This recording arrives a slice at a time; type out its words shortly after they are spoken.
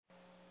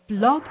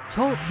Blog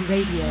Talk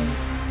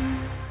Radio.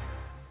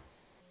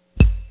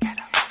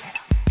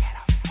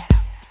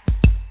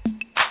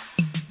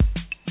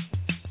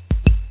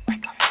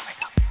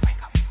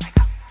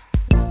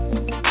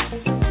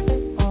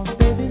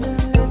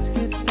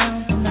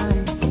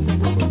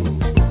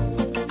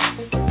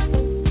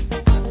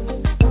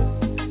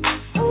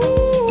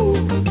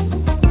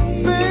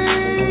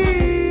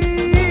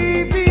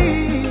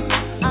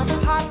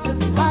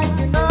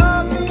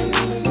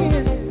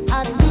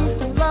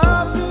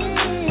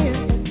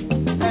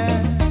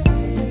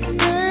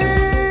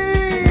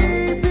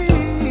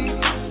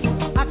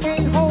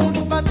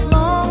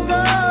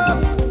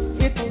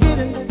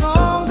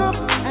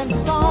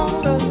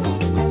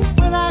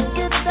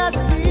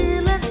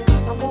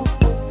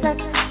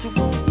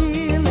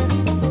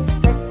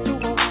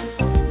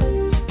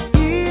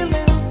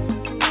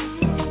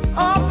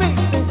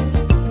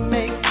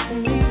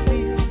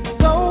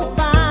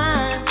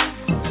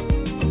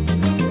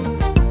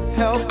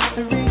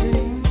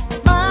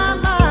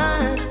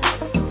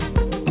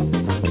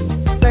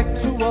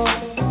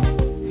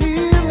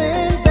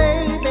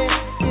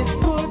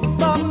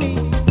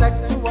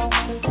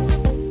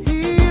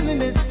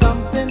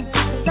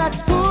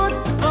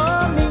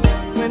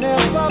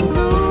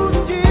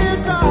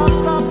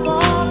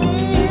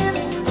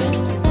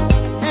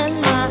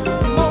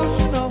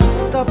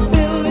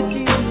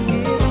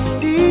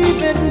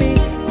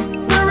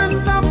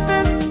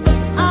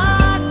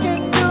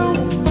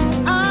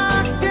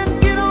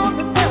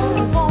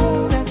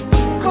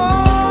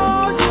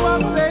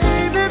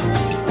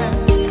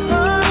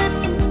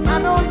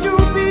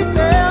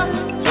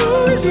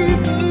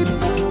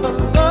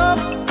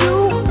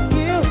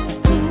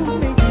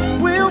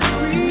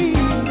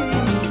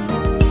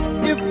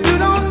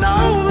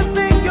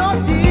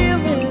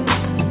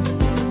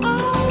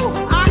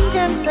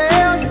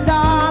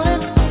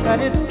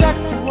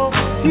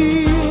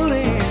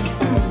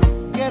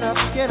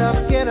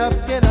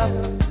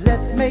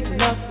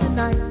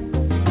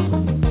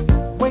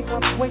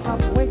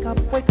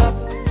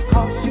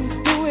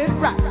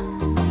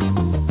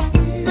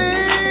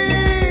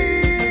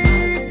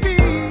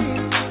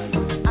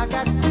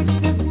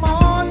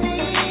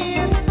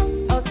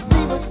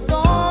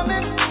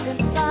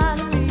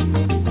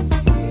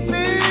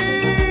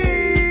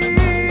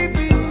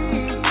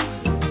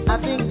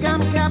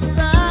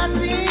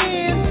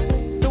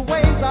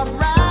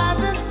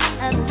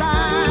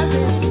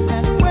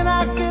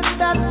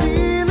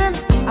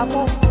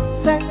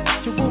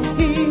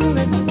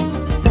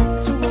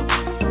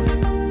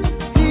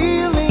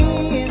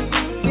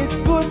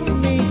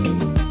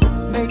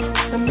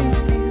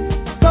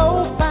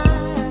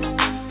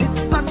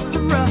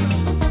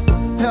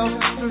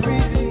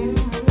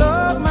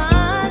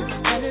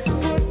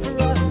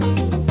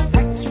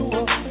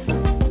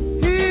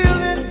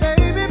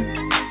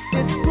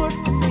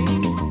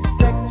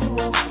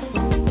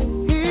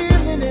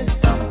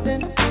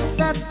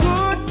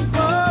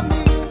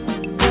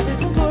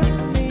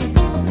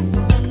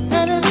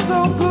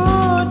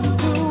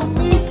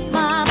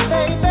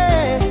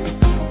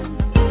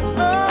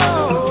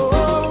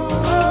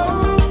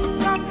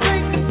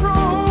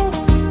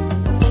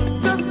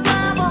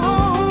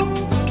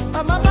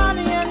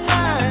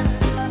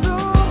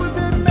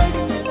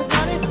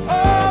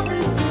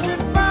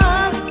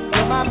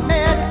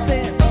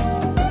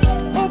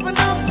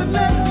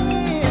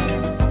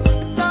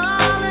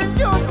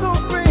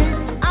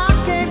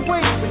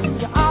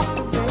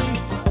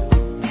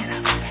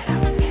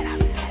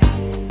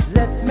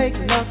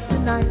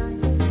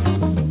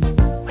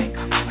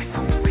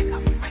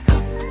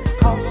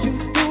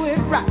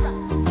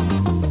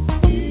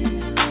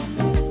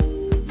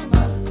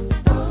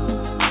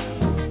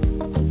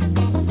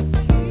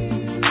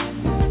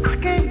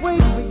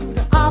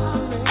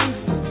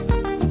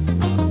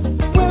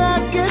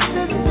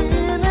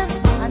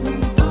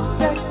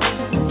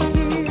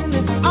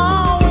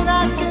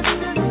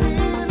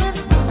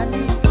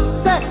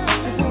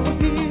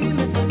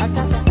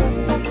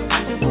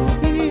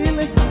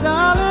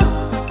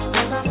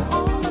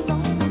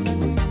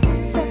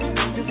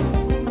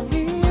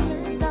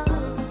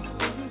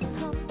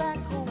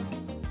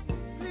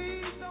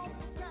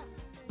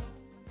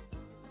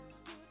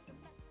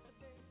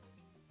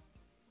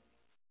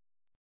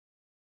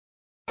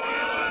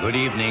 Good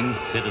evening,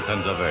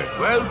 citizens of Earth.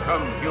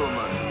 Welcome,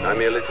 humans. I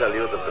merely tell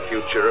you that the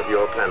future of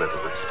your planet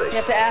is at stake. We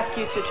have to ask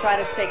you to try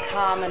to stay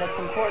calm, and it's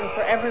important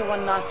for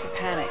everyone not to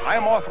panic. I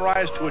am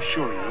authorized to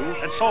assure you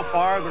that so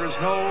far there is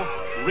no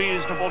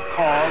reasonable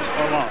cause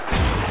for alarm.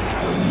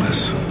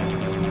 Listen.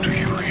 Do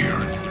you hear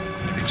it?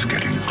 It's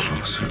getting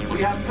closer.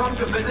 We have come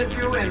to visit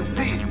you in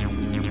peace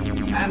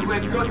and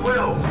with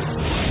goodwill.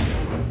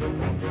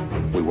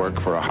 We work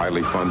for a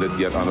highly funded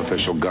yet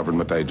unofficial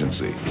government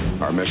agency.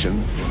 Our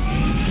mission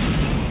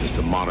is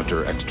to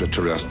monitor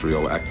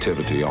extraterrestrial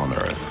activity on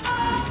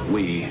Earth.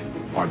 We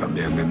are the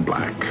men in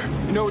black.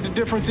 You know what the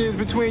difference is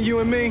between you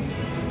and me?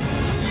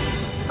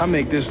 I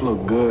make this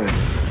look good.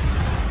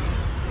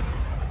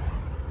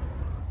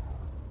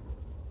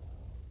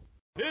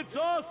 It's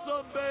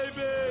awesome,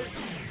 baby!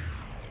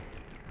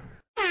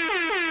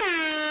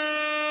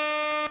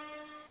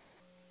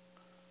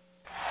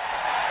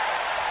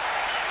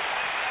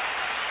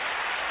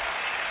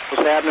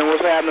 happening?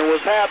 What's happening?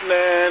 What's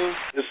happening?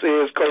 This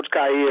is Coach K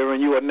Yao,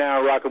 and you are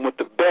now rocking with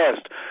the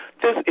best.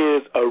 This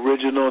is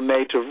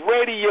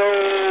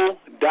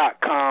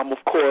OriginalNativeRadio.com,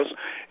 of course,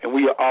 and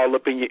we are all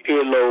up in your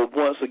earlobe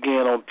once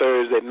again on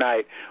Thursday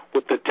night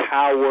with the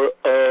Tower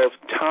of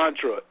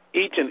Tantra.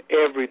 Each and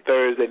every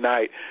Thursday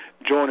night,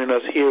 joining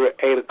us here at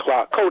 8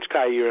 o'clock, Coach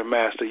K Yao and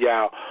Master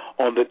Yao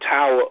on the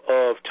Tower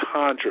of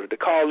Tantra. The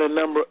call-in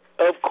number,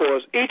 of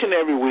course, each and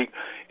every week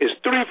is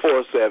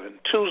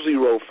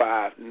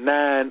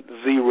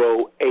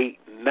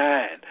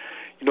 347-205-9089.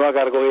 You know I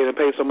got to go ahead and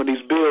pay some of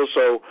these bills,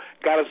 so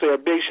got to say a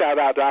big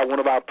shout-out to one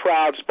of our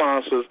proud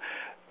sponsors,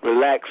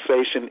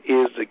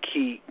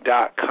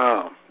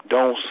 RelaxationIsTheKey.com.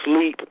 Don't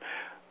sleep.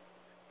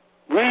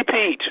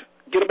 Repeat.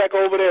 Get it back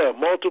over there.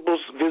 Multiple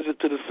visits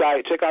to the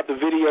site. Check out the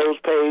videos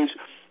page.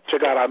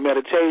 Check out our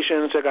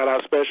meditation. Check out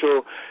our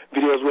special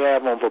videos we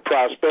have on for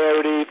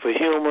prosperity, for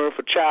humor,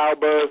 for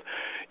childbirth.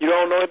 You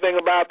don't know anything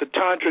about the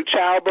tantric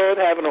childbirth,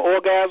 having an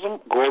orgasm?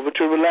 Go over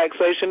to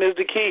Relaxation is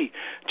the Key.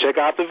 Check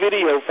out the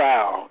video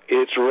file.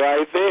 It's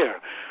right there.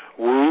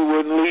 We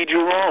wouldn't lead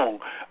you wrong.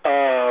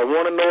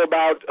 Want to know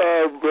about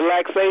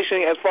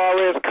relaxation as far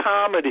as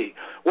comedy?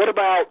 What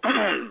about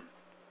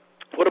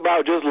what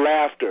about just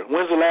laughter?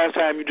 When's the last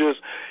time you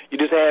just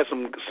had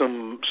some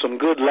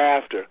good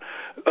laughter?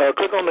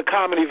 Click on the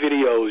comedy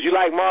videos. You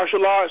like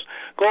martial arts?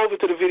 Go over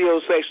to the video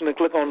section and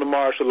click on the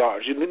martial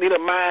arts. You need a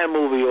mind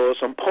movie or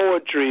some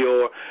poetry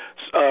or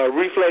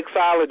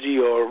reflexology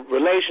or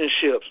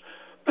relationships,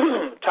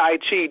 Tai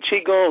Chi,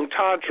 Qigong,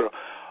 Tantra.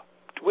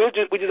 We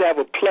just have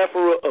a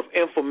plethora of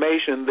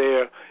information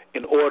there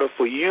in order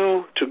for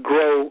you to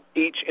grow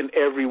each and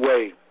every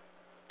way.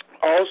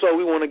 Also,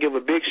 we want to give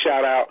a big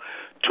shout-out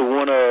to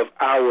one of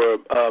our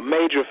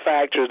major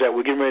factors that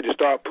we're getting ready to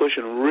start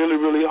pushing really,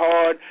 really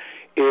hard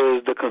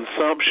is the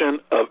consumption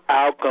of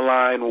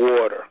alkaline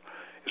water.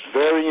 It's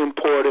very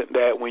important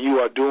that when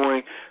you are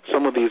doing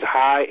some of these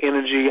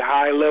high-energy,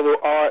 high-level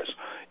arts,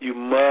 you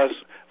must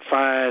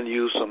find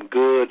you some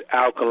good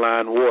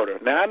alkaline water.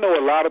 Now, I know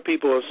a lot of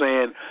people are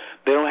saying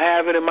they don't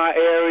have it in my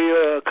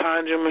area. A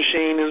conjuring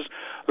machine is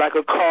like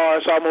a car.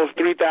 It's almost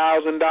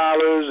 $3,000 and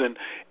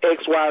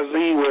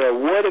XYZ. Well,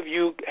 what if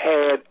you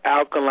had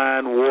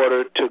alkaline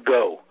water to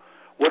go?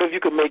 What if you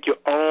could make your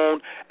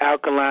own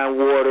alkaline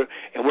water?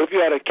 And what if you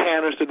had a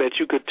canister that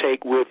you could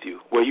take with you?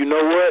 Well, you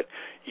know what?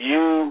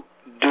 You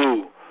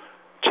do.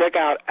 Check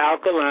out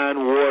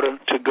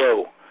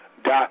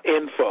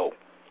alkalinewatertogo.info.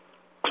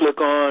 Click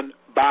on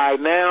Buy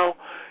Now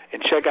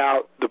and check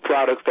out the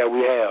products that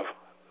we have.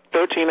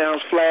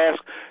 13-ounce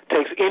flask,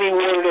 takes any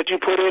water that you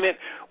put in it,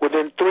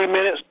 within 3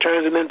 minutes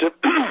turns it into,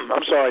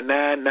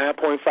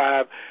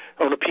 9.5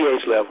 on the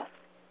pH level.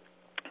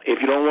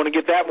 If you don't want to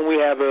get that one, we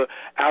have an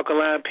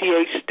alkaline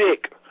pH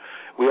stick.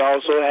 We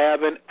also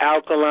have an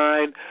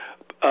alkaline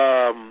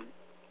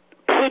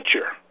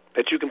pitcher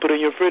that you can put in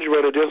your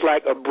refrigerator just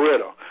like a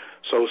Brita.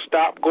 So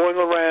stop going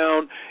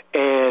around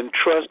and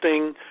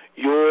trusting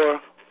your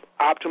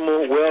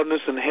optimal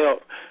wellness and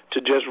health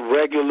to just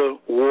regular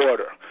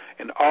water.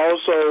 And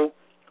also,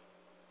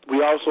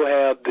 we also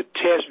have the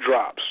test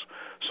drops,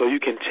 so you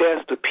can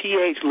test the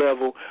pH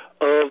level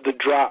of the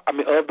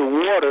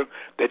water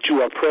that you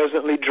are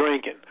presently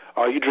drinking.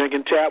 Are you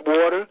drinking tap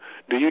water?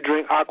 Do you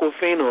drink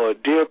Aquafina or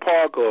Deer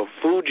Park or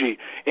Fuji?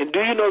 And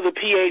do you know the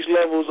pH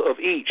levels of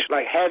each?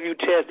 Like, have you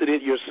tested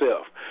it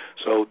yourself?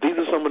 So these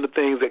are some of the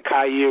things that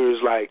Khayr Yao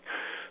is like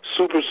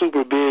super,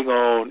 super big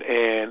on,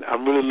 and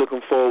I'm really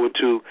looking forward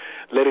to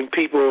letting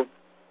people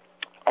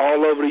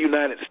all over the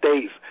United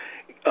States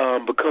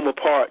become a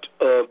part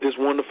of this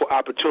wonderful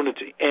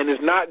opportunity. And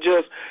it's not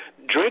just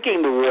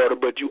drinking the water,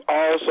 but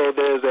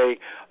there's a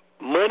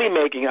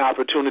money-making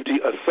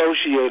opportunity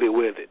associated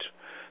with it.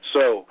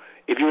 So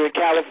if you're in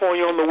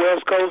California on the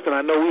West Coast, and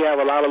I know we have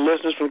a lot of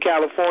listeners from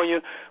California,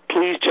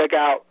 please check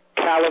out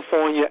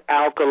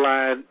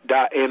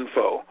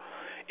CaliforniaAlkaline.info.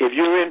 If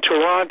you're in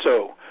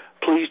Toronto,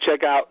 please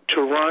check out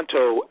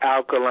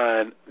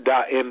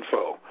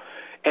TorontoAlkaline.info.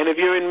 And if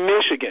you're in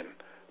Michigan,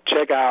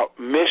 check out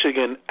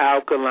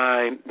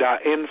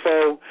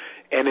MichiganAlkaline.info.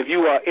 And if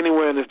you are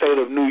anywhere in the state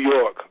of New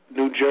York,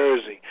 New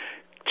Jersey,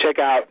 check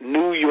out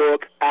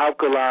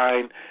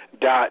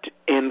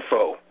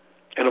NewYorkAlkaline.info.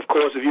 And, of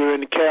course, if you're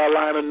in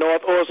Carolina,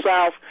 North or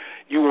South,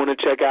 you want to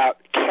check out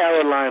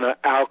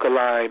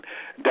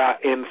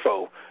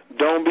CarolinaAlkaline.info.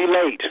 Don't be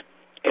late.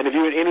 And if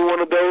you're in any one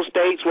of those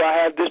states where I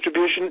have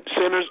distribution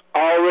centers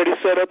already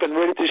set up and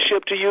ready to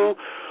ship to you,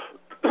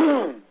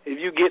 if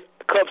you get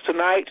cups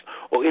tonight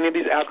or any of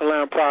these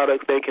alkaline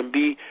products, they can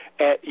be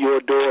at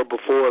your door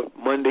before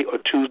Monday or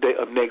Tuesday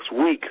of next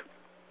week.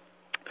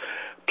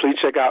 Please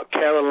check out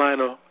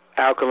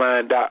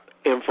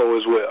CarolinaAlkaline.info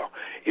as well.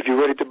 If you're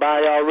ready to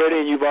buy already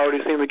and you've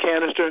already seen the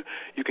canister,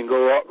 you can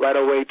go right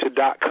away to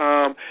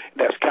 .com.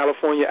 That's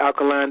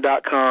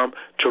CaliforniaAlkaline.com,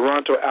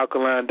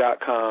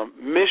 TorontoAlkaline.com,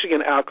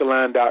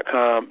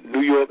 MichiganAlkaline.com,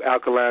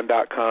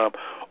 NewYorkAlkaline.com,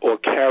 or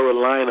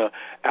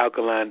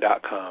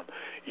CarolinaAlkaline.com.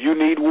 You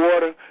need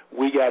water,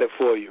 we got it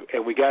for you,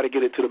 and we got to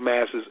get it to the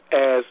masses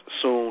as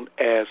soon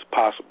as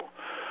possible.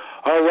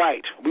 All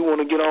right, we want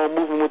to get on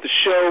moving with the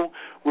show.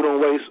 We don't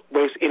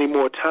waste any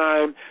more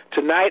time.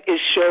 Tonight is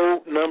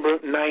show number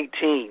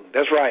 19.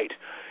 That's right.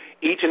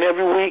 Each and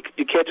every week,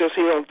 you catch us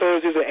here on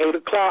Thursdays at 8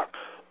 o'clock,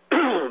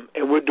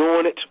 and we're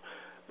doing it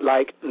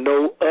like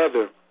no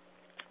other.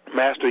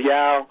 Master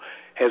Yao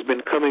has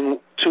been coming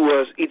to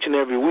us each and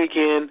every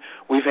weekend.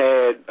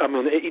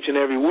 Each and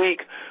every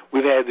week,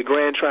 we've had the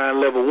Grand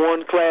Trine Level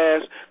 1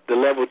 class, the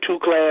Level 2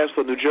 class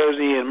for New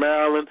Jersey and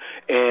Maryland,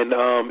 and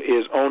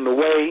is on the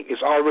way.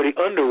 It's already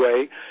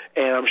underway,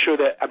 and I'm sure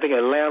that I think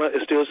Atlanta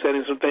is still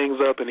setting some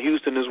things up, and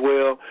Houston as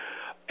well.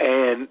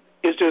 And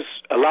it's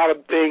just a lot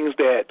of things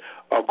that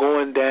are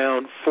going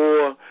down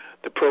for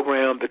the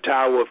program, the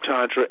Tower of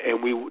Tantra,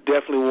 and we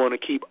definitely want to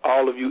keep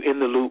all of you in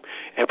the loop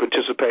and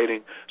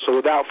participating. So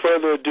without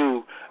further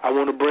ado, I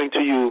want to bring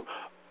to you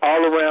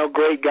all-around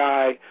great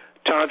guy,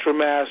 Tantra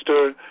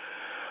master,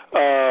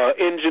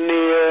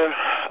 engineer,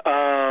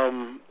 a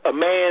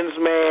man's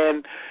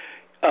man,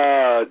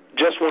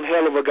 just one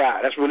hell of a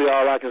guy. That's really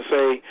all I can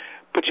say.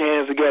 Put your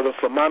hands together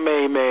for my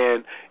main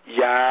man,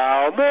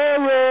 Yao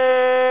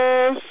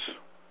Morris.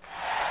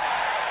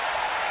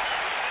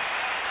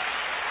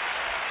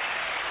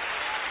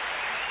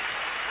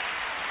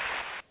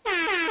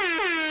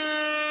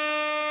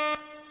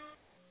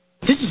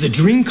 This is a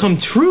dream come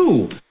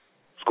true.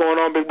 What's going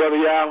on, big brother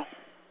Yao?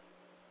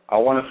 I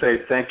want to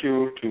say thank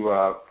you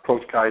to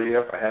Coach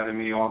Khayr for having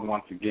me on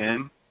once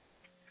again.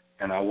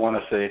 And I want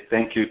to say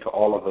thank you to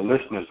all of the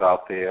listeners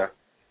out there,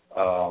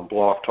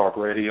 Blog Talk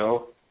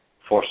Radio,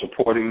 for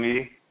supporting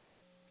me.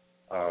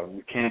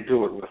 We can't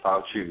do it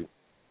without you.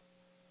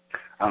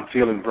 I'm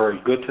feeling very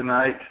good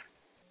tonight.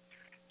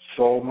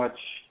 So much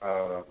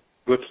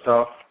good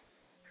stuff,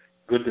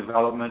 good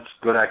developments,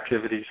 good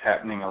activities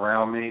happening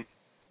around me.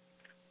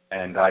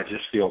 And I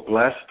just feel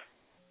blessed.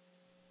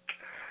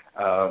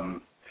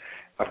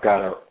 I've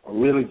got a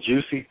really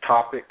juicy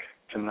topic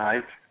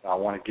tonight I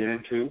want to get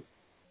into.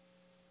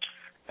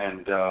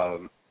 And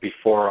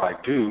before I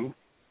do,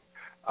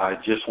 I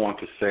just want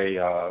to say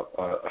a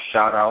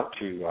shout-out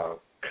to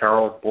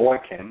Carol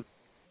Boykin,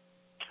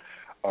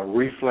 a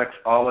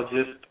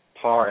reflexologist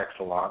par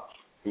excellence,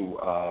 who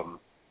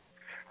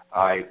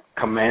I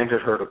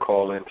commanded her to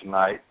call in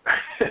tonight,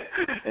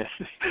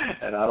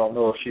 and I don't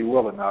know if she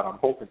will or not. I'm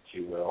hoping she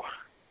will.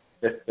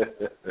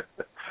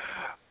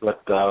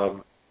 But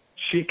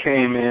she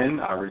came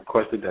in. I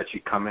requested that she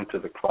come into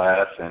the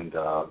class and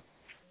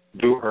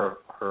do her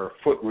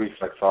foot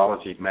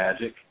reflexology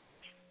magic.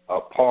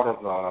 Part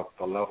of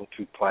the Level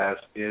 2 class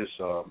is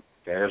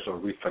there's a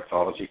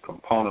reflexology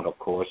component, of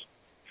course.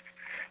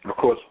 And, of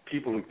course,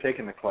 people who've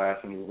taken the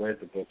class and who read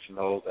the books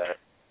know that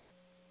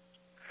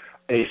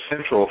a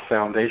central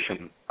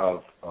foundation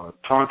of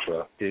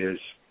Tantra is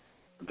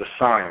the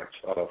science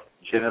of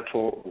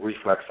genital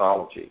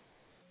reflexology,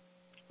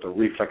 the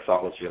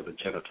reflexology of the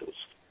genitals.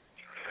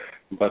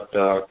 But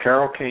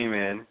Carol came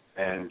in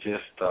and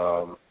just,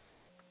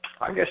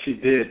 I guess she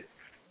did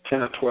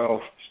 10 or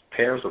 12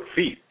 pairs of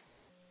feet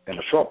in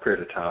a short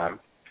period of time,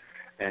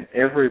 and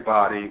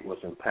everybody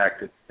was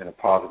impacted in a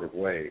positive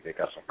way. They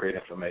got some great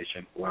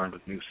information, learned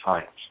a new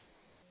science.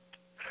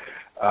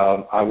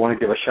 I want to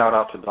give a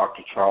shout-out to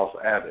Dr. Charles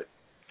Abbott.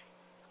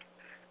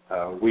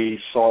 We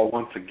saw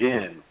once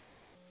again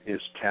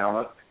his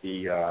talent.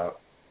 He has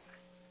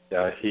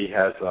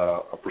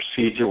a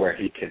procedure where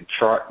he can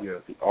chart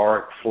the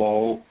auric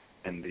flow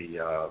and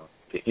the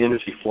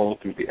energy flow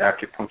through the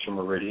acupuncture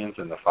meridians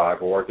and the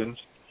 5 organs.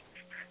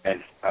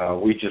 And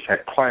we just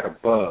had quite a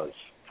buzz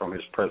from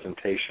his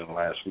presentation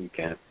last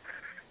weekend,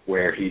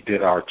 where he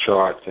did our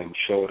charts and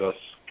showed us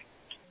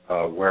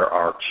where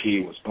our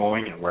chi was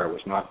going and where it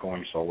was not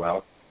going so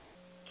well.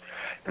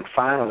 And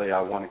finally,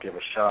 I want to give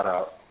a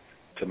shout-out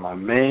to my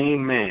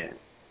main man,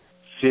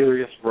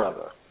 Serious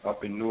Brother,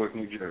 up in Newark,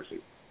 New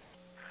Jersey,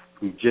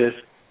 who just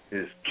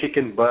is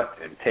kicking butt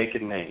and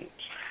taking names.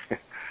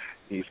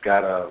 He's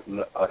got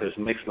his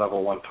mixed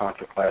level 1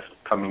 Tantra class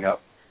coming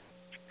up.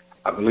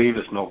 I believe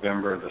it's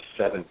November the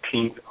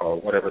 17th or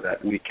whatever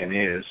that weekend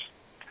is.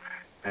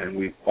 And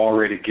we're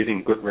already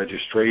getting good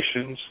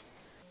registrations,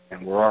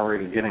 and we're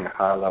already getting a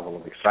high level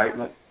of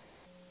excitement.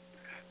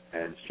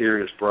 And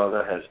Serious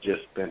Brother has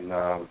just been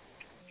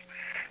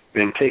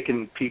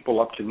taking people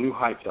up to new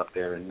heights up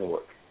there in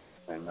Newark.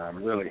 And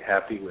I'm really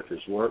happy with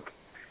his work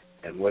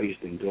and what he's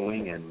been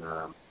doing. And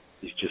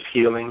he's just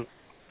healing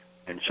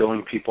and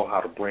showing people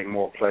how to bring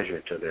more pleasure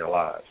into their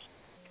lives.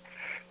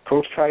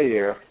 Coach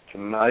Khayr,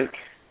 tonight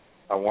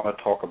I want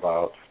to talk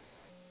about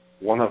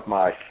one of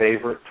my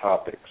favorite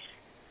topics,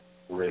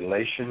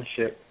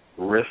 relationship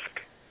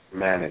risk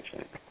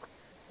management.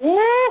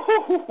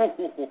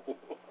 Woo-hoo-hoo-hoo-hoo.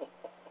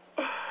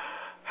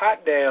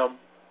 Hot damn.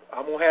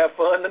 I'm going to have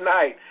fun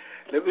tonight.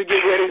 Let me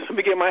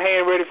get my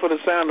hand ready for the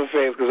sound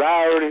effects, because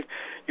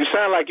you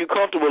sound like you're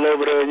comfortable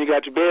over there and you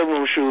got your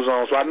bedroom shoes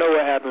on, so I know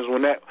what happens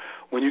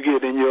when you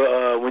get in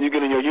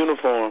your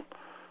uniform.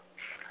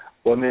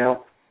 Well,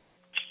 now,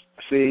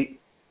 see,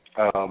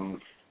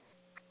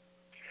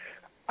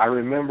 I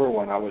remember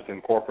when I was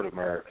in corporate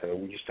America,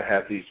 we used to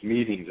have these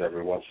meetings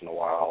every once in a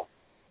while,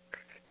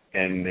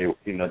 and they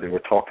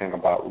were talking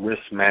about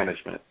risk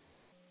management,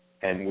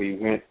 and we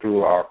went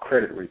through our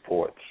credit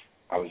reports.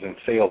 I was in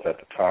sales at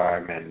the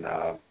time,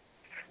 and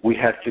we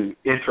had to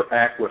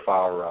interact with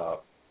our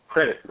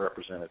credit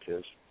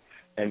representatives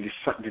and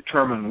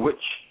determine which,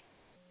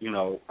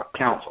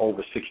 accounts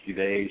over 60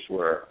 days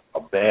were a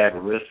bad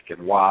risk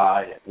and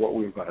why, and what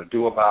we were going to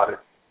do about it.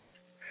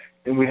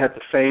 And we had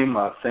the same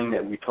thing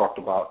that we talked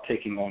about,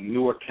 taking on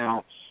new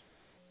accounts,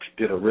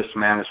 did a risk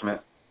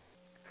management.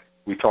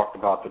 We talked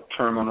about the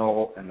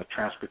terminal and the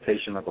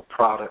transportation of the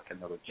product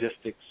and the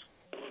logistics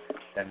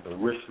and the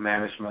risk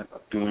management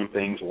of doing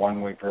things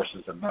one way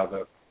versus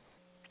another.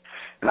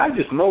 And I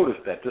just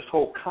noticed that this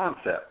whole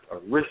concept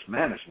of risk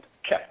management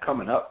kept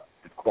coming up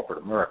in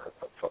corporate America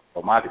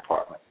for my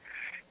department.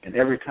 And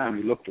every time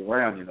you looked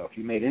around, if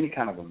you made any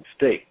kind of a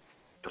mistake,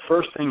 the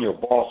first thing your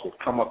boss would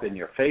come up in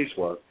your face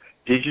was,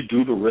 did you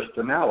do the risk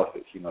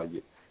analysis?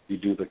 You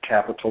do the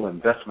capital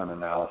investment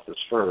analysis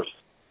first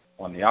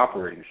on the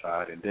operating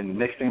side, and then the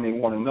next thing they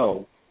want to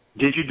know,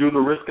 did you do the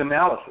risk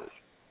analysis?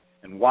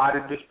 And why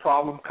did this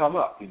problem come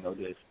up?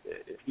 If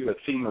you had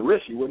seen the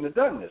risk, you wouldn't have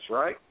done this,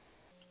 right?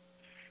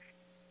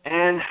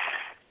 And,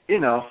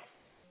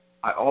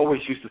 I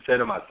always used to say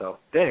to myself,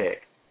 Dad,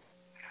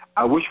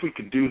 I wish we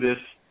could do this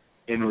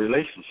in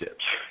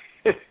relationships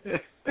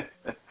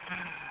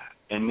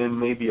and then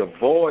maybe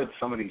avoid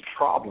some of these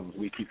problems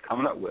we keep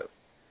coming up with.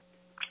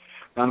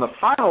 Now, the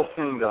final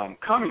thing that I'm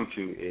coming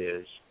to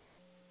is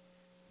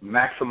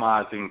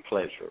maximizing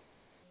pleasure.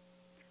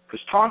 Because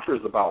Tantra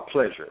is about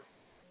pleasure.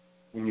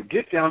 When you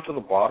get down to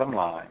the bottom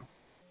line,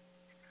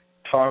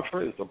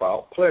 Tantra is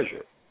about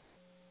pleasure,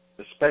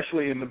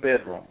 especially in the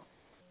bedroom.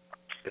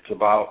 It's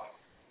about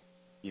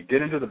you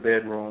get into the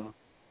bedroom,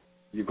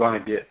 you're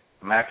going to get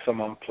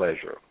maximum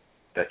pleasure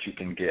that you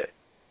can get,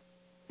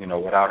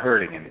 without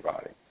hurting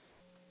anybody.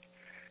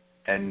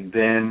 And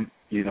then,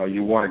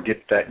 you want to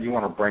get that, you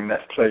want to bring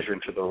that pleasure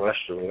into the rest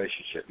of the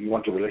relationship. You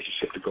want the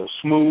relationship to go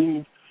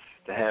smooth,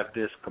 to have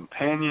this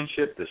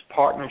companionship, this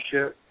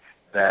partnership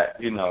that,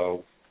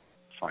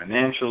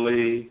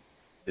 financially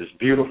is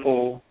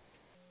beautiful,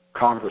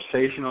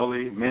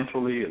 conversationally,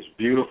 mentally is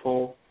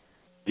beautiful,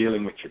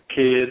 dealing with your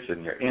kids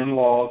and your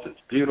in-laws is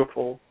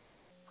beautiful,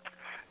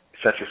 et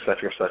cetera, et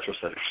cetera, et cetera, et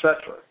cetera, et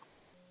cetera.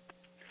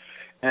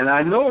 And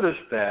I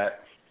noticed that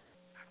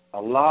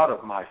a lot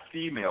of my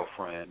female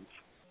friends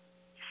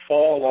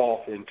fall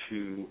off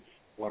into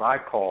what I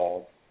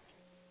call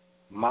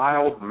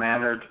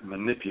mild-mannered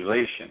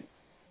manipulation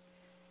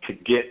to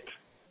get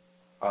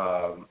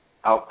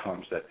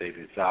outcomes that they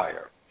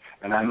desire.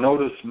 And I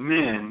notice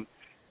men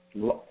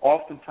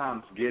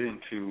oftentimes get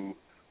into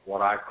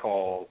what I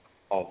call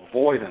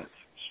avoidance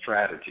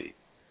strategy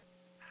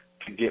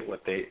to get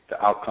the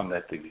outcome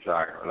that they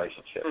desire in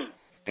relationships.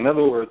 In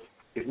other words,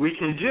 if we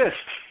can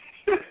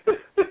just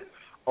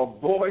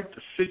avoid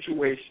the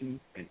situations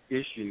and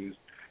issues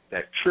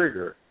that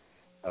trigger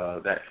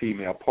that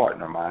female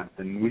partner of mine,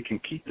 then we can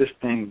keep this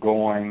thing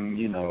going,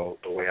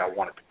 the way I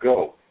want it to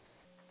go.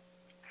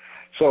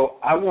 So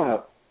I want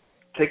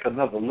to take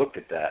another look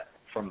at that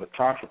from the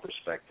Tantra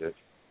perspective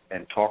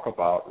and talk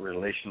about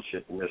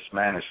relationship risk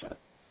management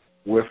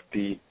with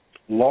the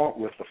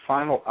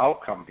final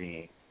outcome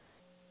being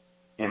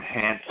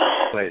enhanced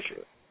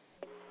pleasure.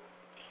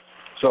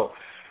 So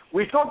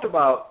we talked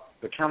about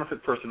the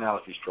counterfeit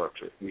personality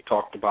structure. We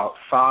talked about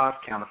 5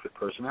 counterfeit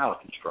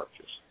personality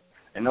structures.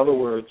 In other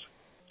words,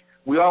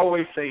 we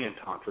always say in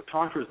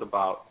Tantra is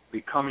about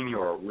becoming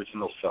your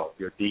original self,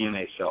 your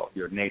DNA self,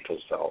 your natal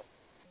self.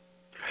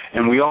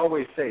 And we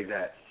always say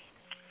that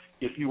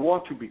if you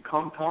want to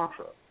become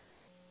Tantra,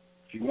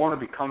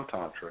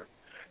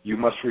 you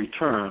must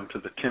return to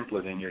the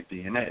template in your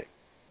DNA.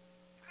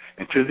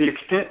 And to the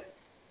extent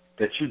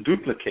that you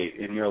duplicate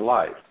in your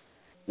life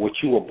what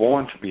you were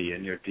born to be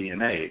in your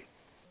DNA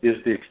is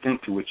the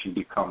extent to which you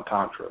become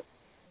Tantra.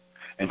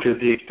 And to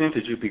the extent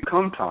that you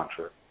become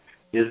Tantra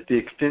is the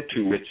extent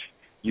to which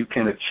you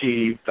can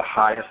achieve the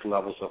highest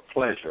levels of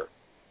pleasure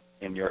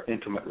in your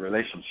intimate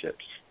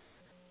relationships.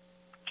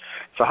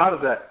 So how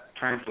does that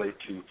translate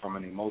to from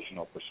an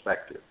emotional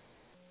perspective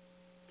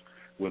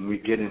when we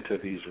get into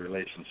these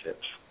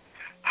relationships?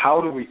 How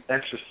do we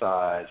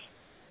exercise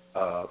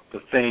the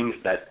things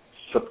that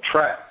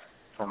subtract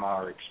from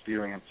our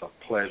experience of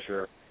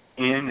pleasure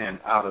in and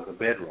out of the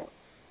bedroom?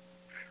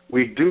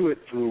 We do it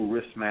through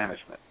risk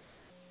management.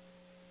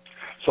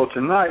 So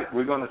tonight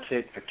we're going to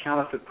take the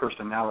counterfeit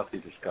personality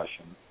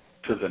discussion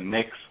to the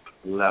next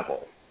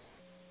level.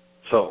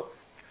 So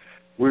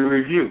we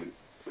review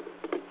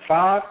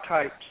 5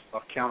 types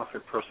of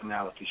counterfeit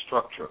personality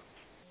structure.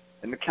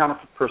 And the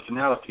counterfeit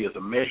personality is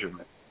a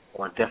measurement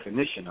or a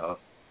definition of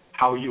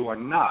how you are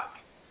not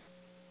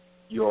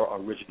your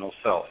original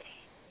self.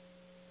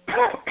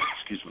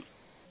 Excuse me.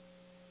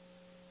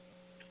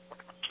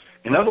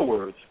 In other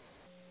words,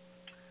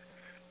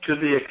 to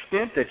the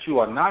extent that you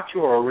are not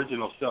your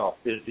original self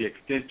is the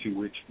extent to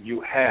which you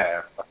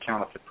have a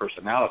counterfeit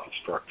personality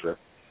structure,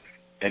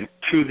 and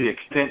to the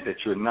extent that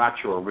you're not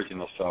your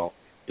original self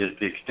is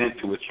the extent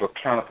to which your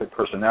counterfeit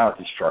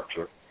personality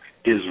structure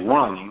is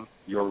running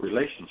your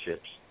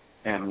relationships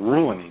and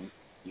ruining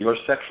your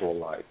sexual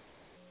life.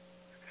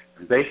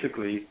 And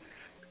basically,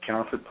 the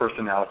counterfeit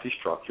personality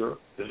structure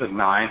is a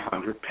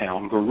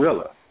 900-pound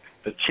gorilla,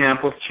 the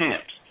champ of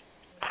champs.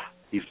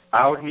 He's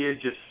out here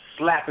just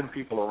slapping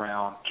people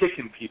around,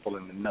 kicking people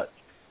in the nuts,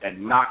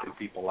 and knocking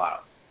people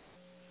out.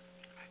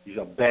 He's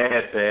a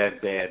bad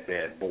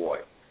boy.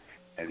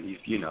 And he's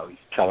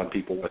telling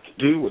people what to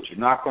do, what you're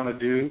not going to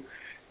do.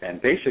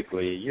 And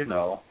basically,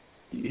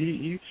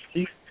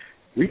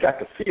 we got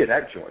to fear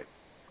that joint.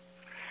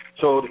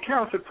 So the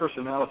counterfeit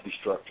personality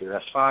structure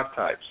has 5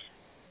 types.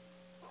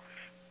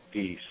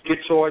 The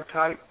schizoid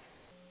type,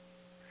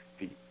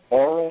 the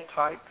oral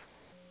type,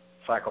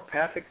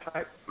 psychopathic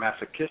type,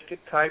 masochistic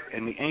type,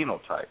 and the anal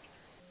type.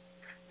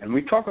 And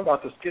we talk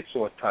about the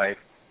schizoid type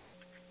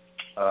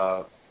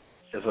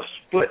as a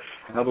split.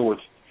 In other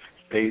words,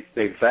 they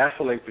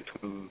vacillate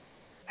between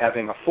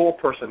having a full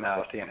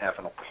personality and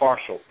having a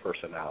partial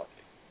personality.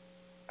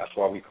 That's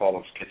why we call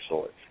them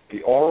schizoid.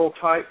 The oral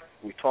type,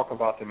 we talk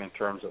about them in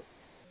terms of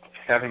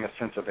having a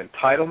sense of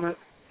entitlement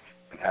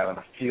and having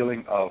a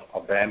feeling of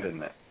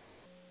abandonment.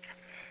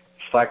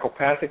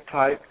 Psychopathic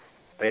type,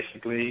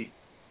 basically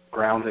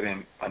grounded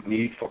in a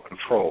need for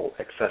control,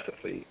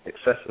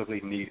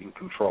 excessively needing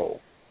control.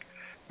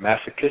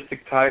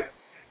 Masochistic type,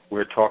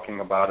 we're talking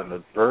about an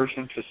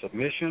aversion to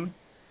submission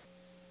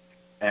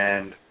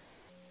and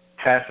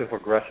passive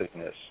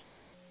aggressiveness.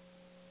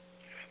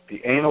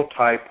 The anal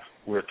type,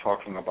 we're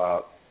talking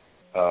about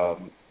a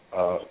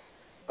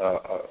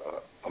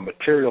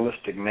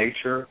materialistic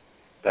nature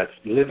that's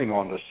living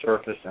on the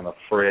surface and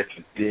afraid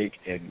to dig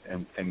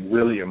and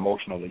really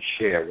emotionally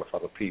share with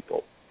other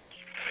people.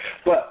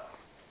 But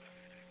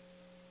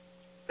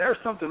there's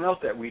something else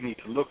that we need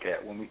to look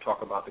at when we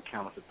talk about the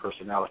counterfeit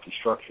personality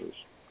structures.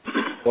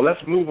 Well,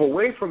 let's move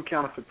away from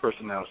counterfeit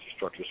personality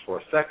structures for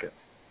a second.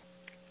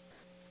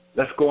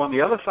 Let's go on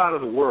the other side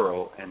of the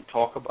world and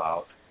talk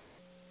about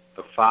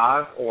the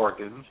 5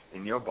 organs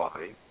in your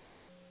body.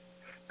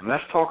 And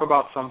let's talk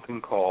about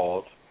something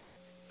called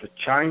the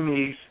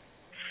Chinese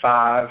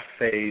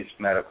 5-phase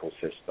medical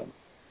system.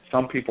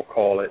 Some people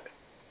call it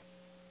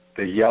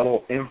the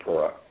Yellow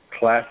Emperor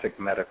classic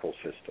medical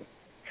system.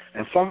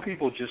 And some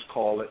people just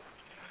call it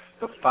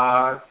the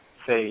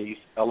 5-phase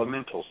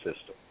elemental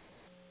system.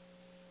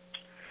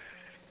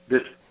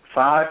 This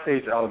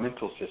 5-phase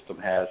elemental system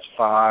has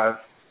 5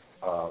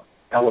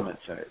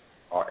 elements in it,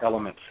 or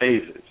element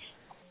phases.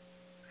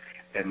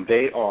 And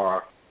they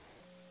are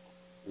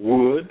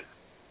wood,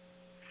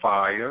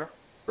 fire,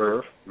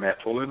 earth,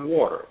 metal, and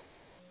water.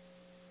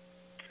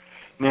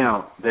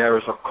 Now, there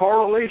is a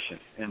correlation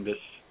in this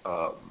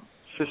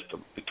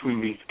system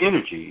between these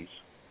energies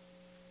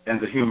and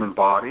the human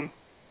body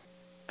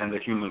and the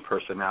human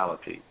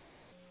personality.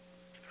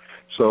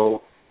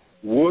 So,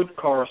 wood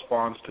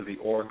corresponds to the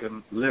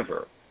organ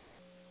liver.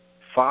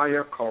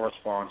 Fire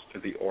corresponds to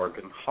the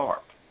organ heart.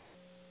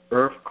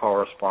 Earth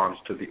corresponds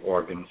to the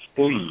organ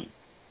spleen.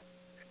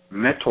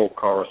 Metal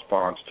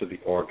corresponds to the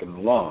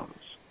organ lungs.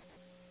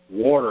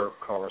 Water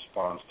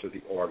corresponds to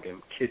the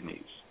organ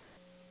kidneys.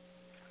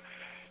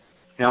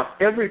 Now,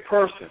 every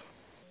person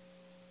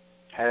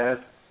has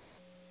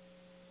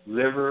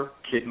liver,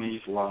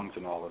 kidneys, lungs,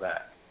 and all of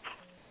that.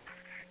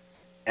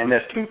 And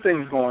there's 2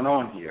 things going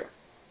on here.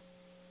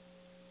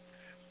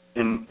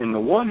 In the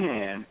one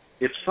hand,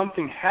 if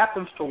something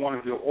happens to one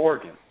of your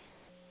organs,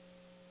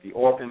 the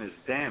organ is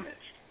damaged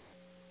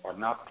or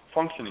not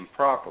functioning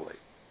properly,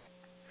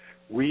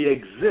 we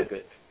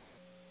exhibit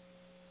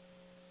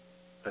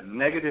the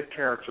negative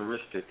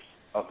characteristics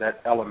of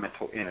that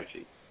elemental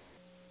energy.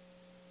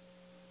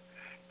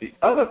 The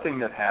other thing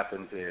that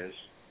happens is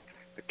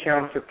the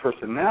counterfeit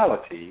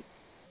personality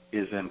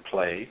is in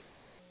play,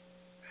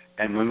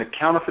 and when the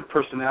counterfeit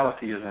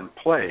personality is in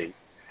play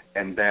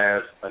and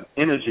there's an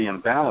energy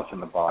imbalance in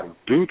the body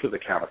due to the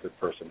counterfeit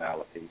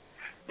personality,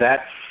 that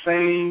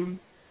same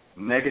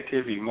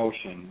negative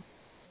emotion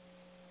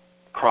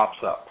crops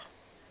up.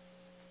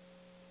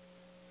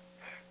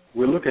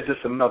 We'll look at this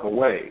another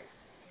way.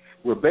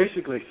 We're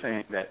basically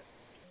saying that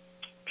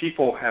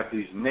people have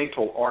these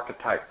natal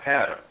archetype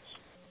patterns.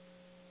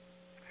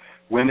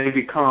 When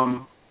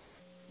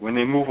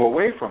they move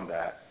away from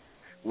that,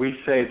 we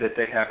say that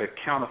they have a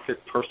counterfeit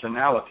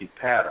personality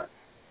pattern.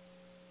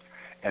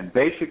 And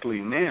basically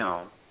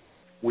now,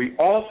 we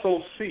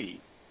also see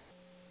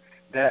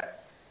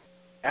that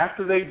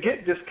after they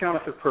get this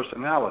counterfeit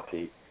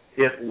personality,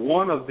 if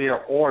one of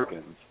their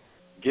organs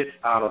gets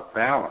out of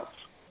balance,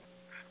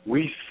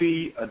 we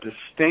see a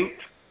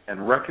distinct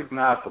and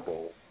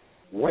recognizable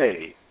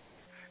way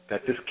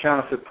that this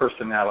counterfeit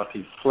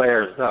personality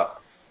flares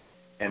up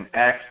and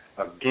acts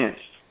against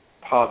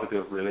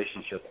positive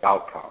relationship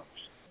outcomes.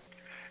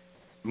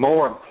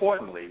 More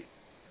importantly,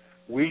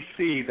 we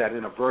see that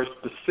in a very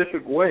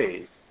specific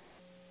way,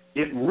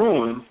 it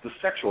ruins the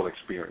sexual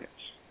experience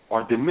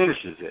or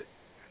diminishes it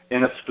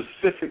in a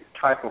specific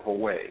type of a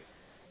way.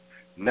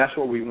 And that's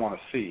what we want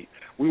to see.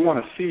 We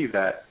want to see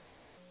that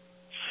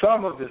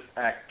some of this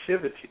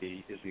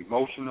activity is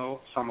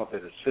emotional, some of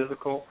it is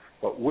physical,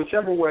 But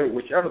whichever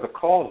the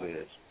cause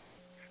is,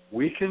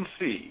 we can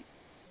see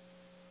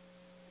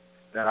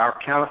that our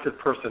counterfeit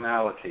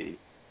personality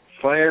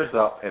flares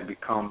up and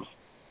becomes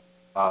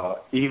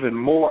even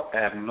more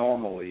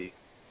abnormally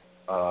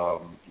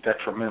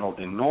detrimental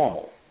than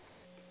normal.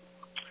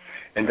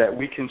 And that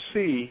we can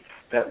see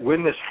that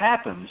when this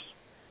happens,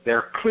 there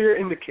are clear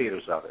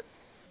indicators of it.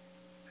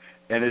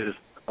 And it is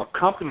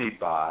accompanied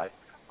by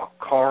a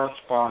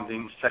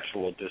corresponding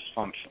sexual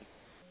dysfunction.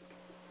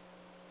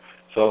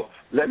 So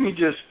let me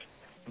just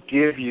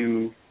give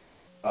you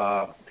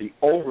the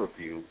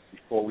overview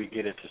before we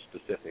get into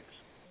specifics.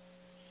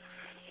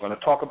 I'm going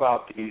to talk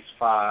about these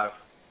five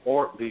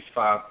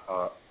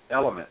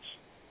elements,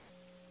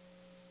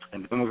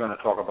 and then we're going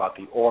to talk about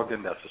the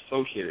organ that's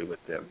associated with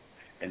them,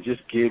 and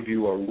just give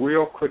you a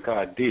real quick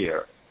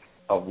idea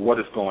of what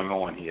is going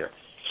on here.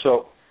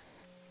 So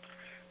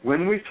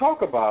when we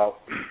talk about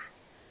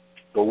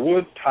the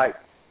wood-type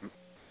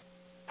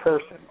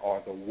person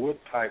or the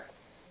wood-type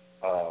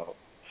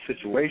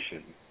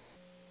situation,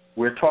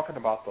 we're talking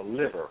about the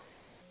liver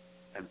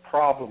and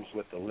problems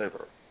with the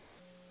liver.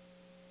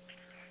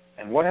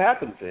 And what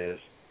happens is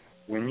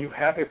when you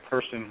have a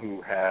person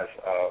who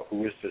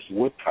is this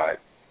wood type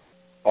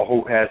or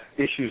who has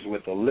issues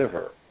with the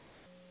liver,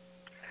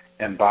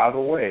 and by the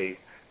way,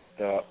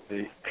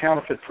 the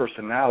counterfeit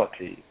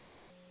personality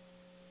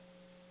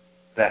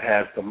that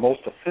has the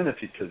most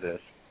affinity to this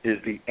is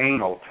the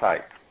anal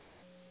type.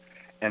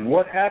 And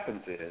what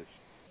happens is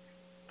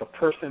the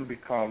person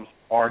becomes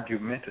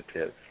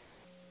argumentative.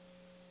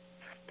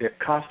 They're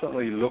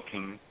constantly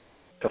looking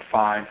to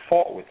find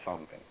fault with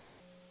something.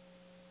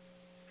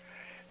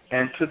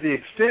 And to the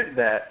extent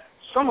that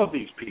some of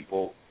these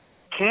people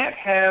can't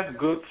have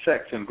good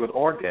sex and good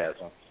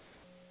orgasms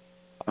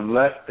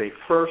unless they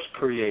first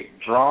create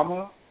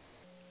drama,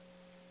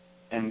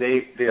 and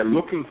they're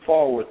looking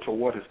forward to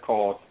what is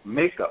called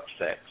make-up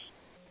sex.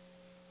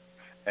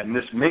 And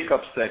this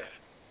make-up sex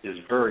is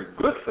very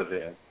good for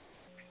them,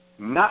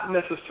 not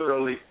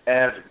necessarily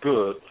as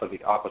good for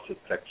the opposite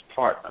sex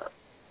partner.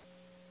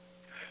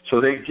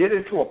 So they get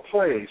into a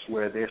place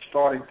where they're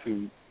starting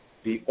to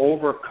be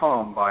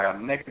overcome by a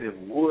negative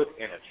wood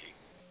energy.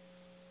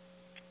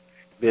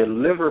 Their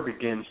liver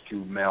begins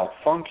to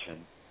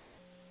malfunction,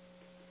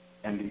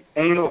 and the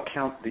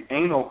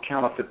anal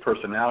counterfeit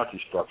personality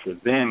structure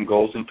then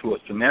goes into a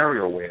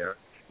scenario where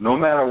no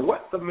matter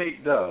what the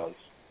mate does,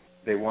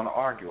 they want to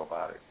argue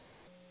about it.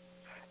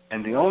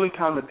 And the only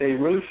time that they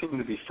really seem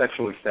to be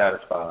sexually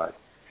satisfied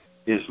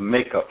is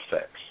make-up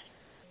sex.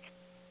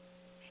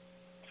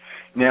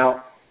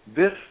 Now,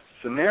 this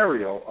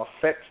scenario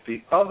affects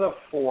the other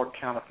four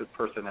counterfeit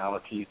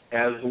personalities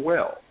as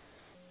well.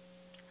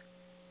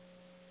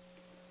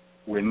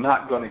 We're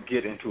not going to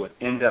get into an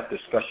in-depth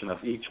discussion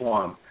of each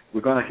one.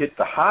 We're going to hit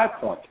the high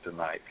points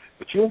tonight,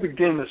 but you'll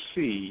begin to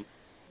see,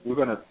 we're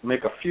going to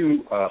make a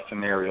few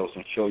scenarios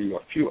and show you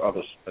a few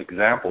other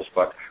examples,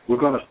 but we're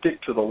going to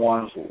stick to the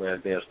ones where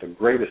there's the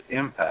greatest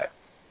impact.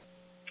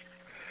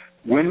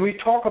 When we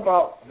talk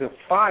about the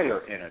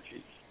fire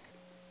energy,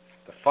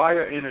 the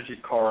fire energy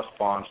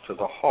corresponds to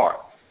the heart.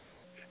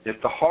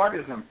 If the heart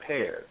is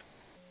impaired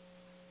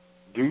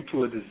due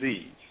to a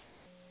disease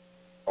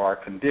or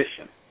a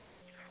condition,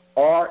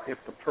 or if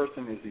the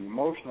person is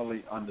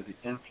emotionally under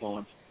the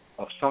influence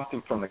of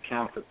something from the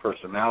counterfeit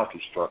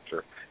personality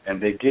structure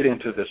and they get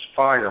into this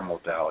fire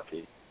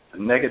modality, the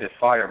negative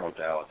fire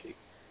modality,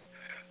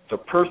 the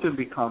person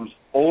becomes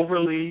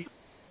overly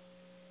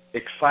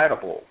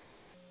excitable.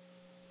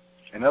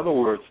 In other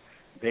words,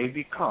 they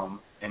become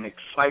an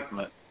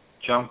excitement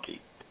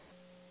junkie.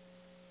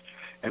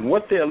 And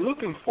what they're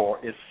looking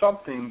for is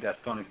something that's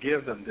going to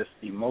give them this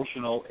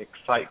emotional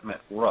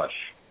excitement rush.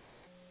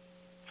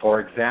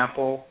 For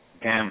example,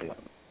 gambling.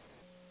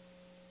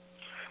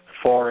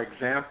 For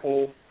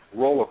example,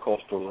 roller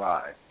coaster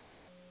ride.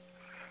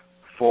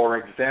 For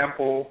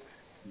example,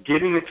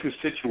 getting into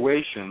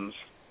situations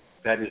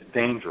that is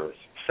dangerous,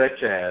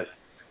 such as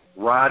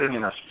riding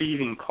in a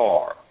speeding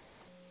car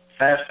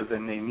faster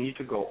than they need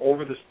to go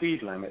over the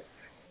speed limit,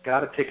 got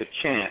to take a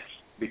chance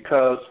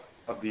because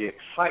of the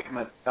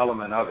excitement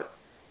element of it.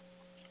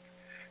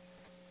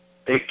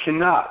 They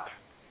cannot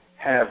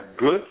have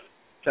good,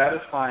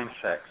 satisfying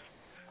sex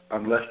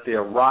unless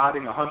they're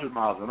riding 100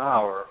 miles an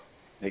hour,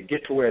 they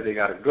get to where they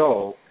got to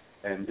go,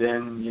 and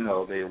then,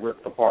 they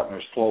rip the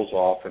partner's clothes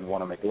off and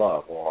want to make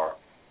love, or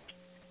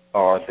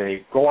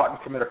they go out and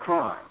commit a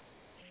crime.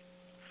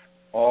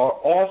 Or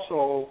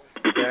also,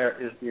 there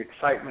is the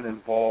excitement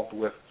involved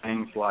with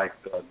things like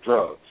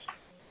drugs,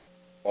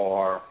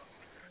 or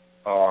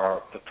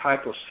the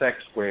type of sex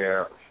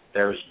where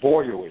there is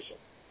voyeurism,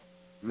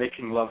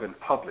 making love in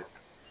public,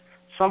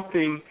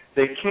 something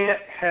they can't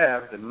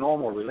have the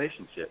normal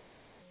relationship.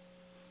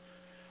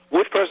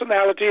 Which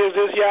personality is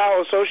this,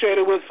 Yao,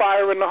 associated with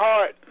fire in the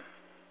heart?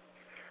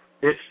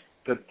 It's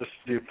the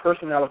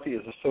personality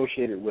is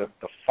associated with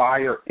the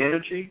fire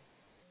energy.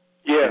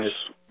 Yes. And it's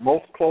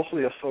most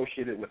closely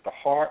associated with the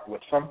heart,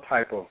 with some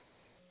type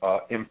of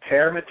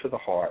impairment to the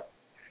heart,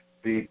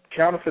 The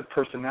counterfeit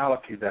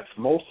personality that's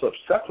most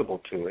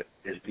susceptible to it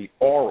is the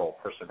oral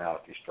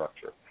personality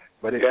structure,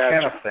 but it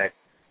can affect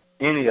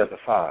any of the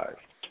 5.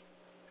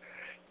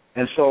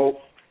 And so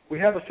we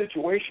have a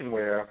situation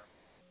where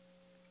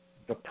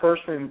the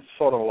person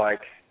sort of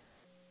like,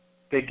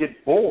 they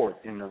get bored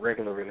in the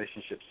regular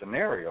relationship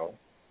scenario.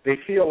 They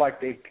feel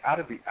like they got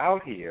to be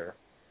out here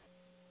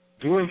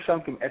doing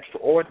something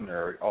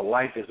extraordinary or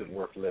life isn't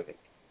worth living,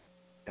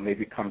 and they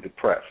become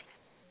depressed.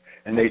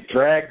 And they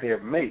drag their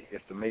mate,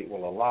 if the mate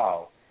will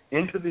allow,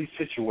 into these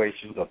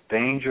situations of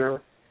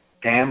danger,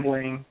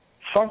 gambling,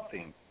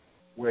 something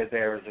where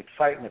there is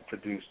excitement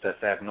produced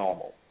that's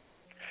abnormal.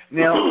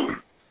 Now,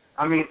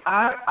 I mean,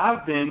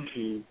 I've been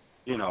to,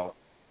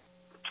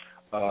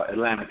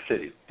 Atlantic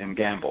City and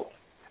gambled,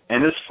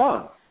 and it's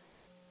fun.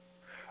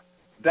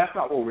 That's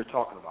not what we're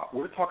talking about.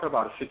 We're talking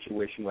about a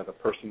situation where the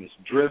person is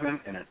driven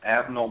in an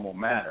abnormal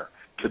manner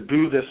to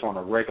do this on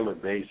a regular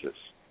basis,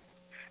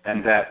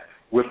 and that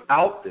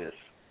without this,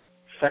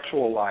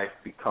 sexual life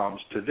becomes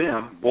to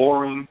them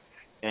boring,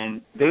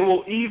 and they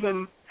will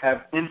even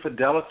have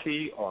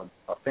infidelity or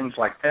things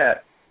like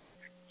that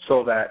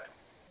so that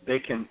they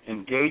can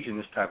engage in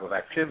this type of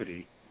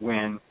activity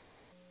when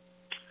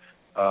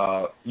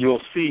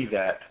you'll see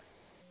that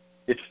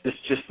it's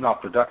just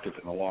not productive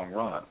in the long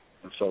run.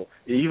 And so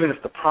even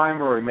if the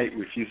primary mate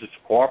refuses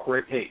to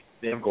cooperate, hey,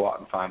 then go out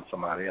and find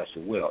somebody else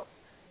who will.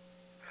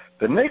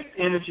 The next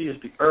energy is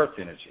the earth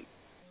energy.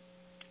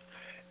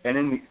 And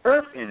in the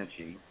earth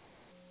energy,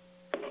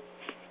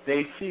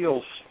 they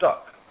feel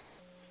stuck.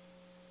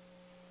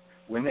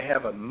 When they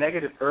have a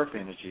negative earth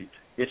energy,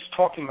 it's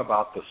talking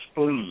about the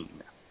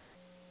spleen.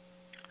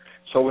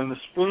 So when the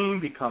spleen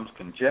becomes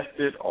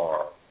congested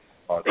or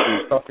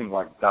through something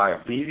like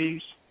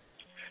diabetes,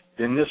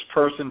 then this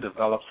person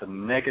develops a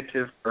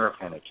negative earth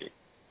energy.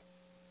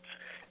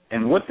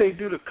 And what they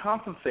do to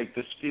compensate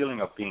this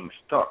feeling of being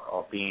stuck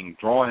or being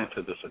drawn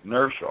into this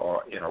inertia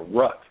or in a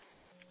rut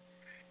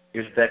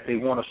is that they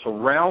want to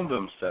surround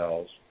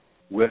themselves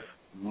with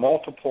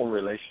multiple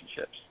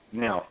relationships.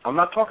 Now, I'm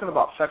not talking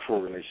about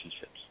sexual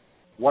relationships.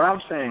 What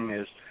I'm saying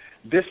is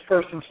this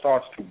person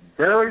starts to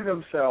bury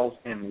themselves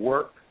in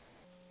work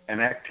and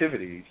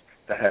activities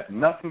that have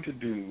nothing to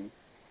do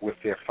with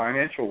their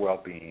financial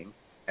well-being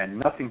and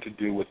nothing to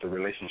do with the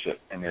relationship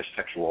and their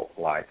sexual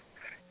life.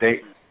 They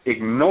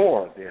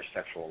ignore their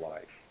sexual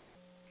life.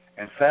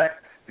 In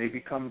fact, they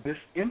become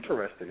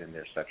disinterested in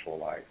their sexual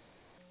life.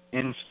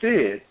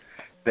 Instead,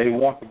 they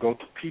want to go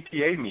to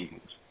PTA meetings.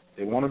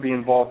 They want to be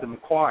involved in the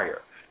choir.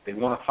 They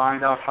want to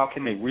find out how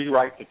can they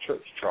rewrite the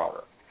church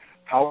charter.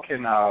 How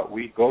can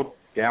we go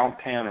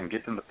downtown and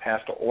get them to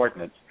pass the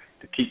ordinance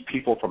to keep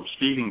people from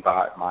speeding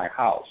by my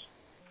house.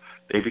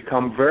 They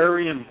become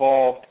very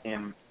involved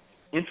in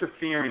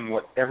interfering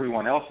with what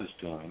everyone else is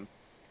doing,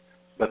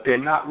 but they're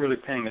not really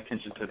paying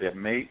attention to their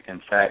mate.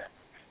 In fact,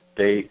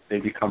 they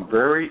become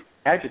very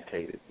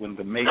agitated when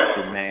the mate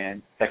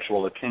demands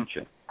sexual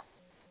attention.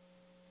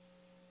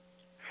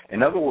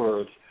 In other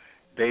words,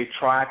 they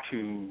try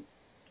to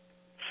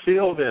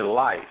fill their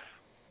life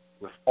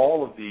with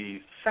all of these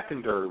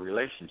secondary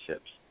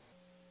relationships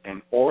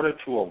in order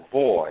to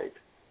avoid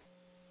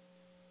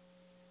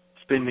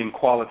spending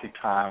quality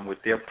time with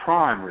their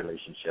prime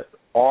relationship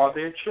or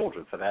their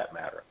children, for that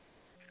matter.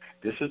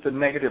 This is the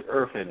negative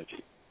earth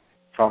energy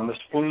from the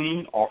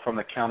spleen or from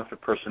the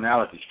counterfeit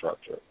personality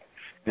structure.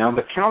 Now,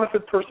 the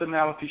counterfeit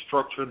personality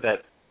structure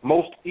that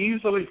most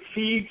easily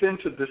feeds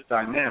into this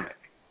dynamic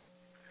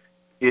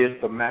is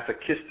the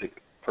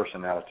masochistic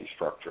personality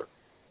structure,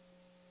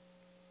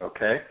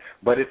 okay?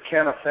 But it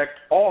can affect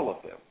all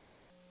of them.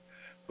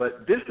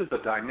 But this is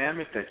a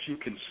dynamic that you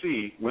can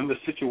see when the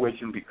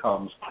situation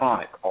becomes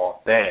chronic or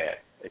bad,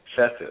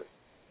 excessive.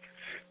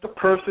 The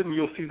person,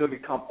 you'll see them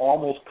become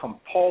almost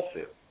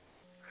compulsive,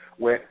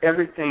 where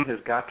everything has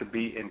got to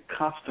be in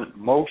constant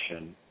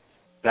motion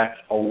that's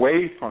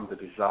away from the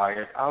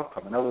desired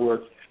outcome. In other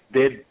words,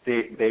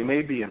 they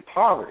may be in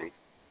poverty,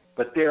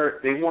 but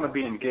they want to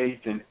be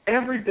engaged in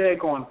every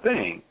daggone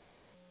thing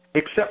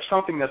except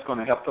something that's going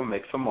to help them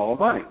make some more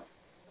money.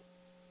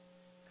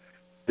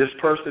 This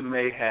person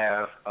may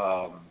have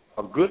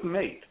a good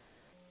mate,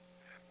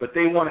 but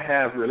they want to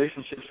have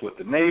relationships with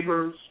the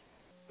neighbors,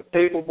 the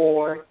paper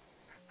boy,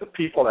 the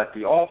people at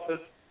the office,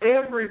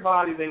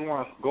 everybody. They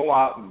want to go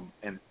out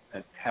and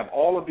have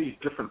all of these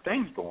different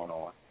things going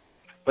on,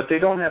 but they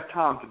don't have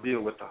time to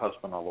deal with the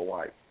husband or the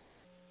wife.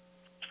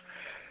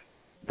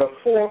 The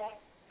fourth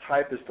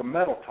type is the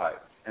metal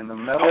type, and the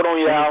metal. Hold on,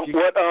 Yao.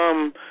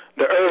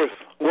 The earth?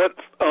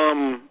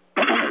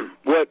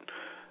 What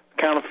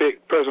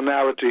counterfeit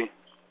personality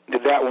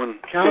did that one?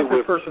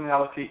 Counterfeit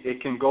personality,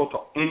 it can go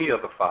to any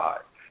of the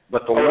five,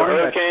 but the one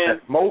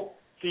that most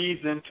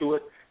feeds into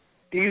it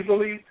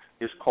easily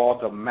is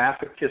called the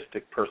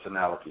masochistic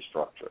personality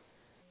structure.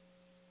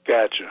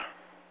 Gotcha.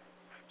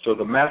 So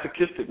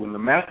when the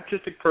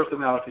masochistic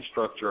personality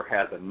structure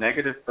has a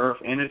negative earth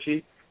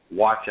energy,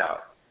 watch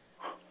out.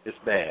 It's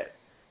bad.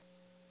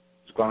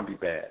 It's going to be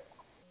bad.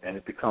 And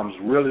it becomes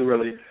really,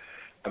 really,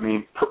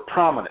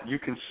 prominent. You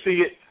can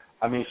see it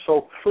I mean,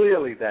 so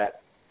clearly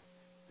that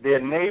their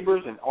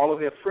neighbors and all of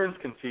their friends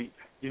can see,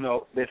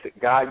 they say,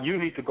 guy, you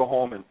need to go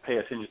home and pay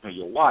attention to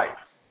your wife.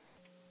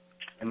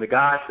 And the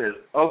guy says,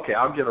 okay,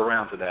 I'll get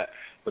around to that.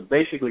 But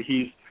basically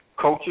he's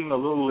coaching a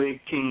little league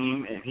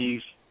team and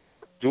he's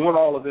doing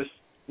all of this,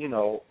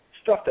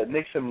 stuff that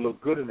makes him look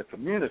good in the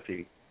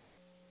community.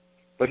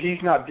 But he's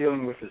not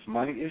dealing with his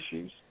money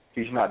issues.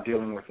 He's not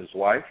dealing with his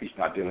wife. He's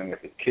not dealing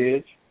with his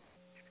kids.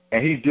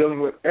 And he's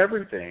dealing with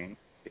everything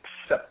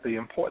except the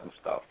important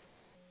stuff.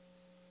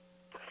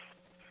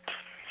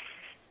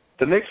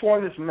 The next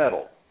one is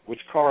metal, which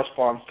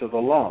corresponds to the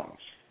lungs.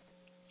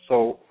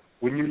 So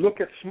when you look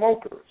at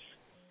smokers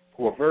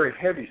who are very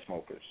heavy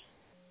smokers,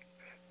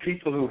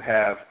 people who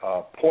have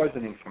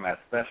poisoning from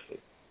asbestos,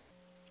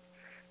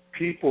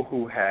 people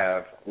who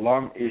have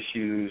lung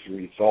issues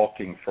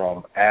resulting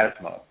from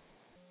asthma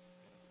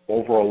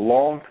over a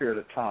long period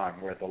of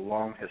time where the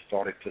lung has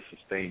started to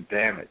sustain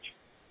damage,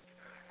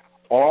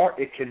 or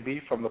it can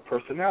be from the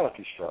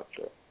personality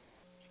structure,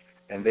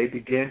 and they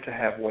begin to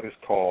have what is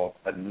called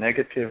a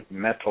negative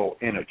mental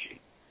energy.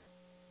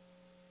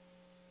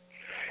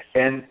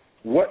 And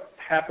what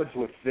happens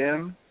with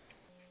them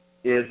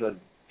is a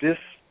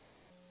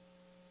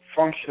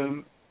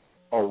dysfunction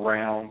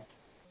around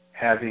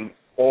having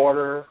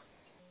order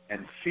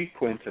and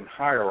sequence and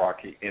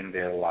hierarchy in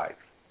their life.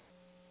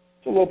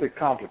 It's a little bit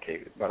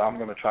complicated, but I'm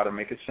going to try to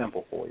make it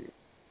simple for you.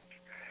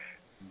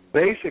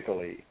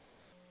 Basically,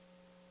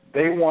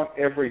 they want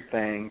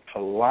everything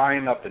to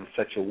line up in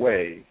such a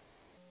way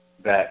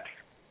that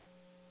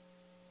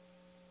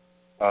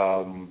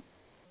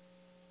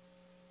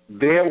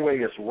their way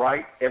is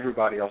right,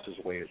 everybody else's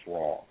way is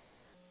wrong.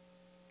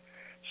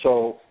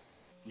 So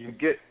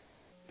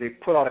they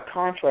put out a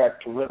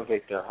contract to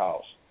renovate their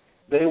house.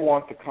 They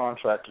want the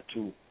contractor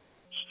to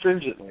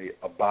stringently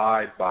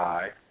abide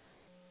by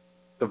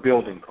the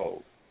building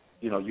code.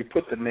 You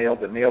put the nails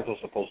are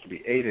supposed to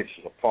be 8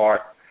 inches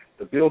apart.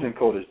 The building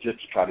code is just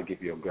to try to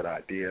give you a good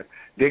idea.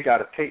 They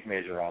got a tape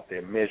measure out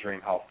there measuring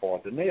how far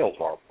the nails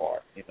are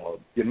apart.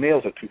 Your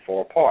nails are too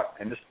far apart,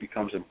 and this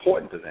becomes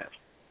important to them.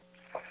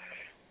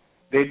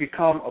 They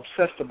become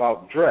obsessed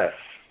about dress.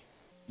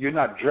 You're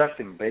not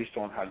dressing based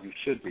on how you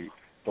should be.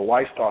 The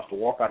wife starts to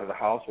walk out of the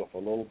house with a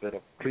little bit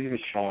of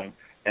cleavage showing,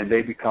 and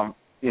they become,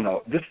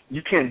 this,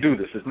 you can't do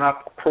this. It's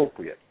not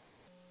appropriate.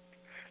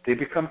 They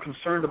become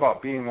concerned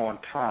about being on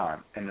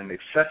time in an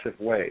excessive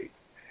way.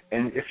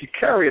 And if you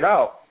carry it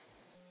out,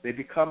 they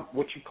become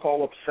what you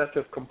call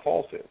obsessive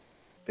compulsive.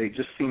 They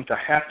just seem to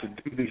have to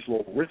do these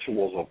little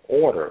rituals of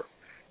order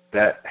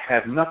that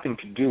have nothing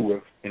to do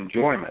with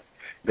enjoyment.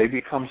 They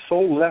become so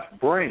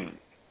left-brained,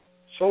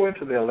 so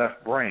into their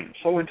left brain,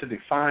 so into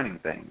defining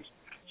things,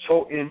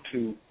 so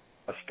into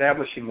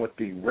establishing what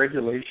the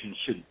regulation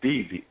should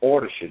be, the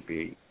order should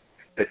be,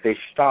 that they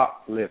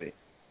stop living.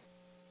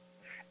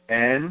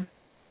 And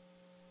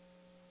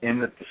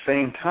at the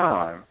same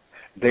time,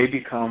 they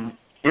become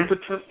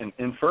impotent and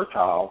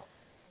infertile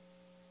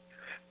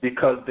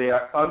because they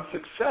are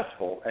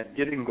unsuccessful at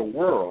getting the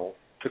world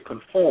to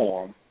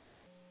conform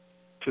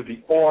to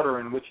the order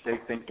in which they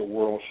think the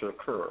world should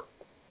occur.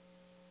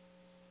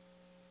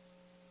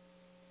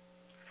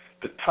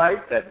 The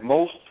type that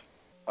most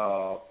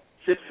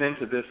fits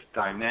into this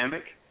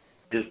dynamic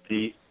is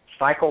the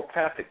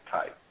psychopathic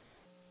type,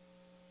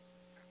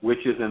 which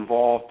is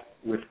involved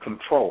with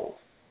control.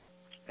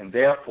 And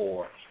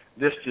therefore,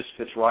 this just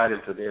fits right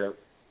into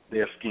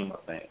their scheme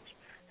of things.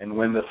 And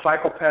when the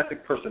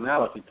psychopathic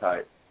personality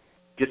type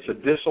gets a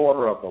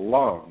disorder of the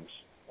lungs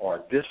or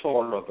a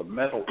disorder of the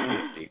mental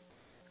energy,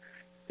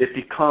 it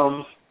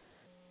becomes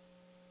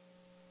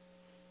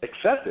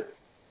excessive.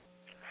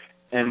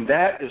 And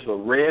that is a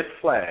red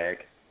flag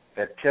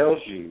that tells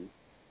you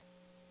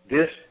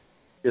this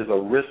is a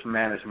risk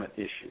management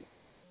issue.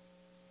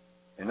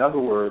 In other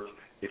words,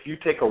 if you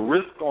take a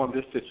risk on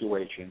this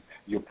situation,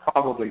 you're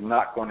probably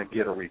not going to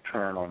get a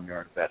return on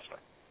your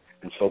investment.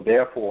 And so,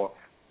 therefore,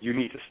 you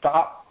need to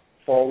stop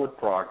forward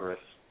progress,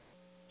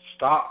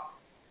 stop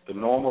the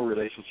normal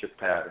relationship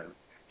pattern,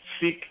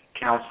 seek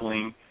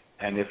counseling,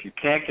 and if you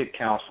can't get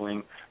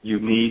counseling, you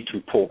need to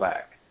pull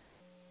back.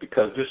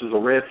 Because this is a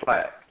red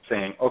flag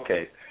saying,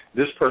 okay,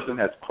 this person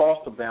has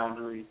crossed the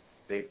boundary,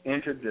 they've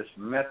entered this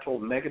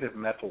negative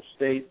mental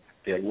state,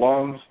 their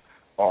lungs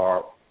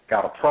are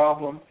got a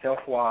problem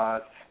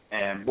health-wise,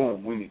 and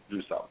boom, we need to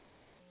do something.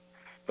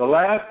 The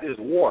last is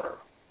water.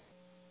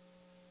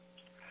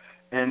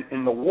 And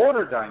in the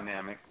water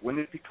dynamic, when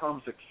it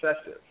becomes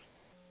excessive,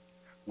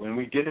 when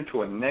we get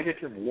into a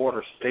negative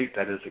water state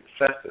that is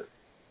excessive,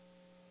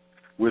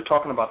 we're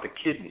talking about the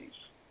kidneys.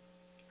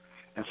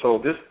 And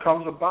so this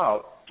comes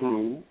about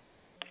through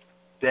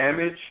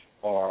damage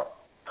or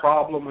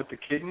problem with the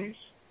kidneys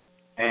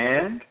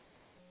and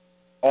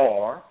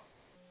or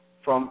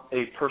from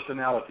a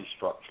personality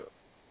structure.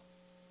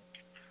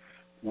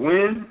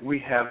 When we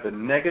have the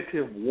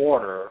negative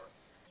water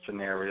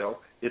scenario,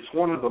 it's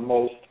one of the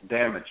most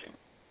damaging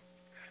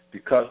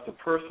because the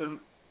person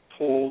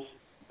pulls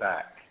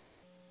back.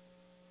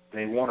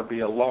 They want to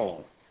be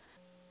alone.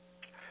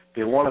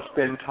 They want to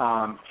spend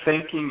time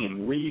thinking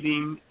and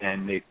reading,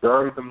 and they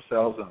bury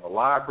themselves in the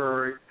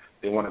library.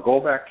 They want to go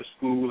back to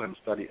school and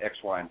study X,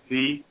 Y, and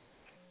Z.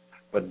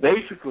 But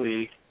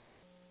basically,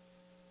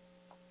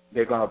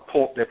 they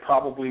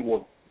probably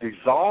will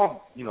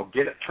dissolve,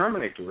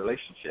 terminate the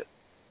relationship.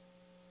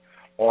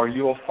 Or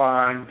you'll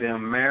find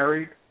them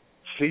married,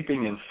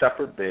 sleeping in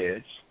separate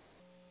beds,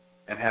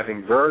 and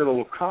having very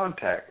little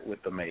contact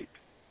with the mate,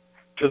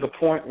 to the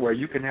point where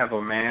you can have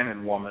a man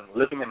and woman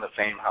living in the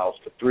same house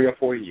for 3 or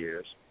 4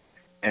 years,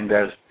 and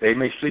they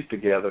may sleep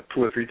together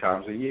 2 or 3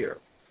 times a year.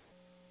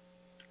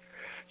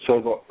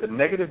 So the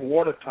negative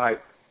water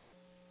type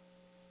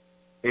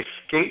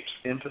escapes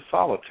into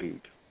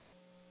solitude.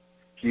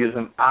 He is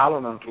an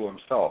island unto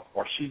himself,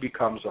 or she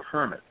becomes a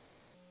hermit.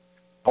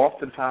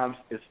 Oftentimes,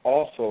 it's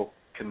also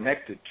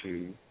connected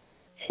to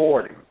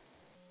hoarding,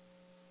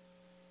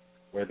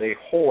 where they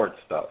hoard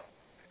stuff.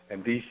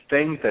 And these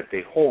things that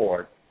they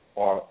hoard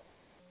are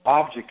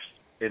objects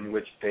in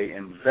which they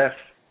invest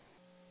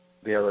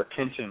their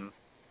attention.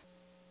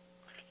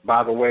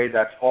 By the way,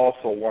 that's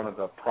also one of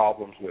the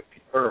problems with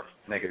the earth,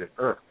 negative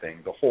earth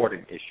thing, the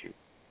hoarding issue.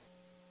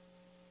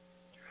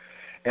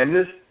 And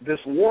this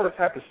water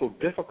type is so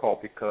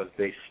difficult because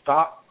they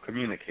stop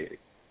communicating.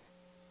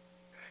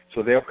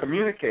 So they'll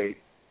communicate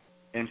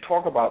and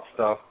talk about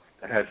stuff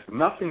that has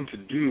nothing to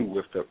do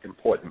with the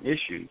important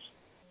issues,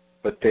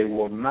 but they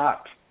will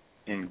not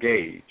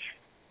engage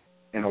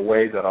in a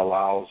way that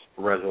allows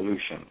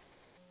resolution.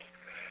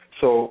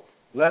 So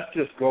let's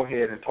just go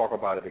ahead and talk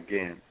about it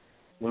again.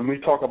 When we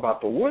talk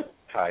about the wood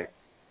type,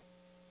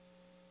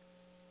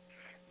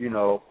 they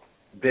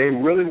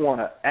really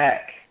want to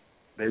act.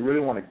 They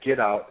really want to get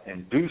out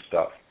and do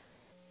stuff,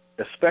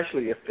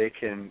 especially if they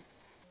can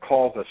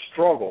cause a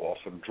struggle or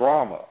some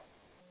drama,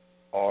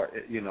 or,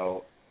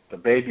 the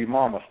baby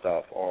mama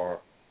stuff,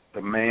 or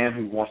the man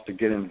who wants to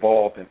get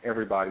involved in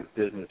everybody's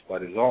business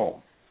but his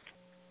own.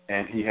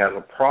 And he has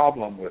a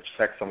problem with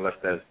sex unless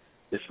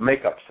it's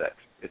makeup sex.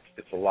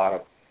 It's a lot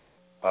of,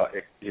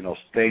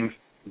 things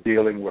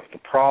dealing with the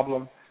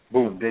problem.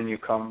 Boom, then you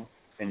come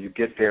and you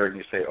get there and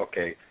you say,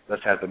 okay,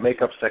 let's have the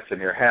makeup sex, and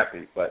they're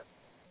happy. But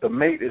the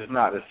mate is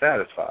not as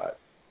satisfied.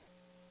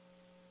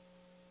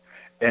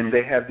 And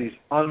they have these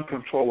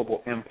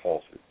uncontrollable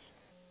impulses.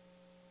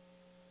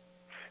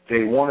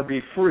 They want to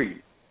be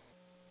free,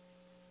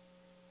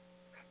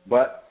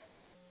 but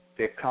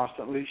they're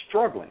constantly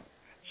struggling.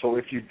 So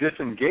if you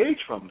disengage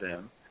from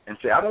them and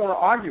say, I don't want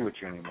to argue with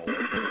you anymore,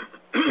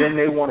 then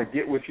they want to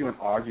get with you and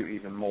argue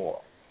even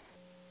more.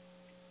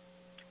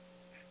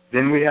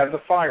 Then we have the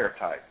fire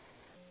type,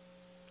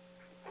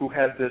 who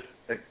has this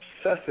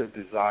excessive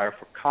desire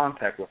for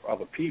contact with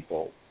other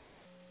people,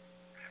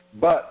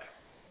 but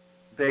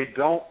they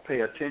don't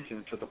pay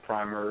attention to the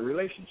primary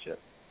relationship.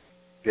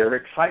 They're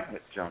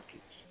excitement junkies.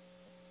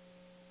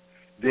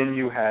 Then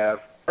you have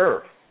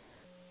earth,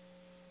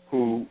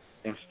 who,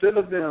 instead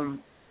of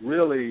them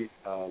really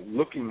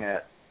looking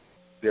at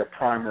their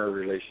primary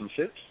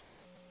relationships,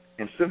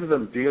 instead of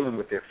them dealing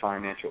with their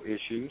financial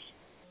issues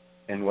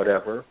and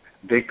whatever,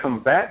 they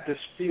combat this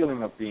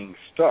feeling of being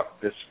stuck,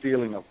 this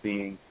feeling of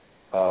being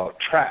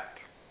trapped,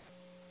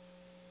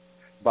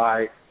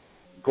 by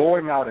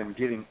going out and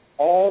getting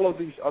all of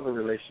these other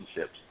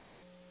relationships,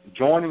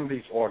 joining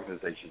these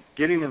organizations,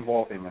 getting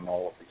involved in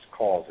all of these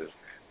causes,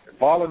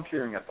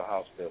 volunteering at the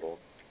hospital,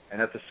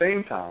 and at the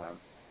same time,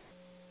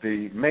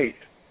 the mate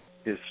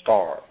is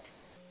starved.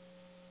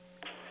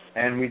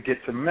 And we get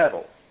to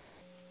metal,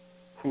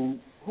 who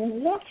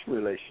wants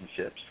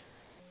relationships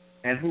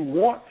and who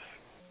wants,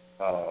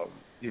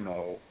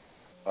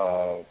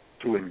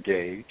 to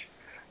engage,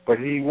 but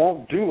he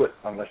won't do it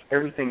unless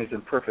everything is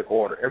in perfect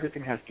order.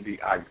 Everything has to be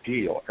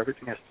ideal.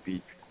 Everything has to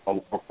be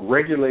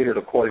regulated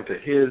according to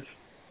his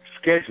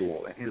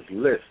schedule and his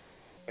list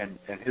and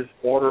his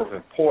order of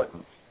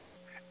importance.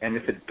 And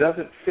if it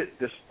doesn't fit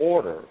this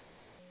order,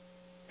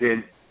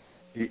 then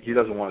he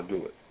doesn't want to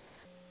do it.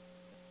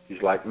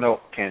 He's like, no,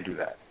 can't do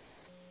that.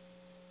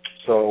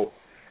 So,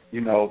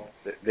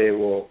 they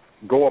will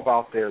go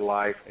about their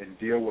life and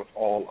deal with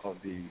all of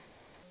the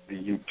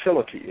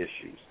utility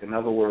issues. In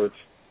other words,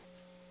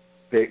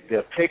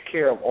 they'll take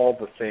care of all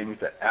the things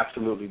that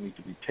absolutely need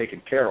to be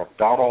taken care of,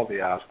 dot all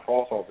the I's,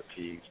 cross all the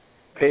T's,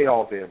 pay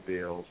all their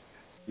bills,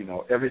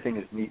 everything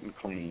is neat and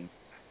clean.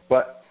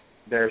 But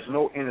there's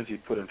no energy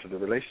put into the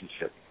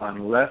relationship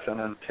unless and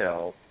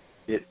until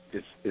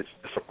it's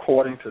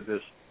according to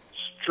this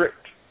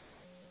strict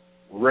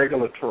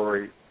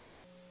regulatory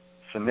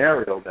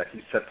scenario that he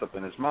sets up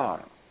in his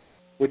mind,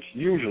 which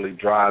usually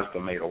drives the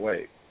mate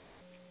away.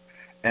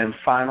 And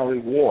finally,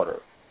 water,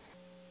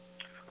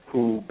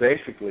 who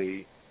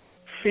basically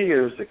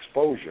fears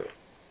exposure,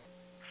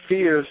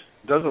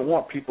 doesn't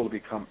want people to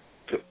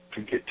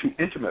get too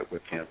intimate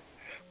with him,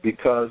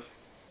 because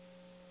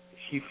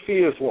he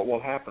fears what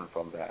will happen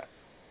from that.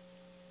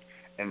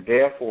 And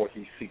therefore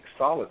he seeks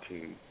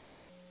solitude.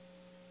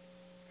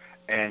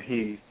 And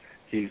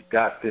he's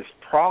got this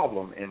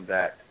problem in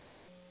that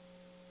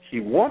he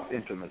wants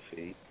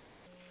intimacy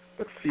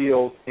but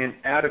feels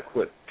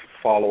inadequate to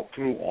follow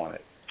through on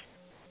it.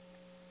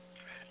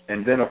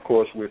 And then, of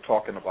course, when we're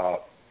talking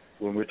about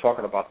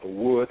the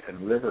wood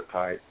and liver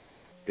type,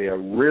 they are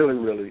really,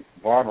 really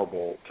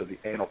vulnerable to the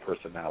anal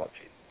personality.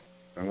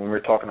 And when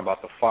we're talking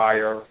about the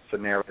fire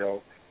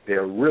scenario, they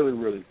are really,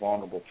 really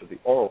vulnerable to the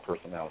oral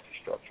personality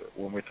structure.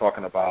 When we're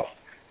talking about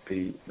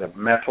the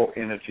metal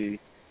energy,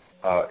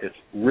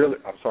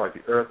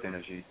 the earth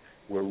energy,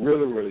 we're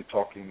really, really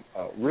talking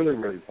really,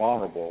 really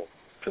vulnerable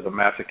to the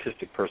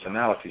masochistic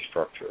personality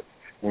structure.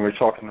 When we're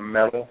talking the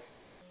metal,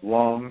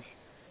 lungs,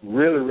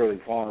 really, really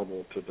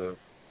vulnerable to the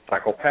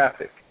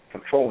psychopathic,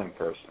 controlling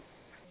person.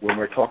 When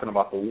we're talking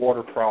about the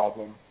water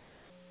problem,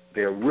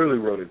 they're really,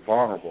 really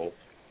vulnerable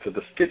to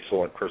the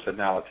schizoid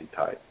personality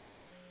type.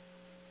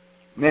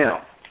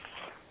 Now,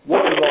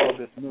 what does all of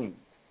this mean?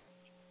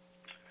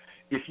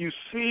 If you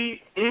see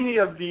any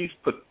of these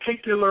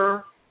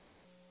particular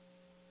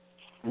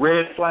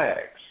red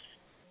flags,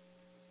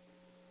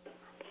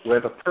 where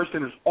the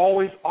person is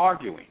always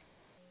arguing,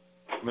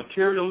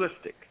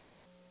 materialistic,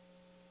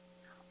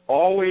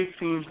 always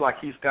seems like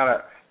he's got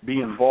to be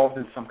involved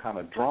in some kind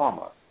of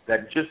drama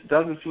that just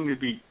doesn't seem to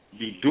be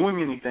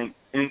doing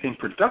anything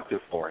productive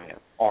for him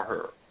or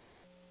her.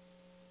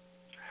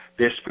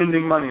 They're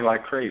spending money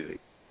like crazy.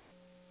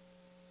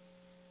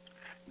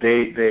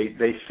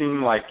 They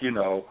seem like,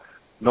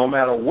 no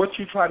matter what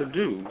you try to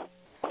do,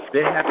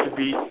 they have to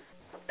be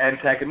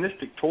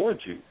antagonistic towards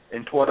you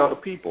and toward other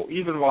people,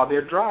 even while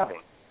they're driving.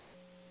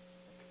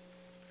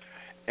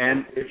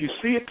 And if you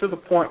see it to the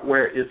point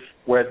where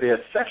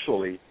they're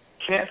sexually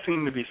can't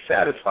seem to be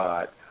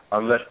satisfied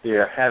unless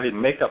they're having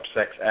makeup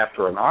sex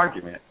after an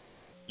argument,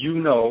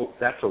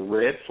 that's a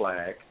red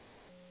flag,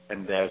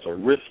 and there's a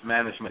risk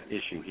management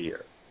issue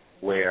here,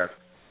 where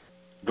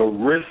the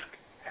risk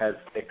has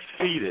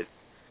exceeded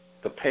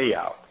the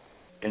payout,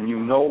 and you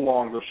no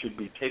longer should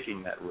be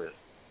taking that risk.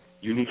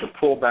 You need to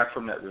pull back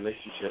from that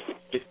relationship,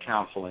 get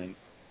counseling,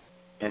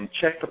 and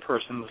check the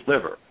person's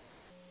liver.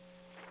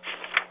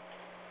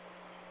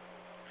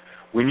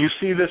 When you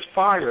see this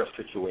fire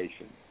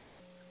situation,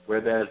 where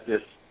there's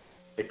this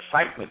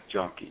excitement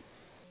junkie,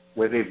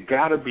 where they've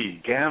got to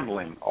be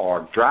gambling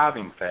or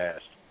driving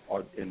fast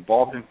or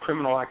involved in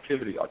criminal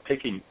activity or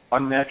taking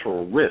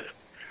unnatural risk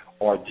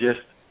or just,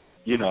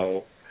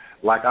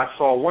 like I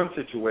saw one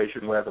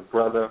situation where the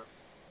brother,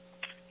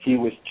 he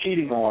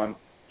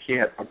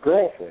had a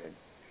girlfriend,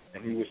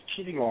 and he was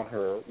cheating on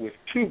her with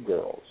two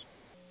girls.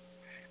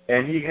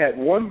 And he had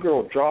one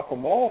girl drop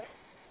him off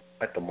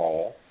at the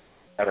mall,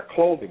 at a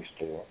clothing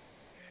store,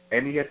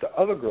 and he had the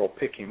other girl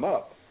pick him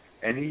up.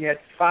 And he had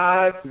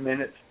 5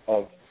 minutes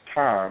of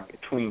time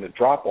between the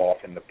drop-off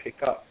and the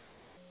pick-up.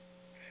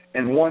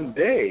 And one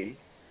day,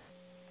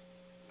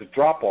 the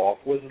drop-off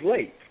was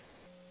late.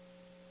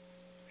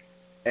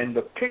 And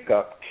the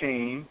pickup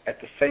came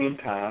at the same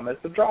time as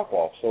the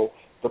drop-off. So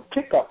the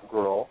pickup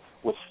girl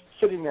was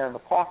sitting there in the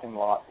parking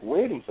lot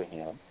waiting for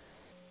him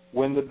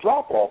when the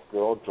drop-off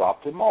girl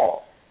dropped him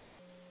off.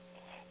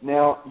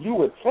 Now, you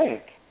would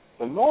think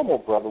the normal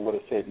brother would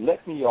have said,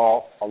 let me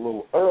off a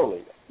little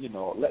early,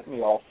 let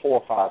me off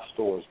 4 or 5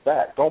 stores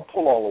back. Don't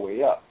pull all the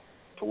way up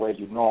to where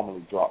you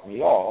normally drop me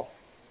off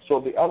so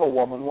the other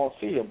woman won't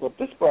see him. But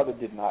this brother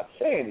did not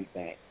say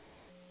anything.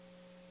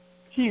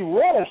 He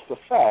relished the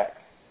fact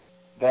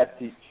that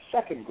the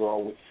second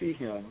girl would see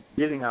him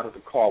getting out of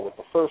the car with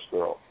the first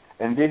girl.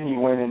 And then he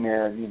went in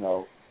there and,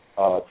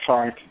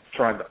 trying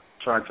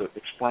to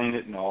explain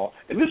it and all.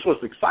 And this was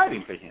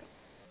exciting for him.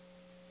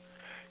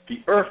 The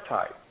earth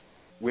type,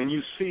 when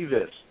you see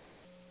this,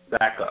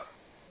 back up.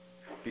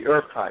 The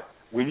earth type,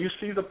 when you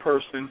see the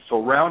person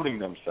surrounding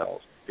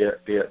themselves,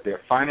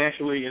 they're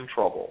financially in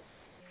trouble.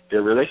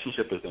 Their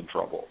relationship is in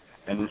trouble.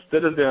 And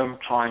instead of them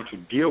trying to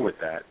deal with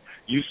that,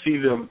 you see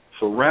them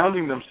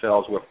surrounding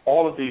themselves with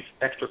all of these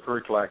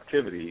extracurricular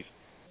activities,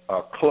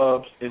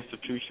 clubs,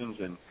 institutions,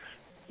 and,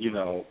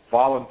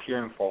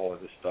 volunteering for all of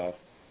this stuff,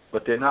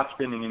 but they're not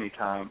spending any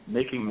time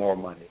making more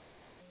money,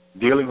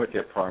 dealing with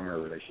their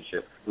primary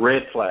relationship.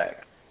 Red flag.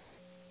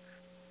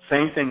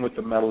 Same thing with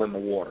the metal and the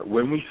water.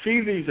 When we see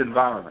these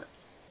environments,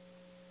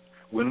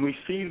 when we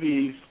see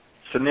these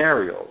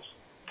scenarios,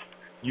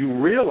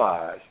 you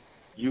realize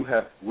you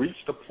have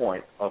reached a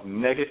point of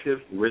negative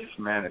risk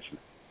management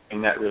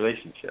in that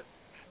relationship.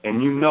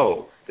 And you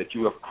know that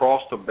you have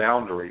crossed the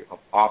boundary of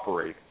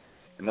operating.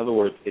 In other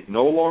words, it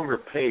no longer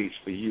pays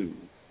for you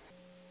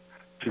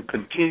to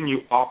continue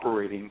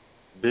operating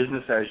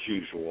business as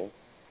usual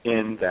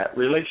in that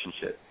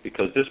relationship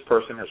because this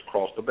person has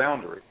crossed the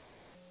boundary.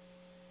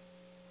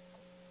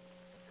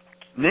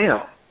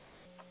 Now,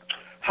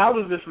 how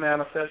does this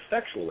manifest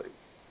sexually?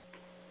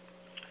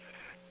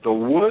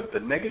 The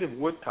negative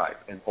wood type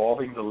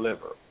involving the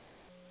liver,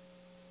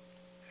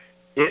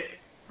 it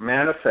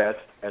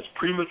manifests as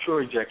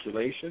premature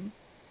ejaculation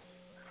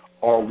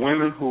or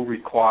women who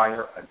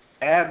require an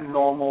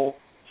abnormal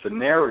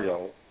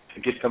scenario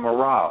to get them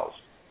aroused.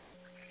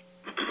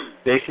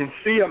 They can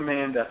see a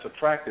man that's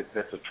attractive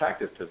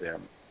to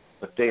them,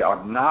 but they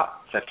are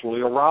not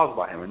sexually aroused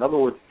by him. In other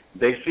words,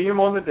 they see him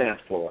on the dance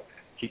floor.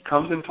 He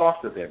comes and talks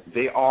to them.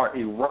 They are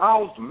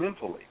aroused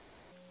mentally,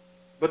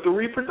 But the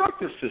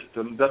reproductive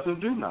system doesn't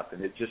do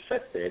nothing. It just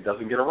sits there. It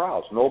doesn't get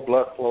aroused. No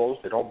blood flows.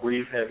 They don't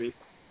breathe heavy.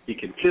 He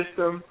can kiss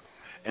them,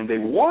 and they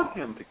want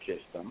him to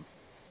kiss them,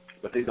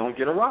 but they don't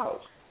get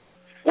aroused.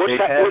 Which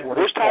type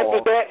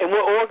is that, and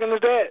what organ is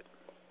that?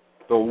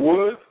 The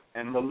wood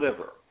and the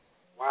liver.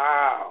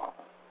 Wow.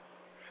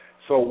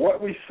 So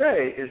what we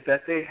say is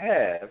that they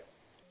have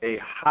a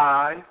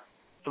high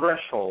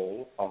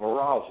threshold of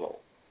arousal.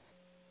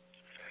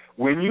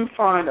 When you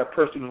find a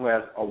person who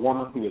has a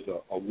woman who is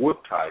a wood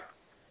type,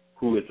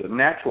 who is a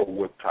natural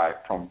wood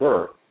type from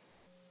birth,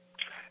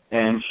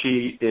 and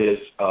she is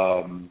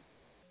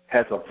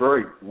has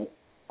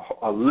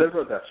a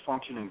liver that's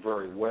functioning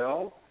very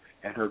well,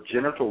 and her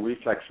genital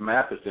reflex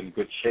map is in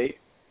good shape,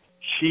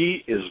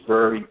 she is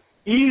very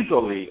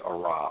easily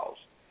aroused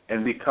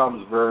and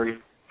becomes very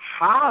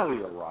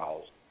highly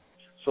aroused,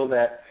 so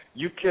that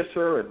you kiss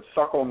her and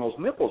suck on those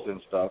nipples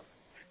and stuff,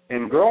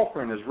 and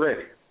girlfriend is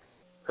ready.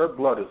 Her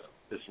blood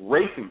is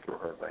racing through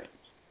her veins.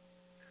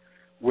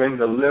 When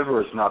the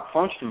liver is not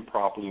functioning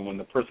properly, when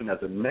the person has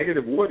a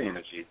negative wood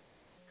energy,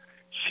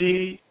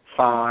 she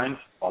finds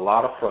a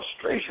lot of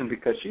frustration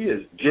because she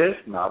is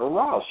just not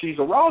aroused. She's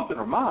aroused in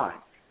her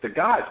mind. The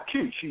guy's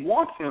cute. She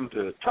wants him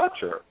to touch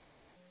her,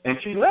 and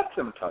she lets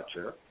him touch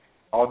her.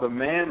 Or the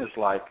man is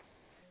like,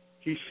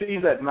 he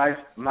sees that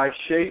nice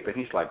shape, and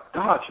he's like,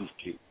 God, she's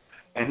cute.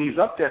 And he's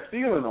up there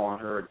feeling on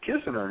her and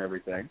kissing her and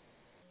everything,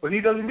 but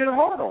he doesn't get a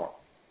hard on.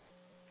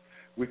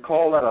 We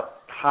call that a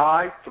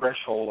high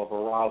threshold of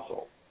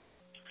arousal.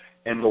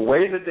 And the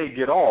way that they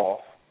get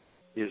off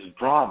is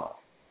drama,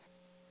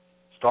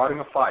 starting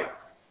a fight,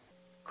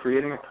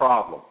 creating a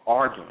problem,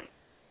 arguing.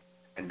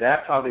 And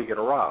that's how they get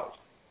aroused.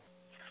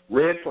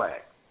 Red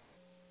flag.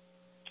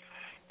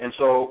 And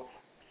so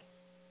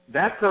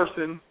that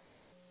person,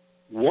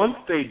 once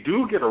they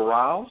do get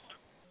aroused,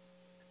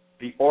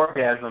 the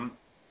orgasm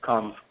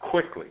comes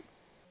quickly,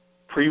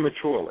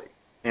 prematurely,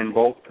 in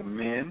both the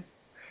men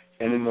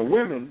and in the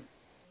women.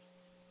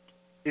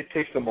 It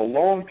takes them a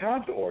long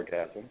time to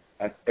orgasm,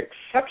 an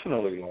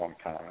exceptionally long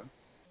time,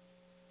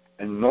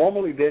 and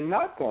normally they're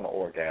not going to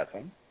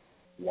orgasm.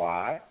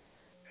 Why?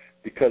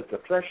 Because the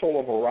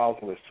threshold of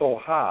arousal is so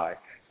high,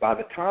 by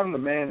the time the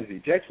man is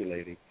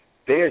ejaculating,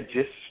 they're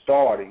just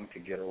starting to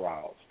get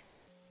aroused.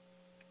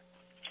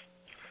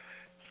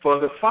 For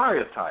the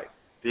fire type,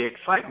 the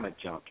excitement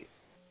junkie,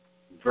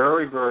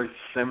 very, very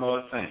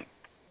similar thing.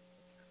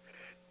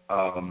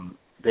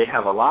 They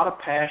have a lot of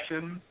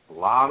passion, a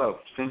lot of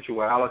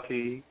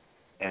sensuality,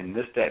 and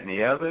this, that, and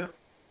the other,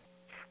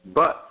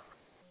 but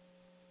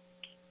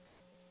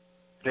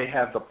they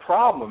have the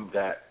problem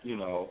that,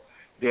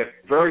 they're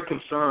very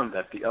concerned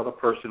that the other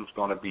person's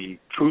going to be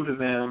true to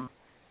them.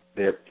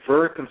 They're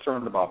very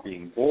concerned about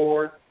being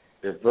bored.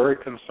 They're very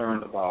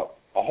concerned about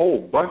a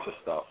whole bunch of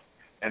stuff.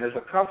 And as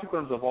a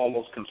consequence of all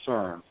those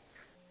concerns,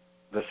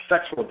 the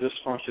sexual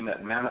dysfunction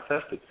that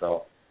manifests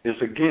itself is,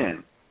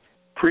 again,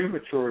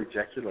 premature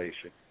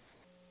ejaculation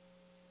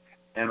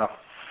and a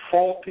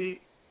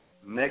faulty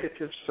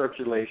negative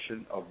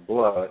circulation of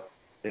blood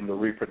in the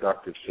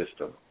reproductive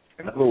system.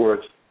 In other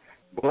words,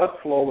 blood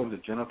flow in the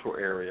genital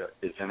area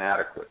is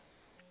inadequate.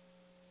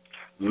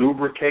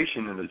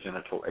 Lubrication in the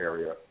genital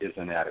area is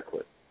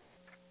inadequate.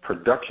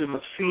 Production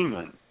of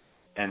semen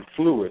and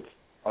fluids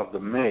of the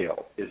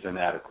male is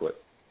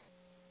inadequate.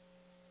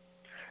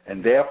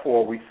 And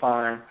therefore, we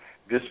find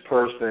this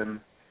person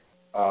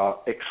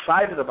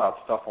excited about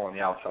stuff on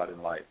the outside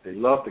in life. They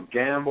love to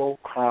gamble,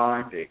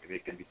 crime. They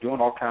can be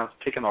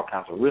taking all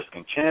kinds of risks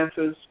and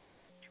chances.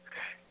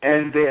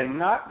 And they're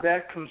not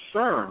that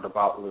concerned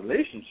about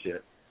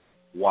relationship.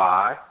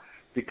 Why?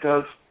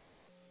 Because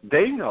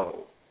they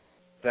know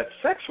that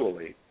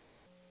sexually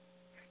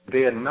they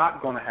are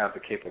not going to have the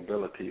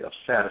capability of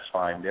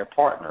satisfying their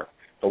partner.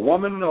 The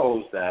woman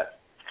knows that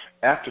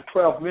after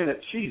 12 minutes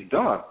she's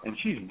done and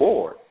she's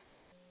bored.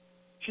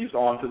 She's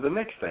on to the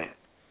next thing.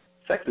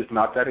 Sex is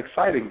not that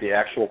exciting, the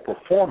actual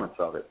performance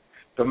of it.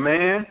 The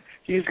man,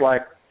 he's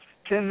like,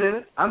 10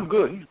 minutes, I'm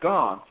good, he's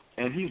gone,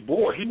 and he's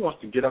bored. He wants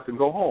to get up and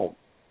go home.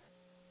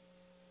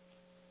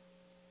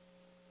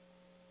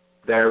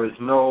 There is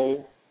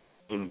no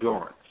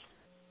endurance.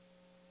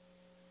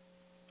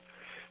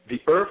 The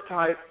earth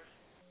type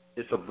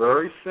is a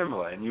very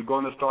similar, and you're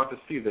going to start to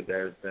see that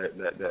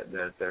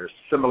there's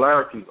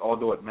similarities,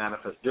 although it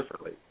manifests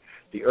differently.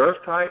 The earth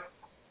type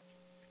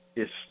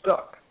is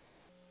stuck.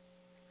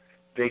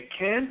 They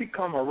can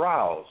become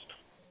aroused,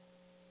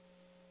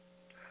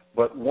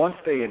 but once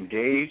they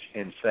engage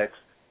in sex,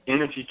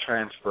 energy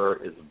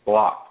transfer is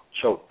blocked,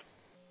 choked.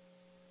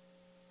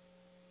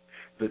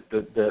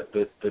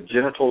 The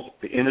genitals,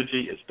 the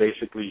energy is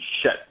basically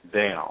shut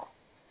down.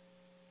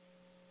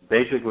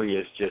 Basically,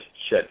 it's just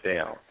shut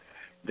down.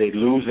 They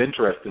lose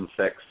interest in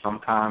sex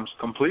sometimes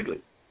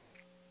completely.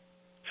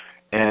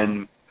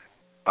 And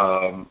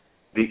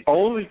the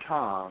only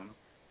time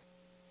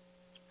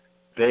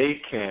they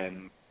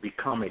can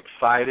become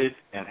excited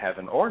and have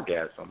an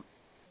orgasm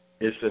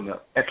is in an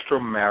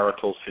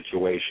extramarital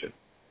situation.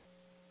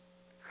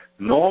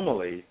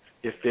 Normally,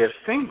 if they're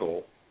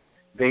single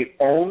They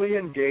only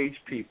engage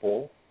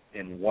people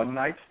in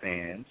one-night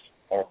stands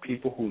or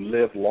people who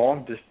live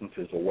long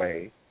distances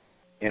away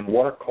in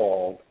what are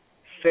called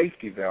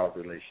safety valve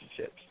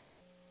relationships.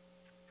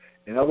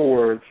 In other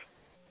words,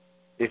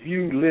 if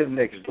you live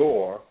next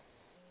door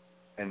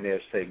and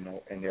they're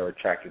signal and they're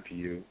attracted to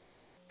you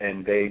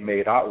and they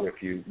made out with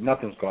you,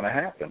 nothing's going to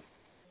happen.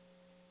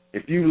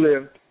 If you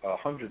lived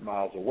 100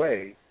 miles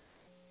away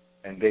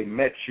and they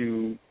met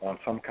you on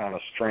some kind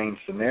of strange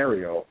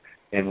scenario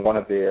in one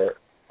of their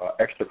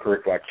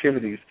extracurricular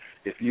activities,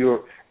 if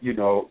you're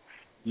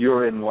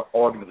in what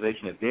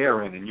organization that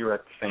they're in and you're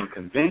at the same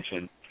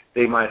convention,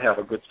 they might have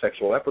a good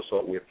sexual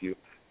episode with you,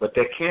 but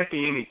there can't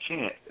be any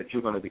chance that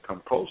you're going to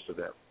become close to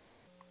them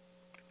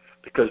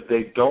because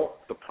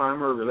the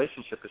primary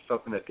relationship is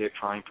something that they're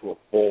trying to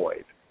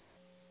avoid.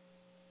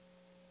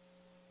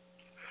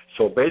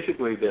 So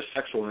basically their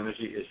sexual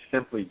energy is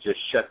simply just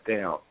shut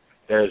down.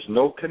 There is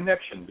no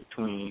connection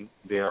between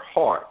their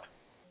heart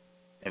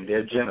and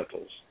their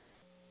genitals.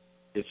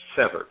 It's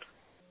severed.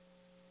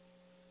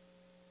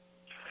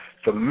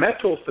 The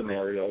metal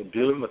scenario,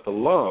 dealing with the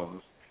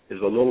lungs, is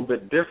a little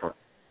bit different.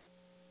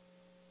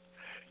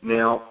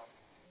 Now,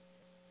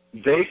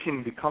 they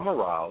can become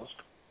aroused,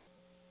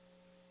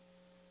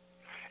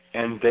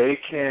 and they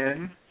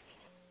can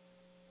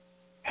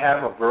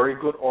have a very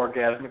good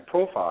orgasmic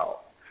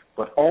profile,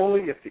 but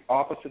only if the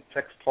opposite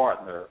sex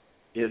partner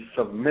is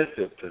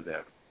submissive to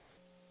them.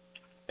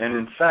 And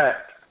in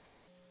fact,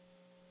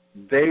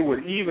 they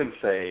would even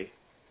say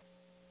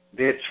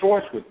their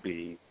choice would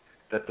be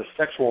that the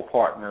sexual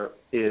partner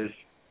is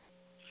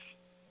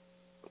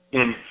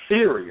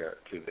inferior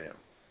to them.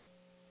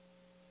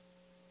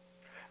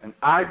 An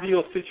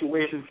ideal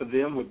situation for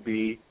them would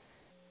be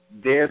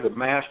they're the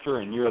master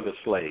and you're the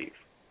slave.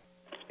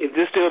 Is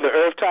this still the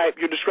earth type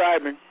you're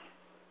describing?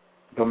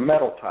 The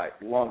metal type,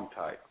 lung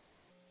type.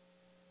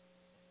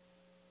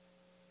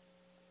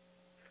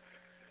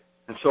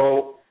 And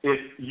so if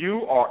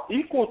you are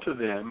equal to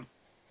them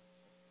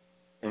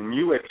and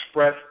you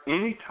express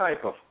any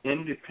type of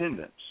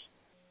independence,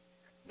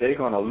 they're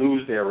going to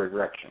lose their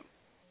erection.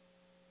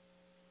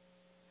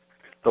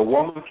 The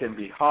woman can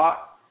be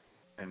hot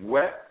and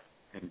wet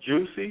and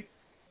juicy,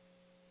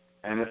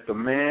 and if the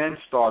man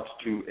starts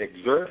to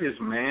exert his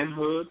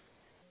manhood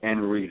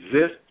and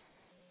resist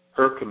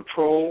her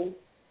control,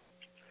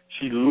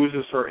 she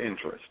loses her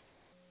interest.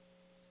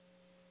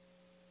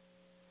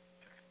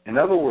 In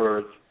other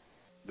words,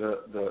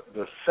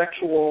 the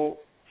sexual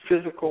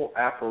physical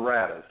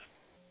apparatus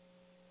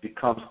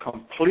becomes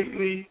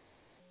completely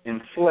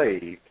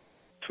enslaved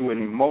to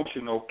an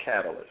emotional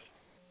catalyst.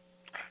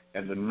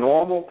 And the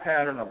normal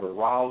pattern of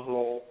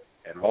arousal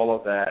and all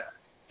of that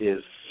is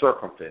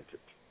circumvented.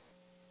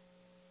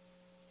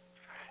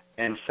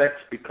 And sex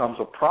becomes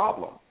a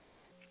problem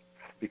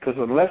because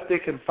unless they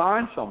can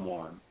find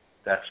someone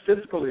that's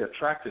physically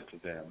attracted to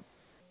them,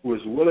 who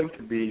is willing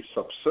to be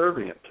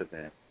subservient to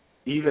them,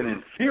 even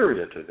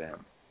inferior to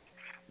them,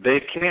 they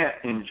can't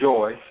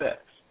enjoy sex.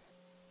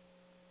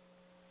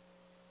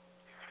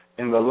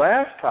 And the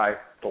last type,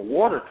 the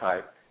water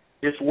type,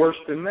 is worse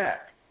than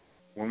that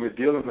when we're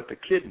dealing with the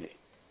kidney.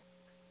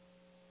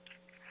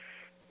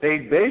 They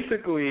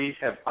basically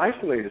have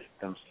isolated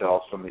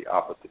themselves from the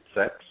opposite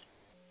sex,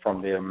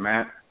 from their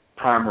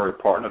primary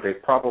partner. They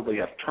probably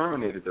have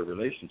terminated the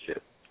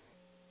relationship.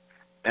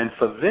 And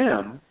for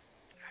them,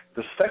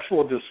 the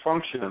sexual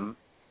dysfunction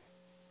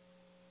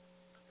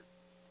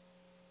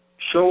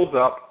shows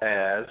up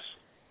as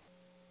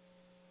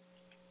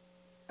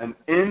an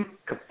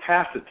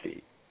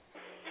incapacity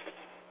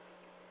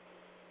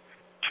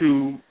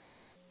to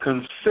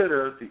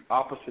consider the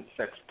opposite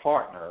sex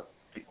partner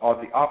or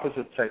the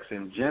opposite sex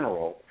in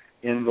general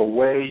in the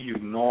way you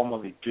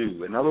normally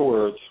do. In other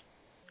words,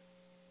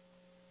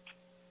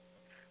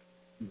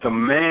 the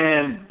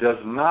man does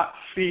not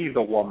see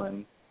the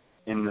woman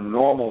in the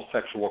normal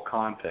sexual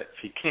context.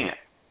 He can't.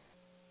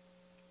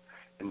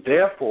 And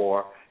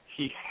therefore,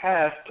 he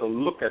has to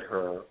look at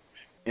her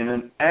in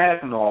an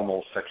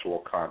abnormal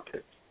sexual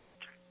context.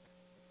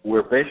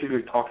 We're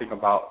basically talking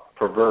about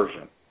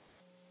perversion.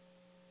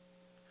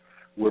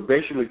 We're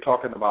basically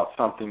talking about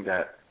something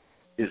that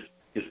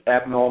is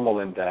abnormal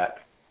in that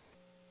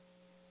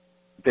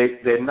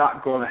they're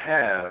not going to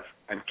have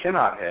and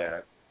cannot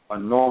have a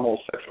normal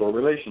sexual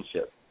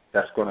relationship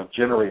that's going to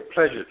generate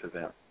pleasure to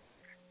them.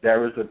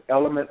 There is an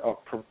element of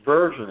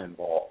perversion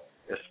involved,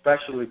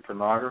 especially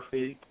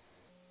pornography,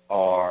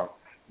 or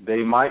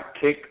they might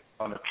take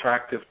an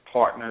attractive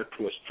partner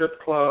to a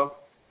strip club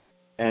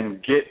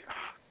and get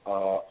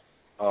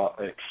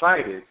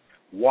excited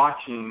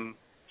watching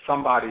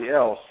somebody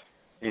else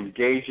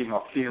engaging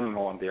or feeling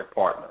on their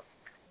partner.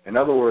 In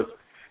other words,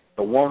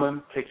 the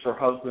woman takes her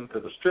husband to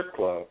the strip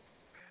club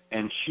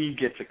and she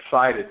gets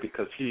excited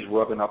because he's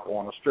rubbing up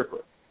on a stripper.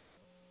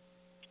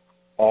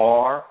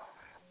 Or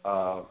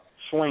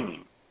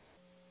swinging.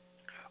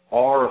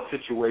 Or a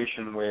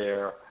situation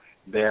where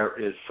there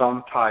is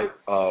some type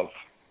of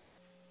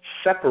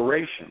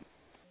separation.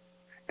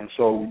 And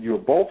so you're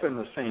both in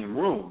the same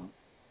room,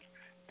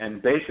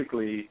 and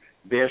basically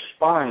they're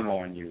spying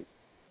on you.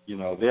 You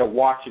know, they're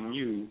watching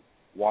you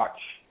watch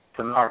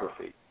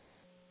pornography,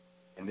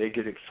 and they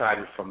get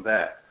excited from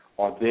that.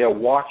 Or they're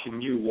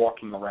watching you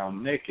walking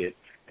around naked,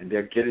 and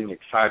they're getting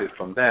excited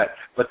from that.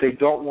 But they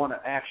don't want to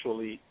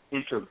actually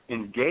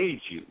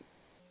engage you,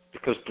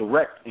 because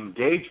direct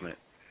engagement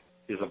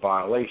is a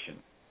violation.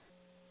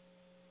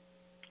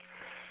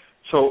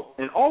 So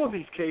in all of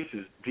these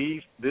cases,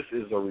 this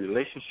is a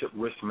relationship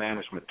risk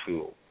management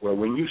tool where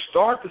when you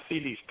start to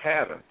see these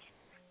patterns,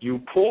 you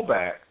pull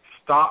back,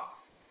 stop,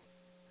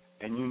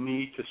 and you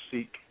need to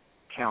seek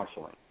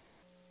counseling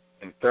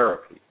and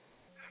therapy,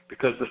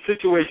 because the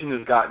situation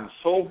has gotten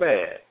so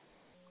bad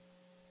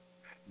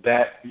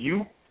that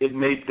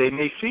they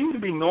may seem to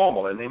be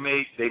normal, and they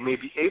may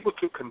be able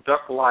to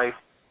conduct life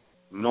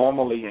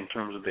normally in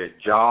terms of their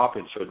job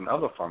and certain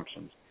other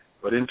functions,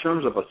 but in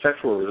terms of a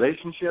sexual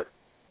relationship,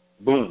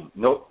 boom,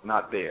 nope,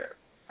 not there.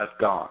 That's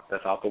gone.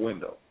 That's out the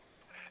window.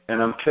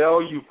 And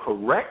until you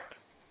correct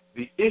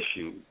the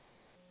issue,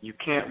 you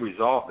can't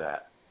resolve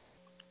that,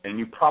 and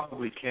you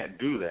probably can't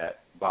do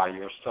that by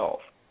yourself.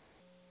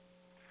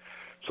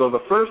 So the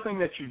first thing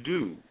that you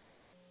do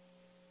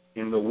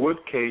in the wood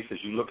case is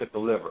you look at the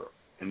liver.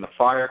 In the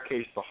fire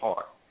case, the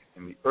heart.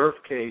 In the earth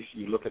case,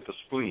 you look at the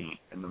spleen.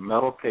 In the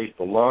metal case,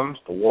 the lungs.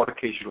 The water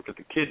case, you look at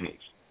the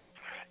kidneys.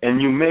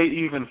 And you may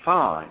even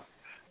find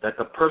that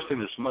the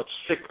person is much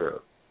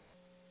sicker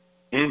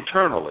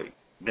internally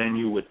than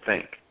you would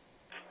think.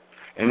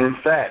 And in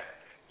fact,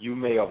 you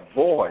may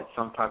avoid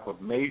some type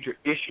of major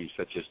issues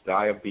such as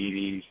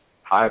diabetes,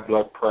 high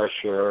blood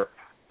pressure,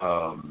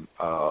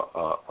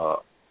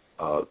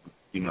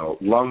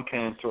 lung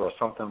cancer or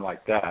something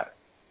like that.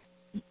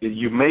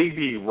 You may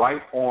be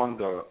right on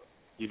the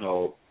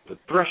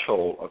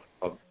threshold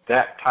of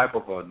that type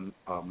of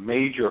a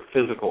major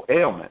physical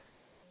ailment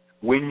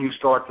when you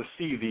start to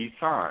see these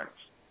signs.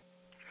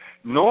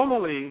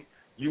 Normally,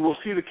 you will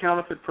see the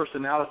counterfeit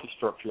personality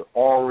structure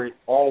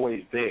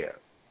always there.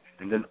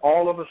 And then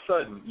all of a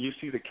sudden, you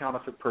see the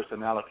counterfeit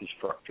personality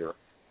structure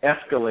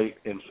escalate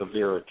in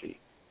severity.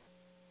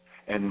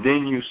 And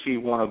then you see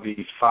one of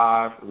these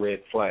 5 red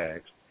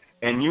flags,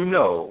 and you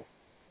know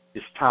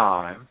it's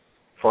time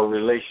for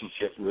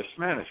relationship risk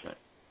management.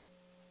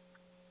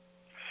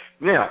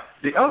 Now,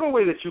 the other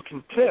way that you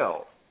can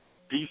tell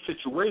these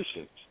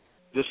situations,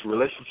 this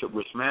relationship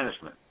risk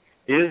management,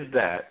 is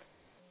that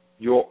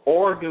your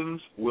organs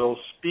will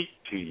speak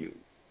to you.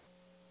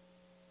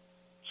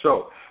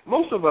 So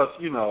most of us,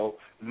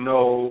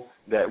 know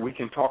that we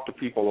can talk to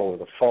people over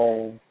the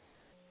phone,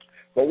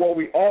 but what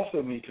we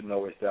also need to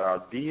know is that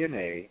our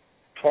DNA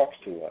talks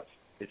to us.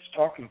 It's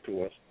talking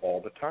to us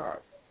all the time,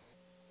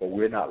 but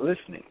we're not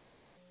listening.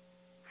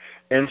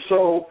 And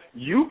so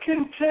you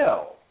can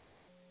tell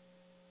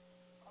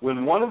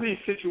when one of these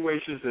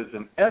situations is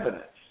in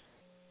evidence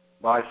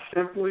by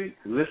simply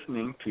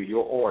listening to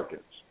your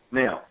organs.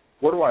 Now,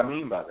 what do I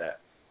mean by that?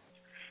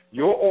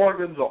 Your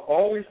organs are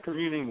always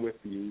communicating with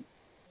you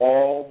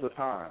all the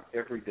time,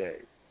 every day.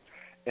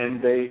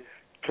 And they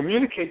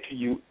communicate to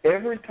you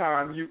every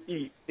time you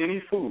eat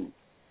any food.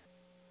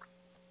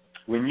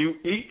 When you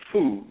eat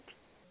food,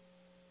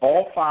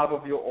 all 5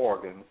 of your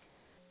organs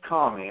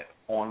comment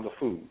on the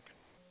food.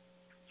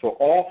 So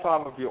all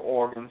 5 of your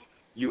organs,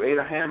 you ate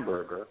a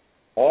hamburger,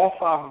 all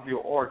 5 of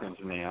your organs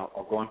now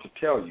are going to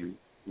tell you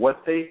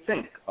what they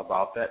think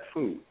about that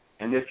food.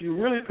 And if you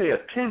really pay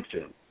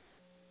attention,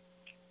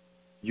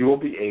 you will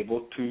be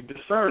able to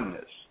discern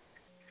this.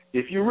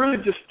 If you really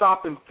just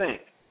stop and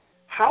think,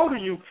 how do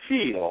you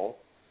feel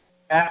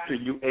after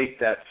you ate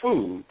that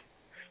food,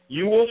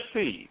 you will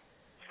see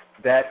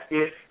that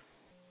if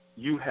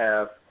you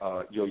have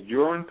your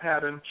urine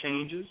pattern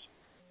changes,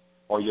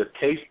 or your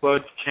taste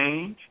buds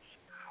change,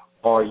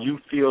 or you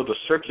feel the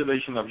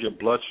circulation of your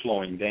blood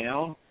slowing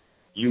down,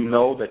 you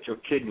know that your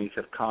kidneys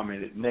have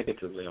commented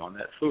negatively on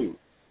that food.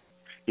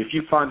 If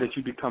you find that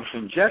you become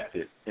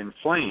congested,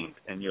 inflamed,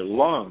 and your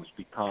lungs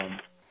become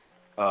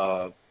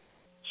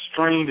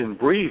strained in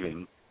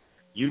breathing,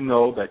 you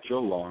know that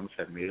your lungs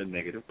have made a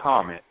negative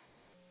comment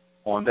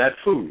on that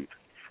food.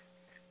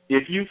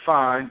 If you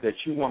find that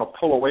you want to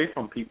pull away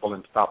from people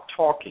and stop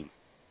talking,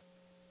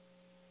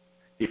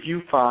 if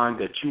you find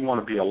that you want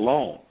to be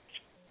alone,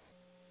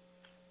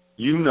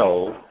 you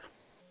know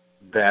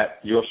that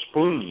your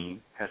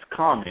spleen has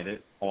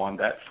commented on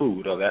that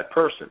food or that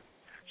person.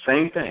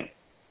 Same thing.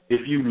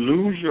 If you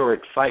lose your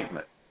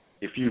excitement,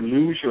 if you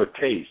lose your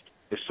taste,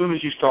 as soon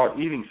as you start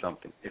eating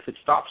something, if it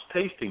stops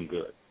tasting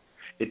good,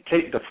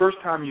 the first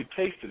time you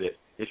tasted it,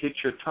 it hit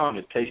your tongue,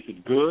 it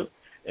tasted good,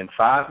 and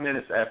 5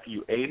 minutes after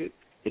you ate it,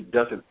 it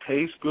doesn't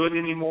taste good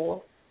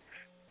anymore,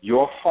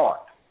 your heart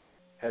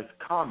has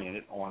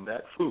commented on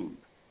that food,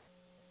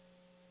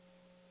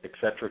 et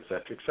cetera, et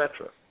cetera, et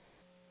cetera.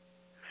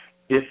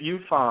 If you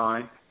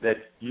find that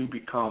you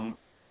become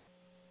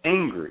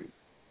angry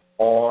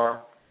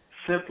or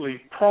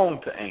simply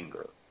prone to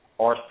anger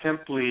or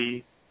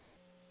simply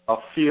a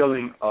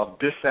feeling of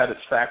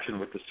dissatisfaction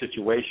with the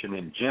situation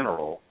in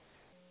general,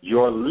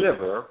 your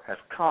liver has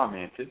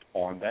commented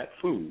on that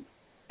food.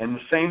 And the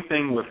same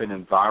thing with an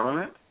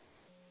environment,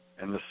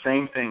 And the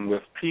same thing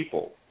with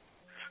people.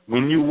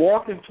 When you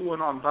walk into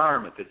an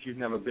environment that you've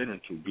never been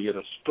into, be it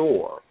a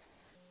store,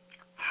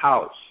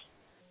 house,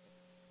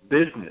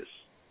 business,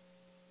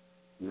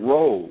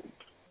 road,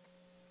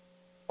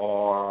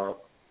 or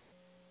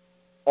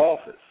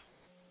office,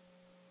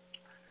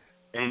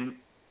 and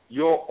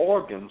your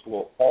organs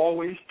will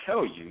always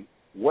tell you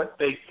what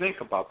they think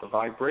about the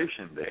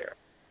vibration there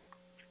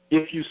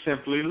if you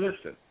simply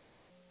listen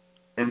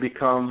and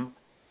become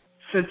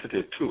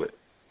sensitive to it.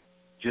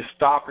 Just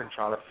stop and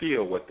try to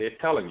feel what they're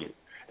telling you.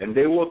 And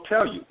they will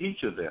tell you,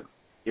 each of them,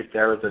 if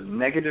there is a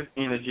negative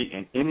energy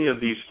in any of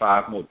these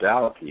 5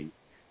 modalities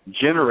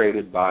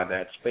generated by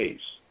that space.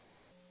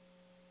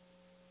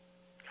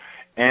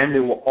 And they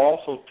will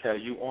also tell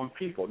you on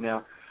people.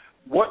 Now,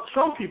 what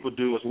some people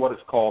do is what is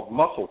called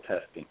muscle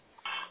testing.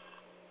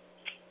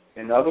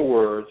 In other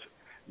words,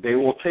 they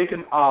will take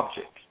an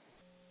object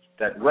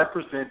that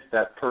represents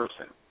that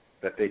person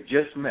that they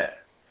just met,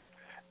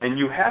 and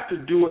you have to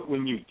do it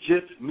when you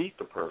just meet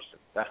the person.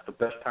 That's the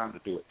best time to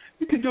do it.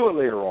 You can do it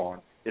later on.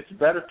 It's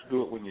better to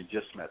do it when you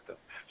just met them.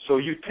 So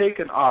you take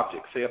an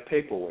object, say a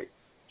paperweight,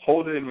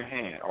 hold it in your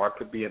hand, or it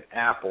could be an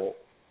apple.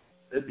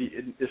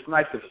 It's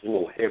nice if it's a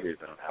little heavier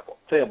than an apple.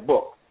 Say a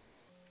book,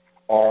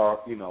 or,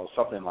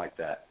 something like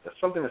that.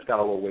 Something that's got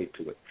a little weight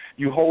to it.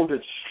 You hold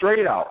it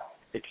straight out.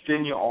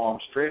 Extend your arm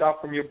straight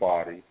out from your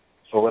body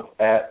so it's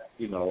at,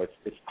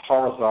 it's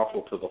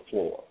horizontal to the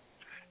floor.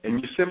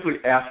 And you simply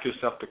ask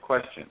yourself the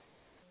question,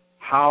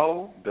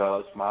 how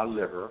does my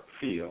liver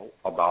feel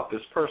about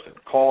this person?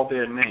 Call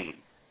their name.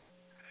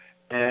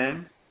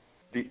 And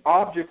the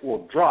object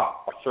will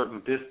drop a certain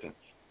distance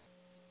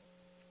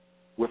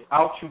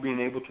without you being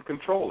able to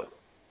control it.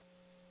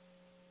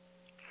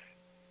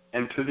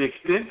 And to the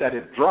extent that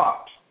it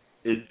drops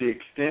is the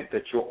extent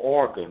that your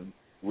organ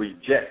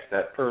rejects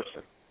that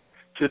person.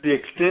 To the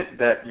extent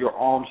that your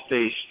arm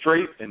stays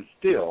straight and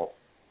still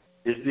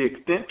is the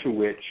extent to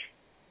which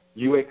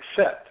you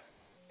accept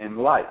and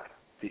like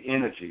the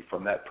energy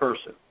from that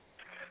person.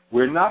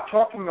 We're not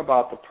talking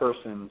about the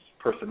person's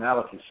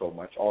personality so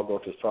much, although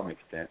to some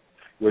extent.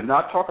 We're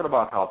not talking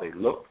about how they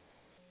look.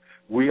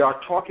 We are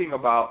talking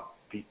about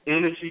the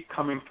energy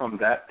coming from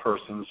that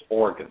person's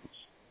organs.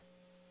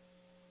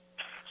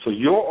 So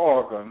your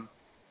organ,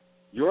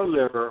 your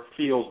liver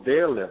feels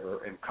their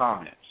liver and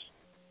comments.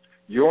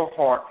 Your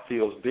heart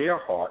feels their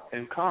heart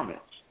and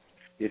comments.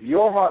 If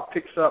your heart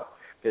picks up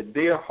that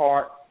their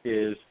heart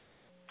is,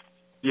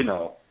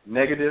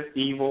 negative,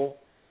 evil,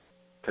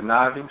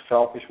 conniving,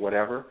 selfish,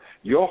 whatever,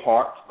 your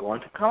heart's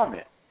going to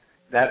comment.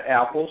 That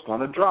apple's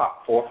going to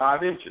drop 4 or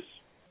 5 inches.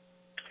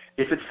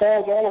 If it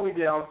falls all the way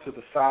down to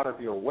the side of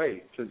your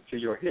waist, to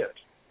your hips,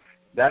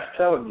 that's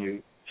telling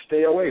you,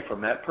 stay away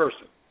from that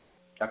person.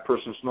 That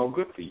person's no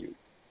good for you.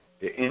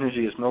 Their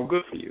energy is no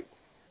good for you.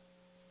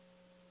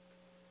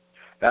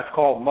 That's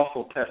called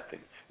muscle testing.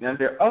 Now,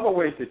 there are other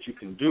ways that you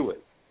can do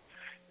it.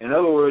 In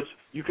other words,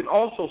 you can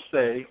also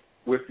say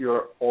with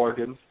your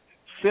organs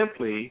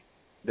simply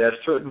there's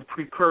certain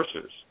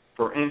precursors.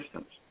 For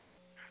instance,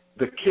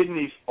 the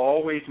kidneys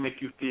always make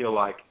you feel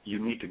like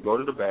you need to go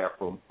to the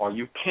bathroom or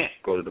you can't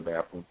go to the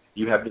bathroom.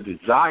 You have the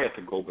desire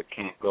to go but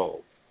can't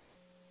go.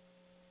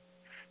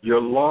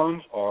 Your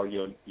lungs or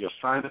your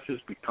sinuses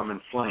become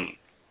inflamed.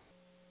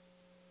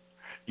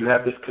 You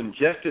have this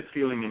congested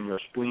feeling in your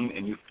spleen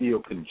and you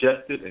feel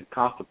congested and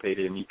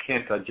constipated and you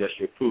can't digest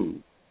your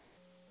food.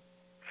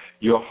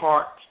 Your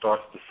heart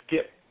starts to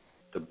skip.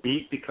 The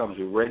beat becomes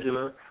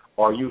irregular,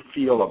 or you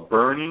feel a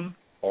burning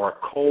or a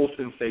cold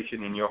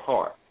sensation in your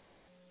heart.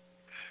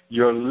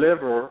 Your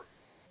liver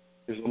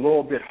is a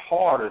little bit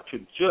harder to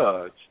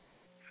judge,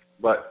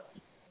 but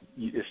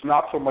it's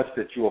not so much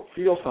that you'll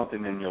feel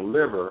something in your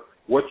liver.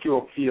 What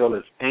you'll feel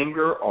is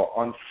anger or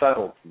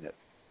unsettledness.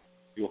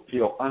 You'll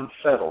feel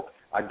unsettled.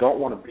 I don't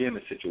want to be in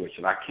this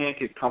situation. I can't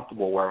get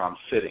comfortable where I'm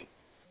sitting.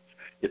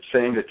 It's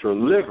saying that your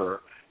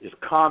liver is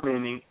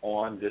commenting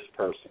on this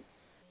person.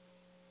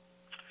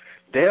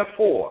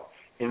 Therefore,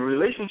 in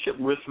relationship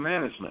risk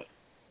management,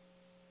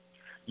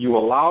 you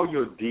allow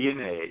your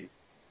DNA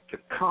to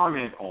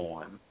comment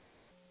on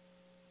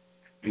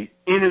the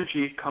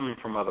energy coming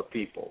from other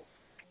people.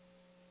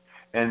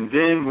 And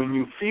then when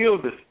you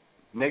feel this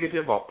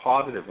negative or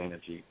positive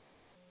energy,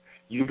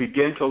 you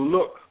begin to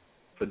look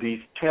for these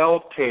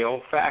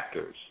telltale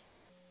factors.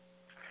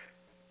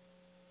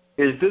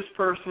 Is this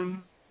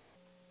person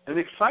an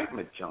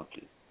excitement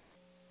junkie?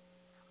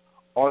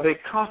 Are they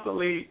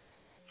constantly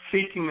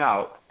seeking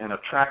out and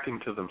attracting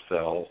to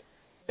themselves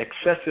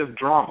excessive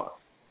drama?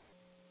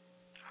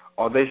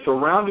 Are they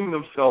surrounding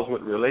themselves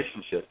with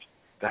relationships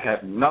that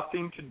have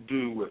nothing to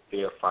do with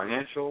their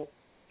financial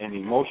and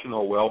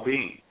emotional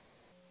well-being?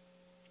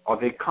 Are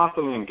they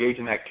constantly engaged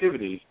in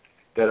activities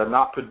that are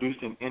not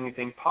producing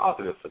anything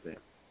positive for them?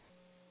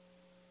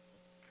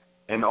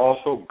 And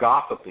also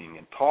gossiping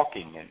and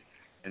talking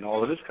and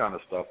all of this kind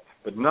of stuff,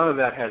 but none of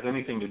that has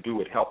anything to do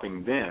with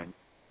helping them.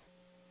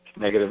 It's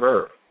negative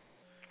earth.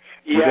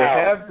 Yeah. Do they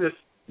have this?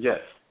 Yes.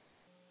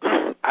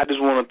 I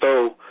just want to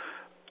throw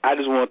I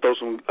just want to throw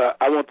some.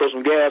 I want to throw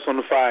some gas on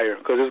the fire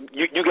because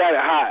you got it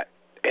hot,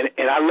 and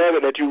I love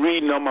it that you're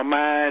reading on my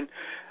mind.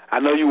 I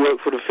know you work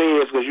for the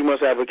feds because you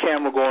must have a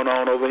camera going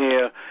on over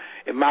here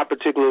in my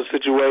particular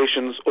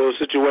situations or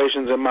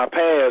situations in my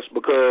past,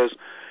 because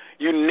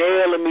you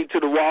nailing me to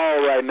the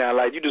wall right now.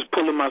 Like, you just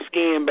pulling my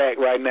skin back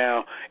right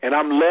now, and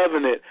I'm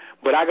loving it.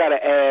 But I got to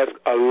ask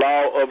a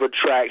law of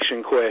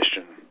attraction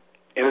question,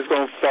 and it's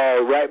going to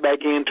fall right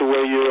back into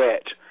where you're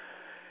at.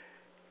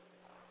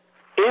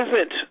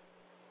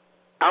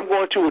 I'm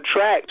going to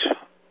attract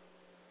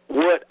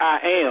what I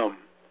am.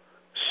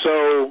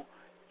 So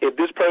if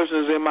this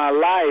person is in my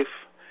life,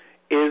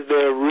 is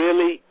there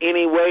really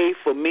any way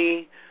for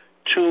me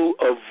to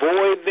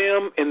avoid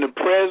them in the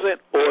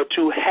present or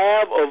to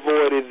have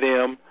avoided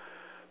them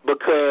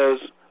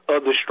because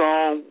of the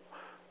strong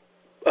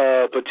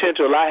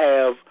potential I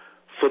have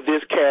for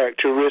this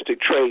characteristic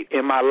trait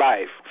in my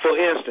life? For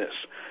instance,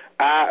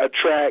 I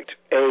attract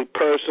a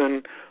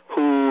person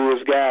who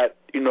has got,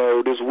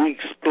 this weak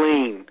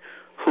spleen,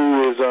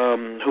 who's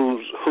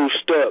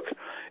stuck,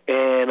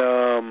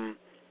 and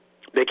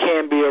they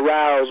can be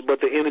aroused,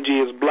 but the energy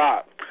is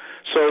blocked.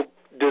 So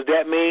does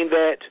that mean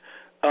that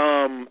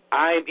I'm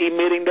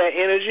emitting that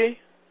energy?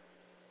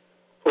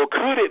 Or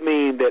could it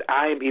mean that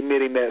I'm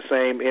emitting that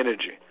same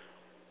energy?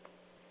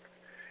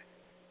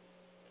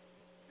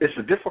 It's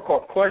a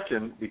difficult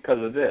question because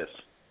of this.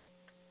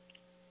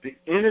 The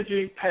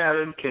energy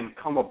pattern can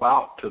come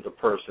about to the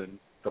person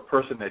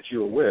that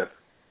you're with,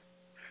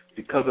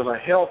 because of a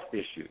health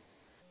issue,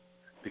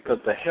 because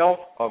the health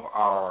of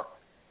our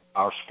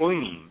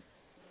spleen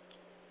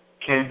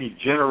can be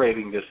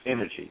generating this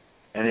energy,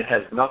 and it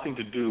has nothing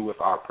to do with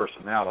our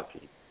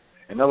personality.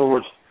 In other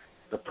words,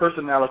 the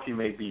personality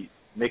may be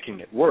making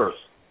it worse,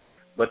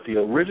 but the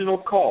original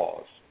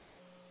cause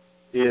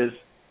is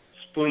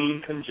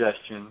spleen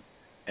congestion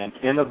and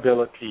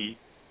inability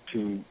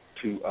to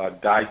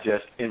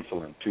digest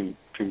insulin,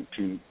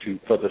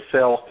 for the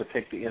cells to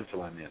take the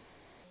insulin in.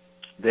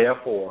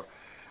 Therefore,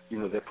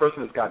 the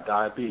person has got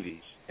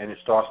diabetes, and it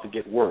starts to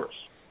get worse.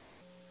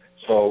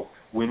 So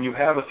when you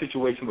have a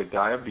situation with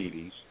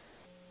diabetes,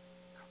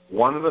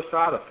 one of the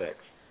side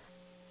effects,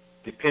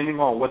 depending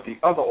on what the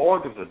other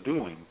organs are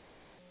doing,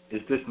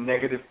 is this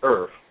negative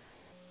earth,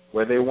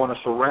 where they want to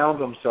surround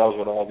themselves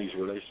with all these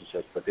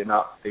relationships, but they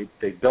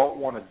don't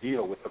want to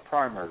deal with the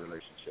primary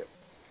relationship.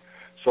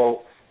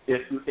 So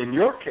if in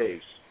your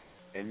case,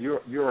 and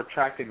you're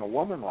attracting a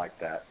woman like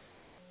that,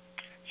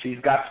 she's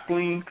got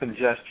spleen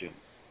congestion,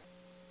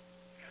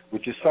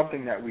 which is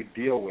something that we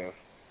deal with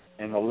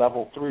in the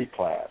level 3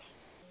 class,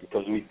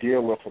 because we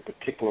deal with a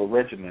particular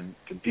regimen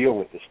to deal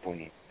with the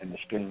spleen and the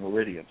spleen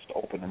meridians to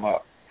open them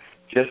up.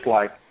 Just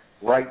like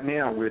right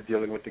now we're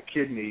dealing with the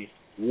kidney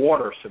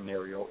water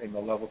scenario in the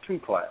level 2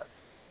 class.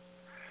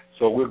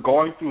 So we're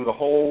going through the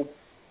whole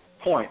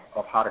point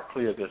of how to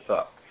clear this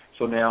up.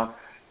 So now,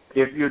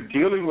 if you're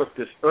dealing with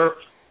this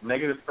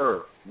negative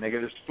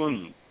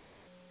spleen,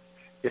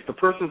 if the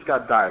person's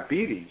got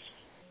diabetes,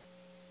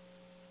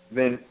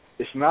 then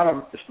it's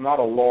not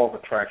a law of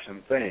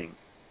attraction thing,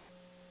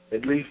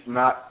 at least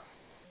not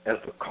as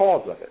the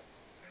cause of it.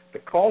 The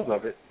cause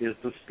of it is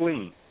the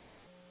spleen.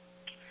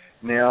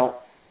 Now,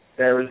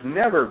 there is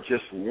never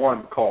just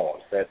one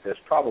cause. There's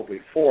probably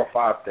 4 or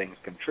 5 things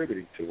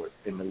contributing to it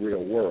in the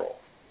real world.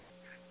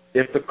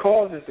 If the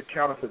cause is the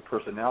counterfeit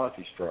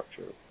personality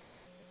structure,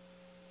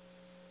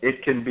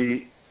 it can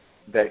be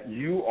that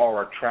you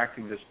are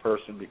attracting this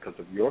person because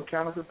of your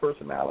counterfeit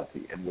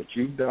personality and what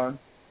you've done,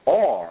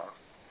 or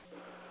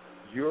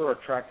you're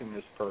attracting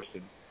this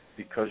person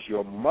because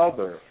your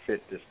mother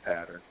fit this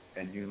pattern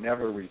and you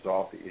never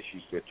resolved the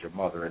issues with your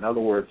mother. In other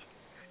words,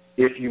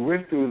 if you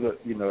went through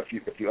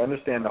if you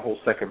understand the whole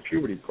second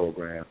puberty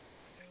program,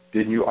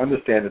 then you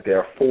understand that there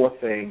are 4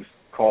 things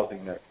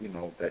causing that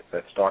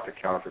start the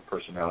counterfeit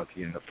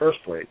personality in the first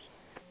place.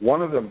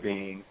 One of them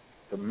being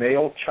the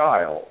male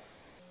child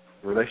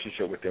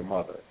relationship with their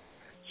mother.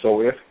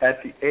 So if at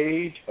the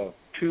age of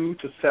 2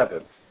 to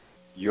 7,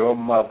 your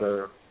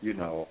mother,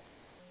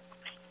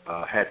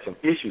 had some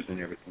issues and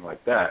everything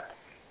like that,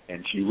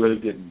 and she really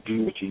didn't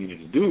do what she needed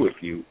to do with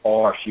you,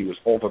 or she was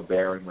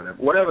overbearing,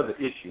 whatever the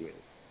issue is,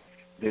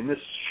 then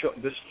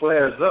this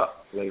flares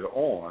up later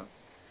on,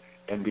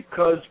 and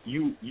because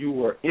you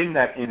were in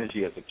that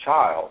energy as a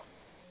child,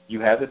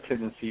 you have the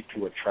tendency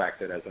to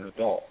attract it as an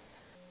adult.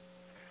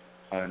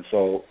 And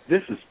so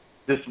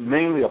this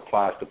mainly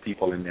applies to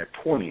people in their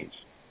 20s,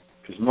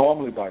 because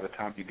normally by the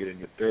time you get in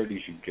your 30s,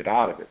 you get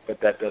out of it, but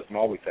that doesn't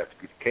always have to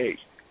be the case.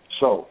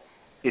 So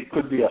it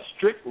could be a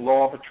strict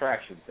law of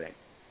attraction thing.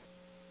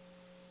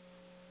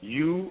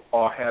 You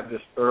have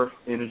this earth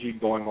energy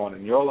going on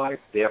in your life,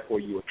 therefore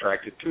you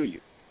attract it to you.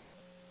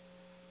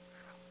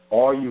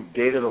 Or you've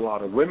dated a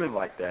lot of women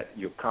like that,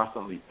 you're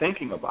constantly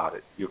thinking about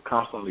it, you're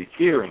constantly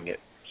fearing it,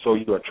 so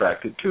you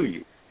attract it to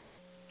you.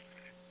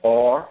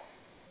 Or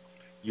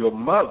your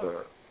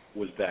mother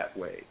was that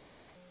way,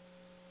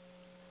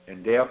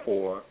 and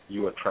therefore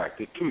you attract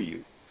it to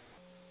you.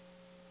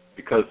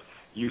 Because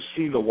you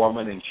see the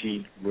woman and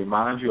she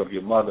reminds you of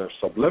your mother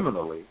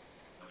subliminally,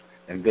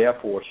 and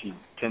therefore she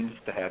tends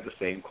to have the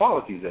same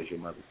qualities as your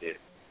mother did.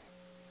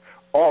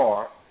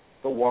 Or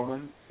the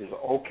woman is an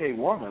okay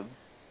woman.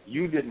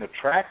 You didn't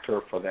attract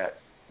her for that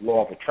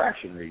law of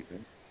attraction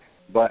reason,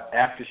 but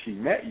after she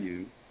met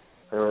you,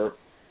 her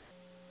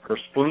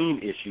spleen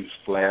issues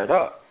flared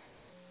up.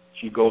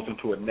 She goes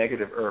into a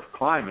negative earth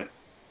climate,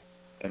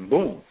 and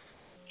boom,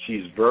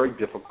 she's very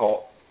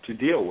difficult to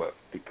deal with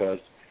because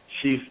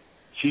she's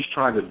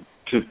trying to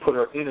put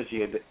her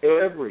energy into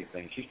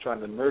everything. She's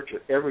trying to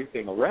nurture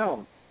everything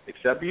around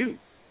except you.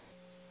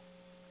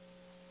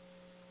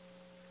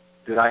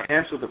 Did I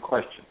answer the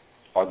question,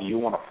 or do you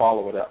want to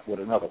follow it up with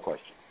another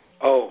question?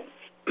 Oh,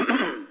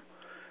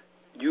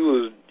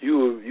 you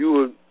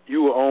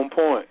were on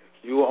point.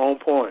 You were on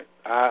point.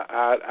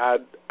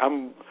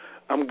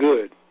 I'm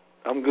good.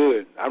 I'm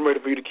good. I'm ready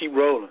for you to keep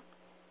rolling.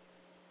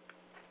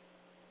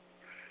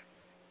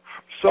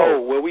 So,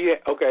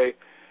 okay.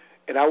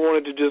 And I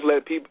wanted to just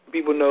let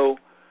people know,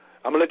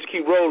 I'm going to let you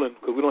keep rolling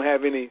because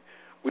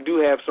we do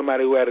have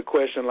somebody who had a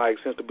question, like,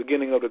 since the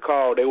beginning of the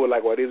call. They were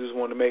like, well, they just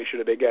wanted to make sure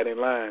that they got in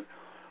line.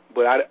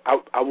 But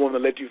I want to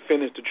let you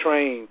finish the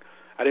train.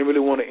 I didn't really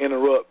want to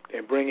interrupt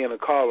and bring in a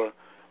caller,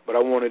 but I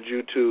wanted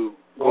you to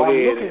go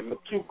ahead. I'm looking for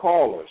two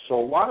callers, so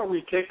why don't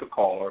we take a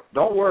caller?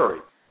 Don't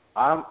worry.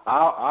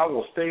 I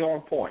will stay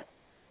on point.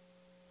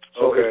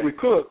 So okay. If we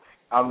could,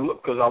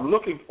 because I'm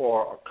looking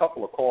for a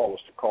couple of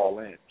callers to call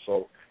in.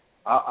 So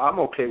I'm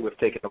okay with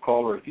taking a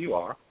caller if you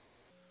are.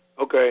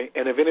 Okay,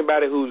 and if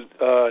anybody who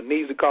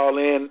needs to call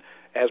in,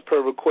 as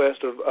per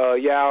request of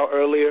Yao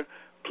earlier,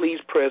 please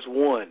press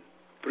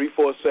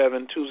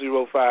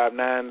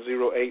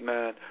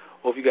 1-347-205-9089.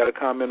 Or if you got a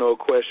comment or a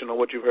question on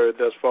what you've heard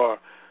thus far,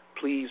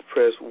 please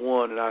press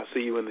 1, and I'll see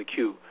you in the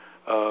queue.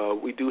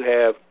 We do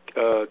have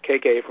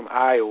KK from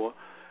Iowa.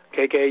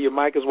 KK, your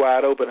mic is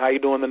wide open. How you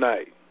doing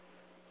tonight?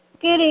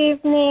 Good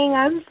evening.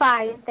 I'm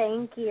fine,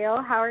 thank you.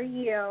 How are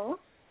you?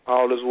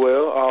 All is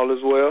well. All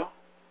is well.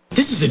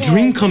 This is a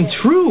dream come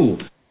true.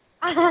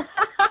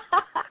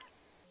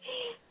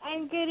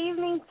 And good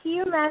evening to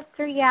you,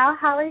 Master Yao.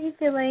 How are you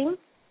feeling?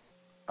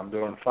 I'm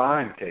doing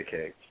fine,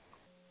 KK.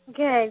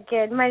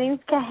 Good. My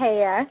name's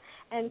Khayr,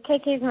 and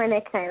KK is my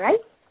nickname,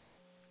 right?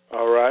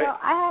 All right. So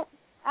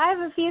I have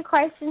a few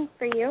questions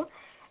for you,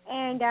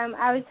 and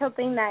I was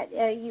hoping that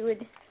you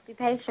would be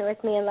patient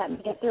with me and let me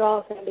get through all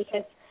of them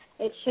because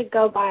it should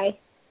go by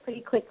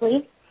pretty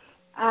quickly.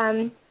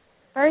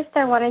 First,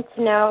 I wanted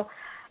to know,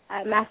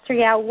 Master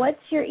Yao,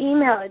 what's your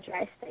email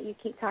address that you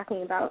keep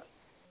talking about?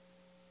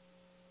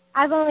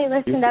 I've only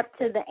listened up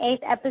to the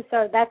 8th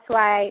episode. That's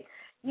why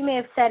you may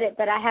have said it,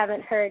 but I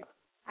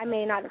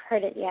may not have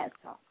heard it yet.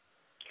 So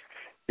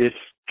it's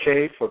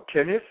K for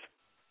Kenneth,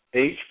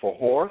 H for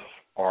horse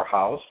or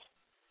house,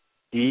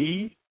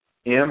 E,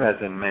 M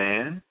as in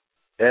man,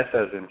 S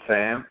as in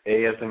Sam,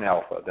 A as in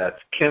alpha.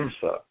 That's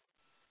Kimsa.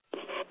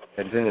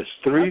 And then it's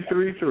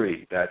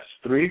 333. That's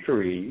 3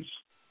 3s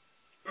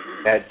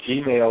at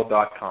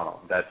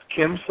gmail.com. That's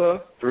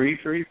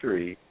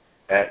Kimsa333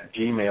 at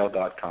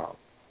gmail.com.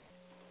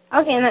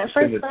 Okay, and that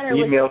first letter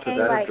was email K, to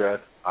that address.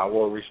 I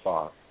will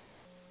respond.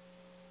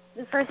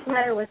 The first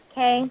letter was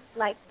K,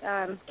 like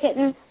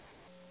kitten.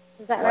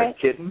 Is that right? Like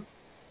kitten?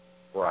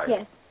 Right.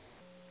 Yes.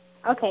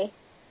 Okay.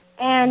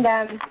 And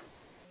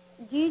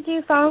do you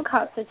do phone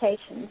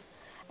consultations?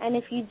 And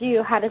if you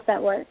do, how does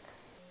that work?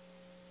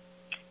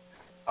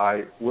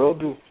 I will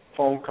do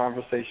phone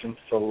conversations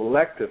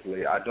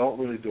selectively. I don't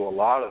really do a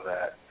lot of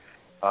that.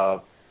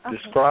 Okay.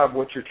 Describe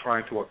what you're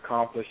trying to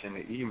accomplish in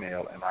the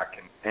email, and I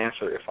can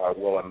answer if I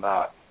will or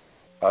not.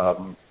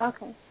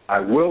 Okay. I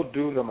will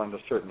do them under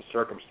certain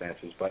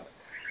circumstances, but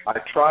I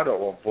try to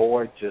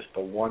avoid just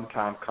a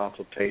one-time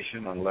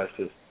consultation unless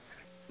it's,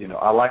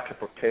 I like to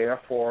prepare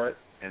for it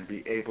and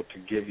be able to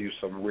give you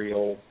some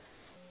real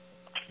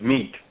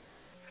meat.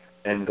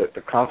 And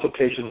the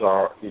consultations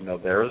are,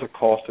 there is a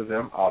cost to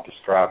them. I'll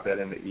describe that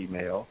in the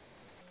email.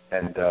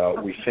 And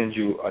we send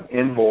you an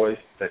invoice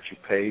that you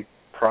pay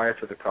prior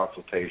to the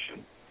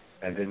consultation,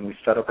 and then we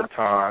set up a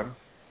time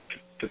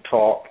to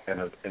talk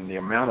and the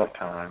amount of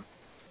time,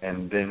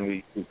 and then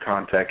we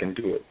contact and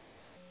do it.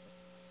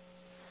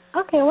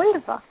 Okay,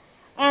 wonderful.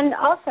 And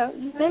also,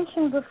 you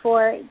mentioned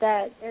before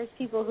that there's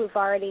people who've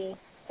already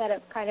set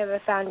up kind of a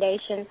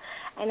foundation,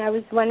 and I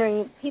was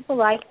wondering, people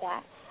like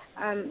that,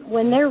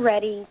 when they're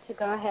ready to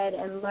go ahead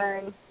and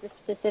learn the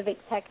specific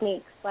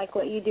techniques, like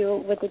what you do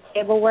with the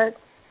table work,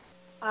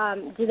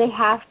 do they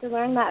have to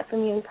learn that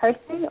from you in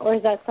person, or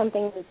is that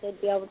something that they'd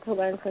be able to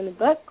learn from the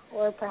book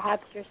or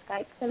perhaps your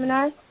Skype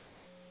seminars?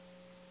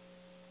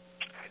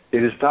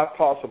 It is not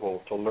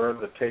possible to learn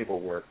the table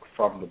work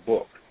from the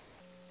book.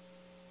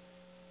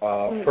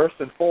 First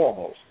and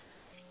foremost,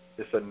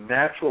 it's a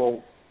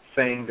natural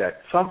thing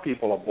that some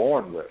people are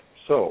born with.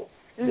 So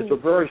it's a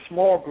very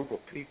small group of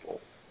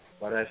people,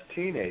 but as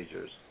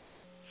teenagers,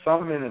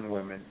 some men and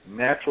women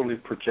naturally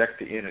project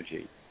the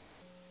energy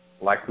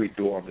like we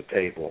do on the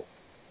table,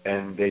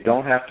 and they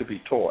don't have to be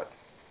taught.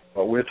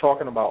 But we're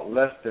talking about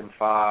less than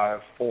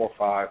 3%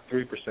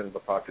 of the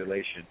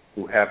population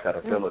who have that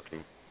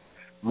ability.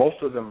 Most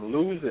of them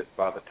lose it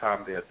by the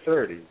time they're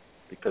 30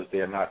 because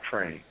they're not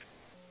trained.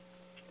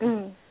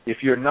 If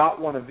you're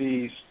not one of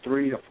these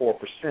 3 to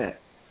 4%,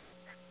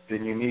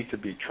 then you need to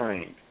be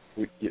trained.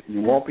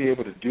 You won't be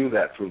able to do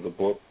that through the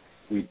book.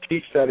 We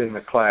teach that in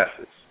the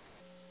classes.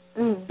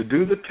 To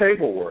do the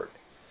table work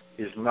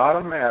is not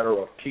a matter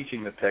of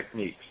teaching the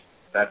techniques.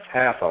 That's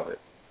half of it.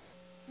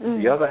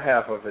 The other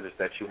half of it is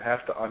that you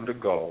have to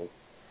undergo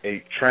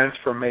a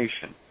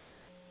transformation.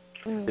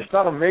 It's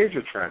not a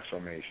major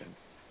transformation,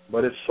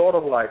 but it's sort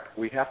of like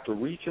we have to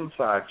reach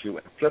inside you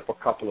and flip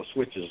a couple of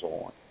switches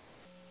on.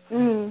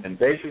 And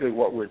basically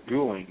what we're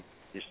doing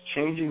is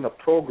changing the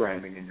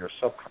programming in your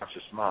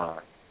subconscious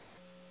mind.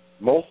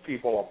 Most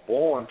people are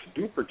born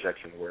to do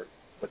projection work,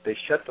 but they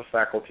shut the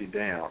faculty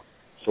down.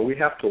 So we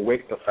have to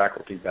wake the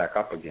faculty back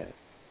up again.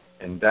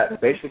 And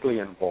that basically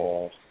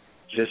involves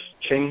just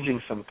changing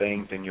some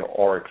things in your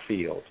auric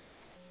field,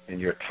 in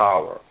your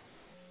tower.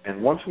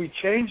 And once we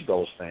change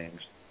those things,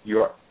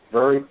 you're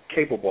very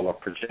capable of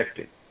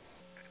projecting.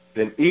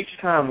 Then each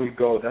time we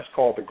go, that's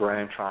called the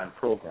Grand Trine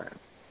program.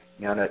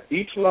 Now, at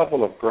each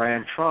level of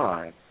Grand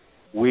Trine,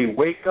 we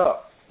wake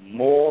up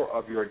more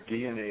of your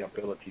DNA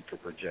ability to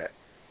project.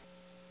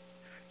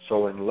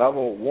 So in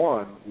level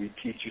 1, we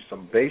teach you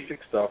some basic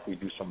stuff. We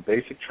do some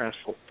basic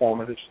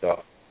transformative stuff,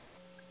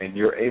 and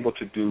you're able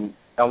to do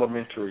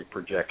elementary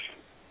projection.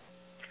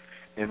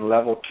 In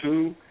level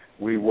 2,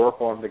 we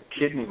work on the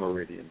kidney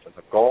meridians and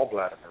the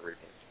gallbladder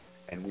meridians,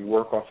 and we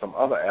work on some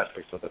other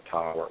aspects of the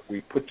tower.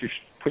 We put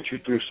you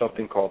through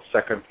something called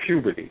second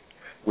puberty,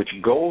 which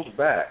goes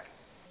back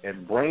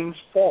and brings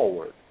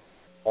forward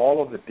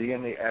all of the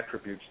DNA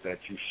attributes that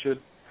you should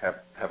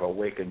have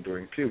awakened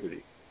during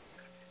puberty.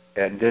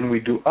 And then we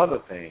do other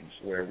things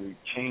where we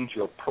change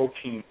your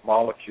protein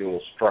molecule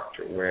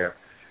structure, where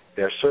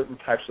there are certain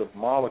types of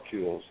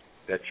molecules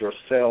that your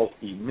cells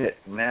emit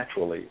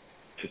naturally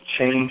to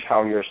change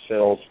how your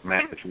cells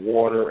manage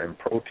water and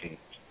proteins.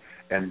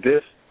 And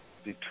this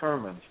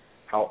determines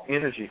how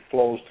energy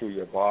flows through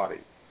your body.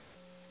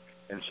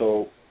 And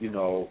so,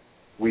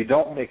 we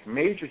don't make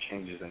major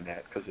changes in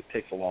that because it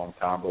takes a long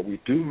time, but we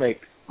do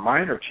make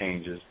minor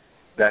changes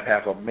that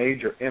have a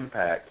major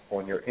impact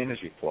on your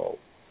energy flow.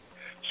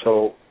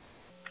 So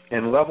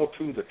in level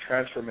 2, the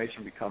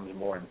transformation becomes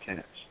more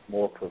intense,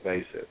 more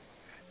pervasive.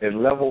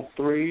 In level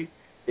 3,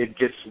 it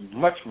gets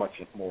much, much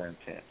more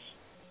intense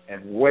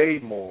and way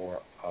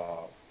more.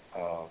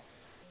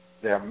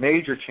 There are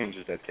major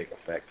changes that take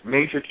effect,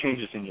 major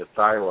changes in your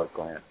thyroid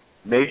gland,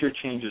 major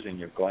changes in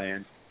your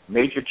glands,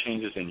 major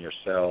changes in your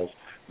cells,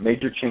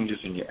 major changes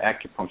in your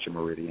acupuncture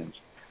meridians.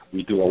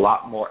 We do a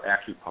lot more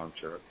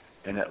acupuncture.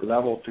 And at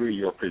level 3,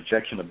 your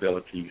projection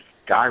ability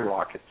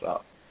skyrockets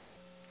up.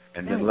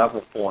 And then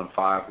level 4 and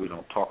 5 we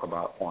don't talk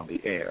about on the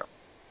air.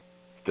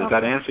 Does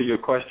that answer your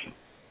question?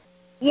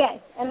 Yes,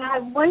 and I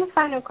have one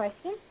final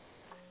question.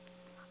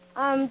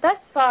 Thus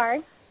far,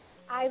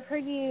 I've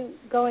heard you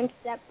go into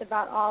depth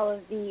about all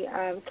of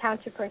the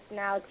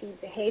counter-personality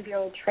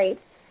behavioral traits,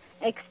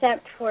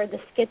 except for the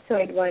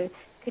schizoid one.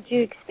 Could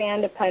you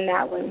expand upon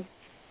that one?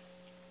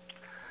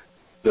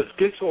 The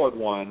schizoid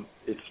one,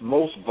 it's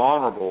most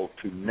vulnerable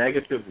to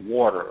negative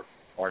water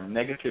or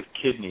negative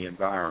kidney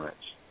environments.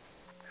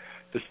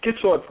 The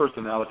schizoid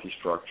personality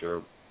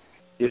structure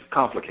is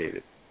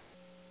complicated.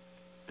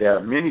 There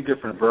are many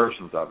different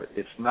versions of it.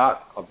 It's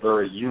not a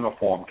very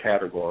uniform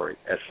category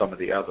as some of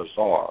the others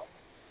are.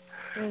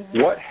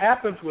 What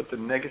happens with the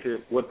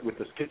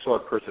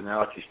schizoid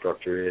personality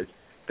structure is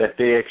that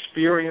they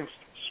experience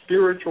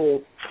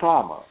spiritual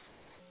trauma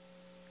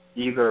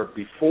either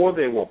before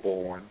they were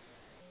born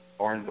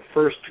or in the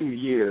first 2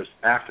 years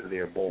after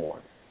they're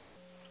born.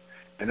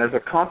 And as a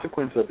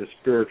consequence of the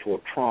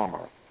spiritual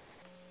trauma,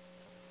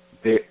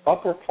 the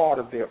upper part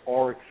of their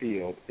auric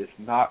field is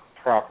not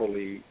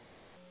properly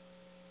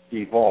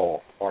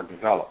evolved or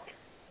developed.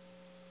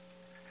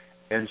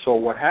 And so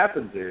what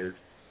happens is,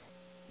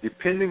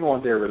 depending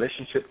on their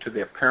relationship to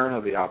their parent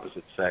of the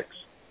opposite sex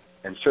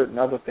and certain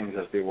other things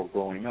as they were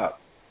growing up,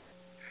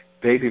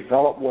 they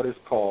develop what is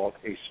called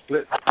a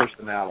split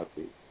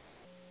personality.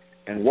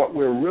 And what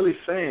we're really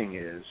saying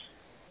is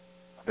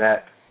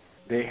that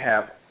they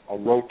have a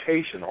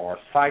rotation or a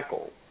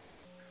cycle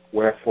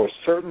where for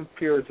certain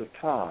periods of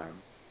time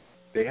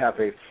they have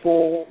a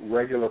full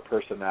regular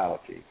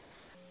personality.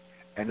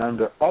 And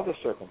under other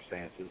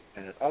circumstances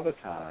and at other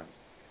times,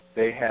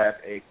 they have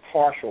a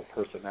partial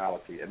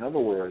personality. In other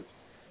words,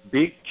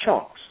 big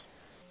chunks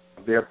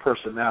of their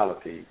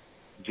personality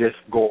just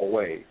go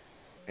away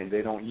and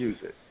they don't use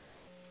it.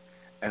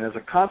 And as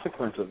a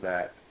consequence of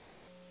that,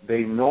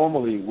 they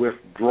normally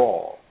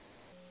withdraw.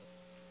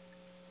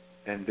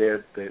 And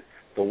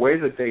the way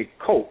that they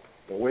cope,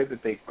 the way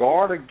that they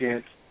guard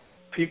against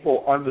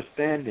people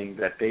understanding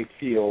that they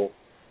feel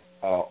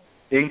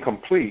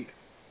incomplete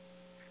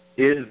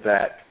is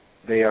that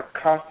they are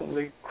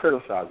constantly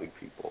criticizing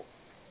people.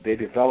 They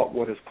develop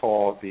what is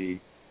called the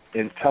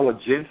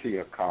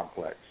intelligentsia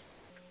complex.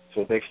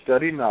 So they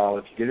study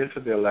knowledge, get into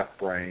their left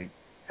brain,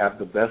 have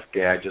the best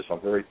gadgets, are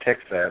very tech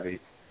savvy.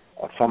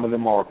 Some of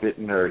them are a bit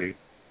nerdy,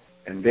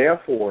 And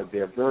therefore,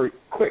 they're very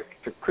quick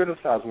to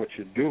criticize what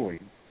you're doing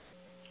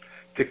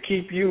to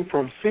keep you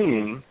from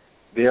seeing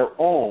their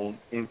own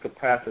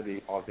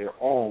incapacity or their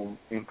own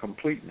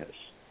incompleteness.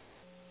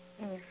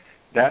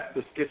 That's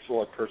the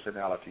schizoid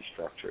personality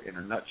structure in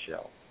a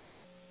nutshell.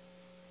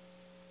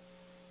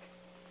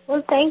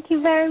 Well, thank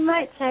you very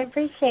much. I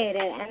appreciate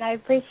it, and I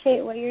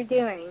appreciate what you're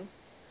doing.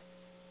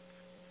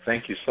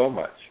 Thank you so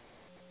much.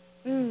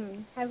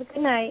 Have a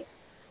good night.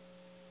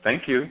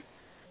 Thank you.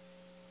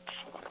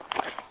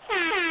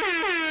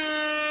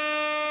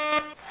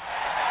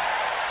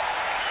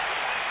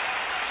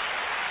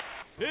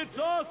 It's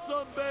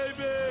awesome,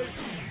 baby!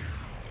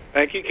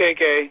 Thank you,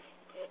 KK.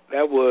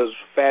 That was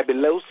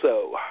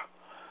fabuloso.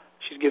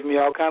 She's giving me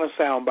all kind of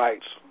sound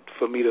bites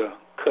for me to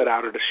cut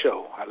out of the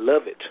show. I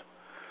love it.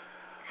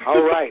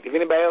 All right. If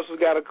anybody else has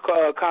got a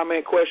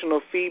comment, question,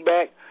 or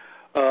feedback,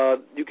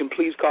 you can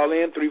please call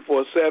in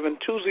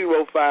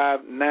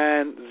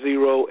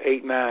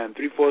 347-205-9089.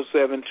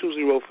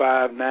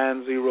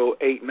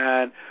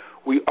 347-205-9089.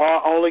 We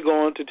are only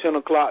going to 10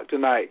 o'clock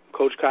tonight.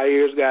 Coach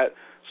Khayr's got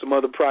some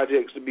other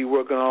projects to be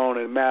working on,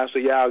 and Master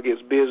Yao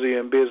gets busier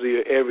and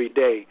busier every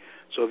day.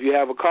 So if you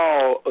have a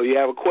call or you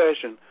have a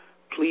question,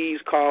 please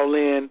call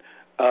in.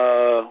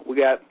 We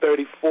got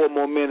 34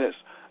 more minutes.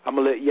 I'm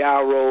going to let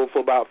Yao roll for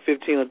about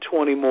 15 or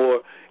 20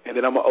 more, and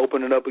then I'm going to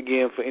open it up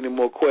again for any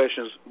more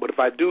questions. But if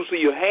I do see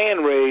your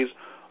hand raised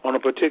on a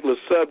particular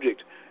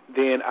subject,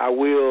 then I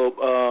will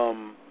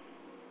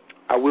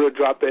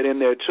drop that in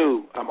there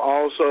too. I'm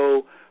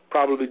also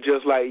probably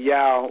just like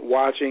Yao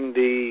watching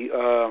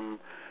the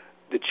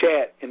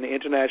chat in the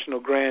International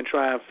Grand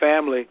Triumph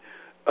family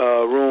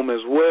room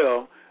as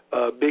well.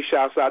 Big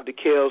shouts out to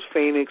Kels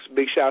Phoenix.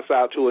 Big shouts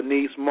out to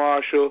Anise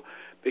Marshall.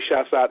 Big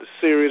shouts out to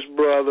Sirius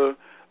Brother.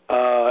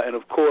 And,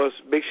 of course,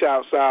 big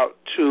shouts out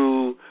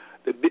to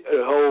the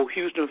whole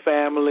Houston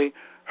family.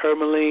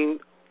 Hermeline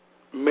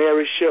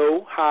Mary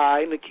Show,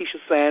 hi. Nikisha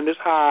Sanders,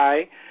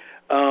 hi.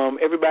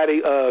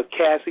 Everybody,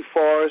 Cassie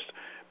Forrest.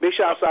 Big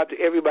shouts out to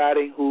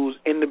everybody who's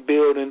in the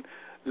building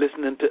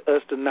listening to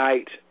us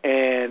tonight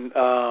and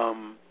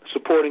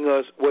supporting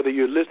us, whether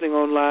you're listening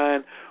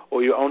online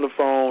or you're on the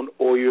phone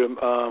or you're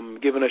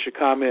giving us your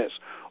comments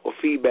or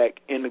feedback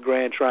in the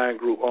Grand Trine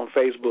group on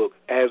Facebook.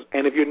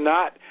 And if you're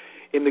not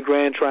in the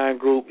Grand Trine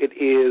group, it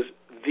is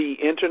the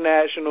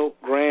International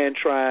Grand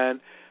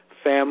Trine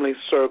Family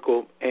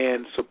Circle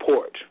and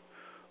Support.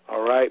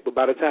 All right? But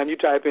by the time you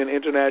type in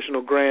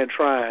International Grand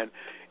Trine,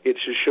 it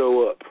should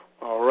show up.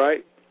 All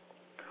right?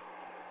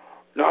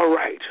 All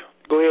right.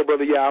 Go ahead,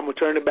 Brother Yao. I'm going to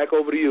turn it back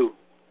over to you.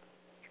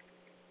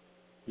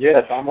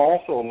 Yes, I'm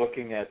also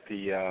looking at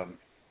the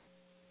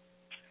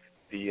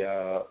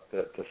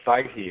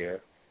site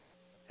here,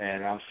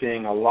 and I'm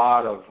seeing a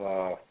lot of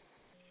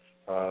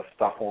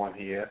stuff on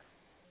here,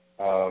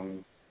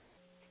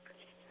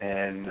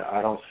 and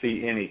I don't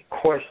see any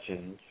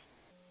questions.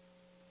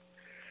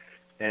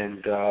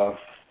 And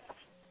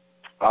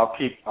I'll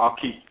keep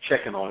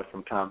checking on it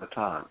from time to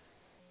time.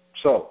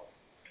 So,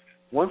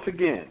 once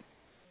again,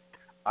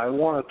 I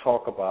want to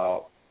talk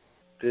about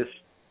this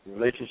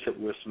relationship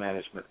risk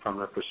management from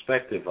the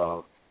perspective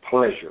of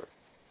pleasure.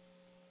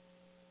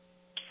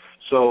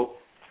 So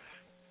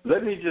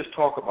let me just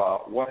talk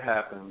about what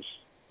happens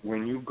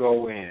when you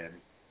go in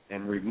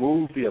and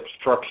remove the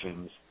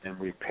obstructions and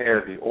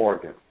repair the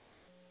organ.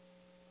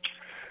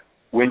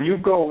 When you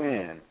go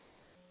in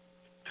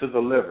to the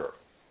liver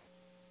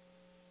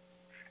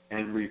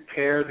and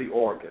repair the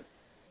organ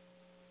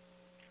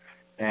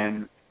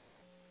and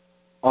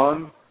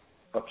unobstruct,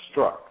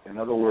 in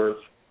other words,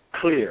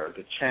 clear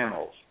the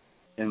channels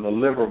in the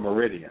liver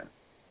meridian,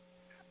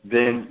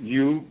 then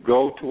you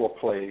go to a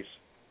place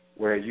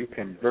where you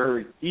can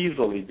very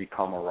easily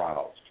become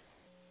aroused.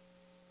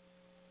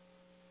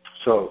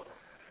 So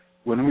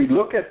when we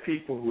look at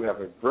people who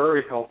have a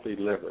very healthy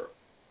liver,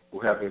 who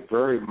have a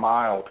very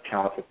mild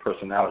counterfeit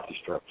personality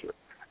structure,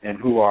 and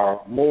who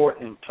are more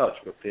in touch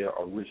with their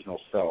original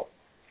self,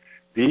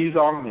 these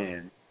are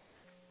men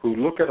who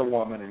look at a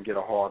woman and get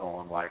a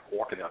hard-on like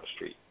walking down the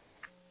street.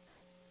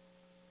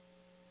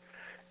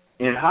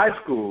 In high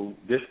school,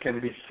 this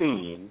can be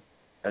seen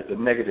as a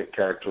negative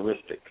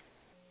characteristic.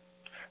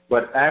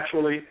 But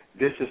actually,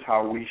 this is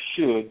how we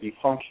should be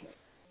functioning.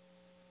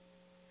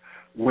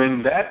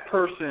 When that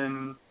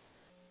person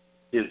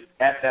is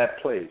at that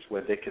place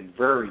where they can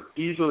very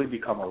easily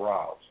become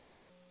aroused,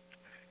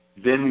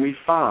 then we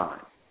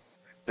find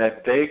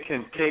that they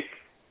can take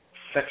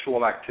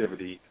sexual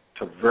activity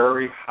to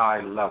very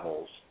high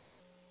levels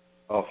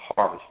of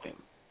harvesting.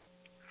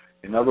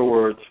 In other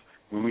words,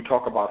 when we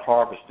talk about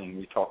harvesting,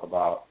 we talk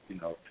about,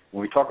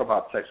 when we talk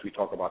about sex, we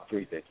talk about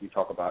three things. We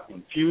talk about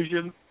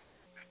infusion,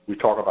 we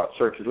talk about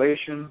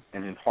circulation,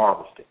 and then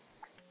harvesting.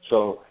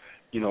 So,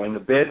 in the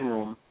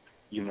bedroom,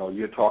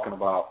 you're talking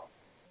about,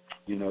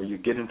 you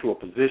get into a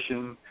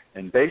position,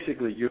 and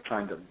basically you're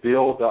trying to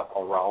build up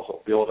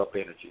arousal, build up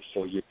energy.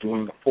 So you're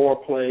doing the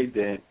foreplay,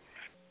 then,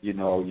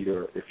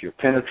 if you're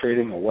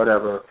penetrating or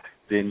whatever,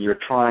 then you're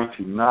trying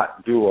to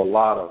not do a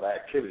lot of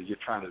activity. You're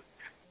trying to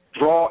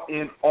draw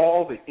in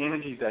all the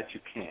energy that you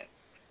can.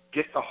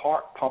 get the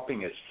heart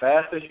pumping as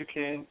fast as you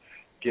can,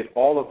 get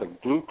all of the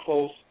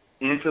glucose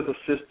into the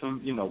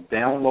system,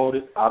 download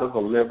it out of the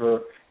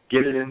liver,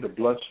 get it in the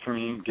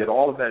bloodstream, get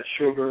all of that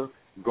sugar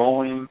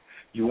going.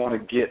 You want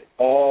to get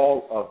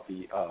all of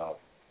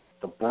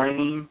the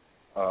brain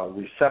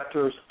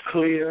receptors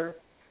clear,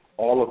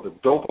 all of the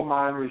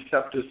dopamine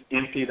receptors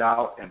emptied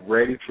out and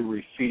ready to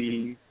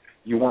receive.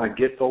 You want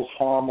to get those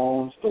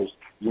hormones,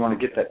 you want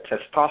to get that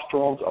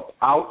testosterone up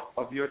out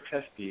of your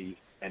testes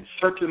and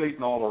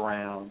circulating all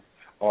around.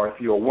 Or if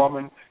you're a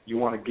woman, you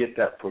want to get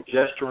that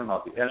progesterone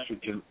or the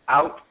estrogen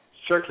out,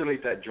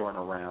 circulate that joint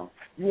around.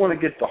 You want to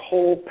get the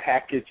whole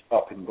package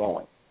up and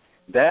going.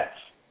 That's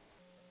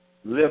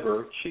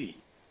liver chi.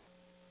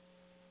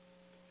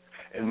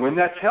 And when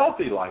that's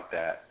healthy like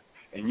that,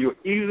 and you're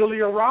easily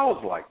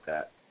aroused like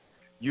that,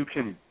 you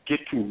can get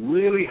to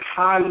really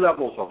high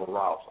levels of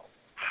arousal,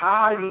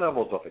 high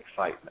levels of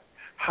excitement,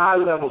 high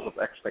levels of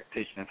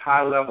expectation,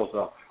 high levels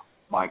of,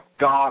 my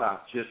God,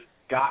 I've just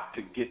got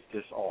to get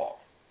this off.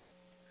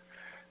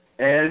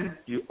 And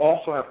you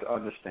also have to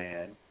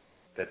understand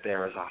that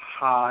there is a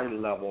high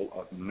level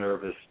of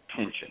nervous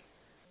tension.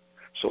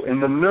 So in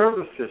the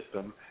nervous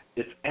system,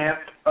 it's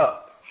amped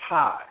up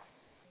high,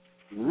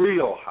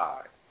 real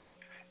high.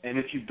 And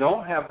if you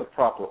don't have the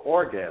proper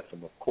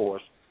orgasm, of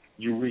course,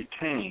 you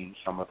retain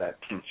some of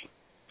that tension.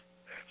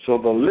 So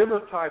the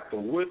liver type, the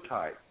wood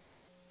type,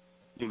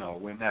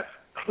 when that's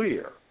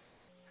clear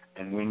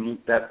and when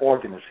that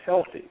organ is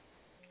healthy,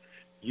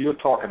 you're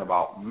talking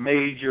about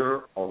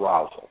major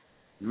arousal,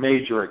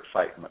 major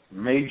excitement,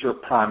 major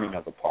priming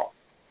of the pump.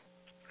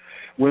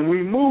 When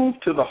we move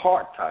to the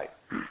heart type,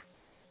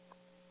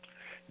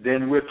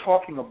 then we're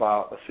talking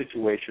about a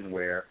situation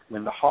where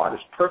when the heart is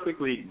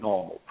perfectly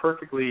normal,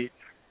 perfectly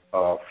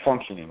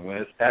functioning, when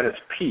it's at its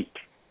peak,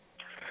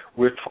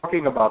 we're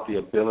talking about the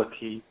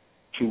ability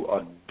to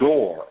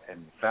adore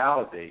and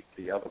validate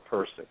the other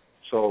person.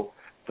 So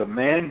the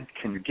man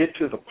can get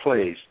to the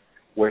place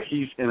where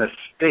he's in a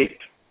state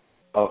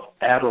of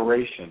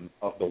adoration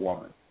of the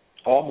woman,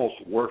 almost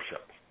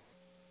worship.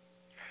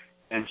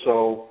 And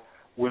so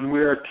when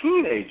we're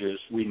teenagers,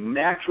 we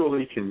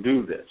naturally can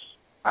do this.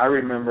 I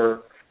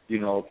remember,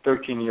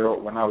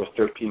 13-year-old, when I was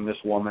 13, this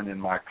woman in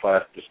my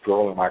class, this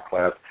girl in my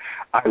class,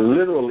 I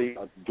literally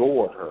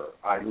adored her.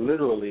 I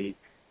literally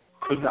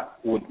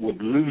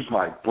would lose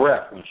my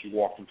breath when she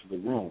walked into the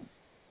room.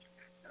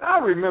 And I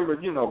remember,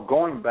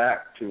 going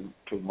back to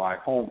my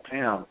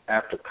hometown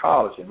after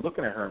college and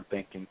looking at her and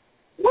thinking,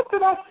 what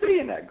did I see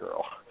in that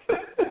girl?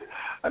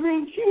 I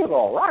mean, she was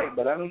all right,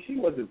 but, she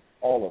wasn't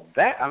all of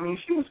that.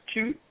 She was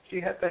cute. She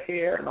had the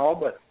hair and all,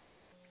 but,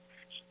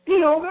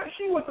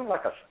 she wasn't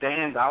like a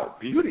standout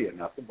beauty or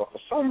nothing. But for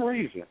some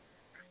reason,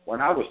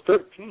 when I was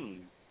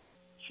 13,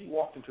 she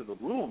walked into the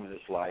room, and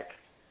it's like,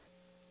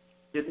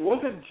 it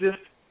wasn't just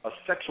a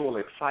sexual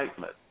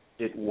excitement.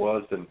 It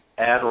was an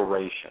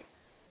adoration.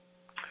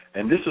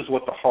 And this is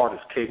what the heart is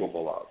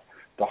capable of.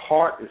 The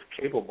heart is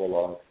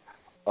capable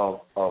of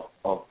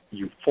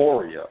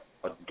euphoria,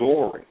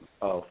 adoring,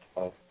 of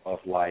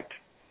like,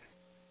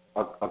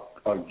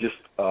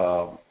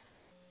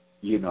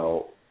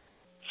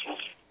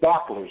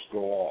 sparklers go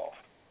off.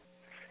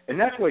 And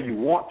that's where you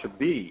want to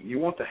be. You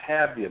want to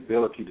have the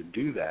ability to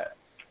do that.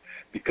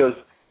 Because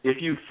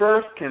if you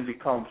first can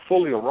become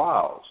fully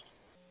aroused,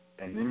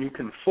 and then you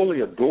can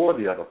fully adore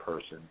the other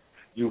person,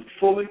 you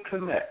fully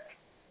connect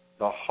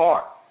the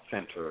heart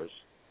centers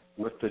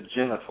with the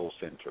genital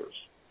centers.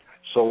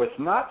 So it's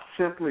not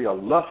simply a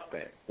lust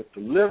thing, but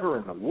the liver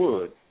and the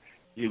wood,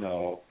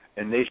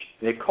 and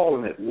they're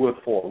calling it wood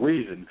for a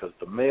reason, because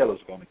the male is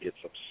going to get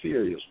some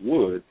serious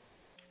wood.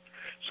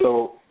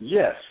 So,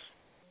 yes,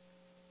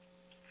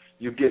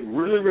 you get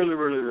really, really,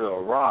 really, really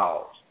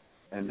aroused.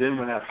 And then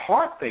when that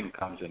heart thing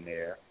comes in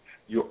there,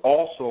 you're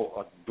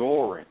also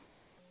adoring.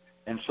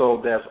 And so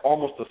there's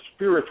almost a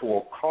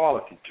spiritual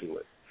quality to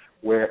it,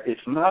 where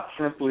it's not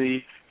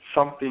simply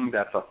something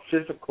that's a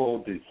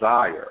physical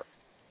desire.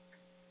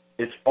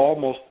 It's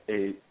almost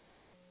a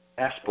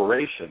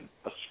aspiration,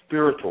 a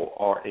spiritual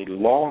or a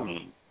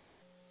longing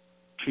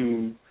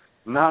to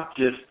not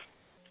just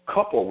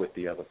couple with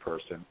the other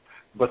person,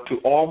 but to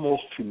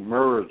almost to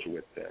merge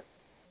with them.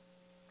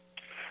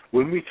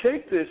 When we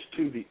take this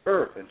to the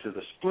earth and to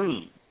the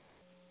spleen,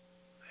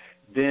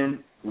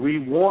 then we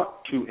want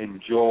to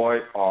enjoy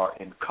or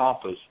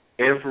encompass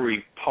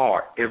every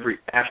part, every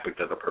aspect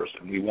of the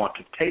person. We want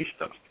to taste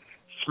them,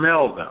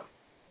 smell them,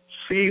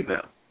 see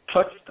them,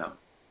 touch them.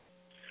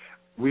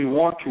 We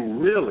want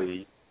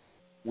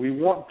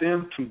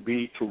them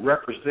to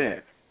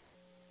represent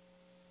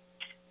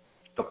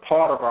the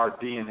part of our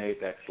DNA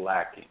that's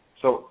lacking.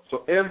 So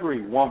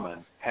every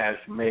woman has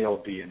male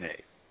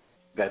DNA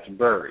that's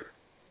buried,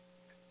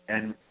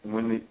 and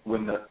when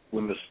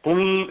the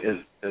spleen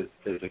is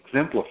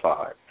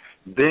exemplified,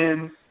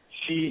 then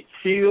she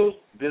feels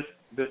this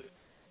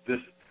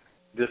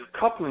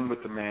coupling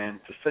with the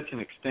man to such an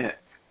extent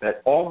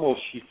that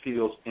almost she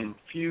feels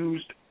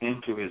infused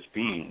into his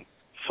being,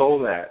 so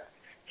that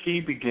he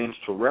begins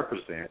to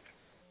represent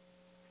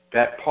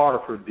that part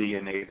of her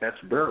DNA that's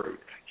buried.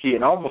 He's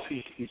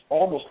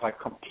almost like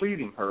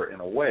completing her in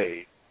a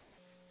way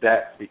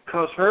that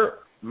because her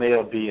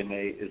male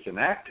DNA is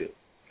inactive,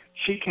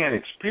 she can't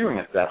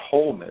experience that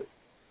wholeness,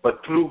 but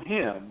through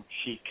him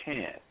she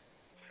can.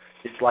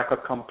 It's like a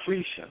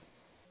completion.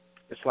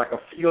 It's like a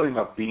feeling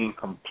of being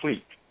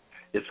complete.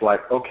 It's like,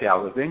 okay, I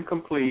was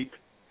incomplete,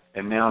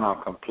 and now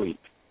I'm complete.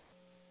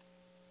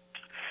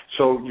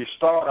 So you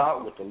start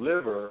out with the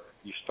liver,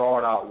 you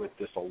start out with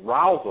this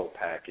arousal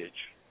package,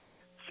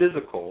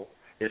 physical.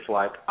 It's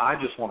like, I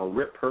just want to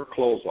rip her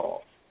clothes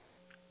off.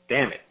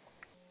 Damn it.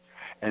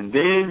 And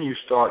then you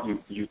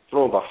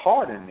throw the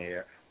heart in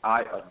there.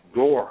 I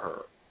adore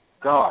her.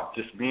 God,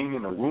 just being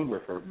in the room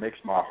with her makes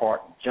my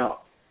heart jump.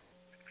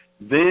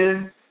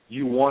 Then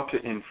you want to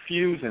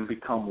infuse and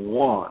become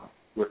one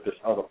with this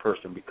other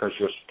person because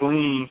your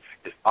spleen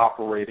is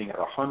operating at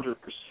 100%.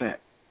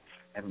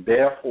 And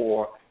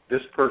therefore,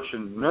 this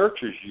person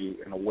nurtures you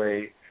in a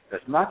way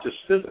that's not just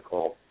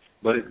physical,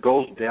 but it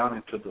goes down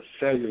into the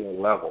cellular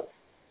level.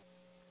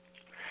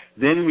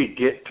 Then we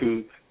get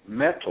to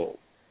mental.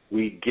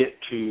 We get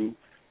to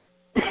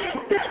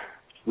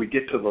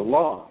the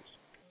lungs.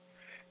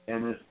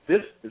 And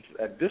it's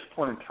at this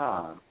point in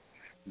time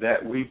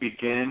that we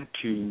begin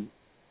to,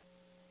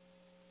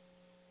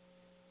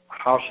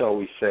 how shall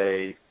we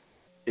say,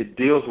 it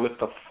deals with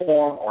the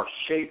form or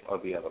shape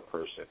of the other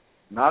person,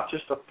 not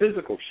just a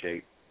physical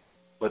shape,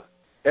 but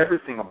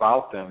everything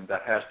about them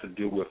that has to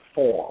do with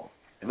form.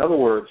 In other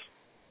words,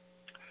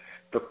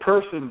 the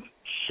person's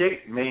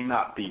shape may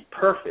not be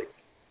perfect,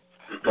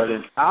 but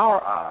in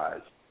our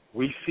eyes,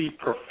 we see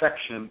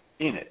perfection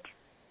in it.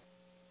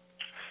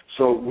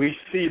 So we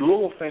see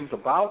little things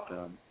about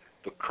them,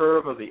 the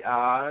curve of the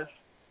eyes,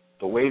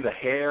 the way the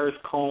hair is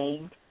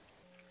combed,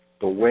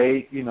 the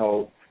way,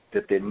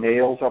 that their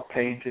nails are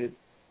painted.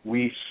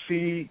 We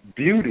see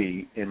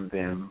beauty in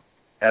them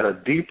at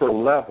a deeper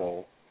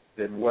level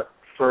than what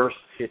first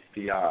hit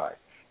the eye.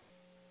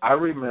 I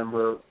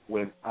remember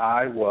when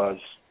I was,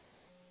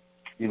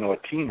 a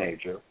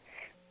teenager,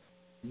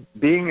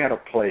 being at a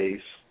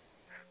place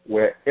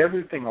where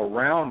everything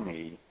around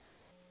me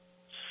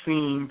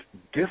seemed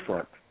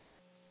different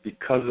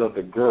because of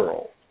the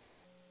girl.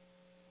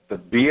 The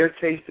beer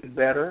tasted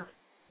better.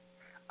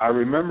 I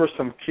remember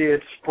some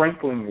kids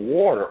sprinkling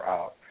water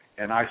out,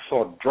 and I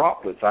saw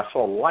droplets. I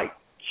saw light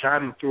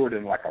shining through it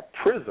in like a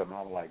prism.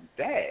 I'm like,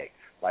 dang,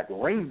 like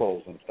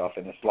rainbows and stuff.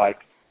 And it's like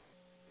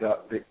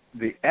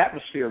the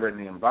atmosphere and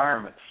the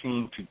environment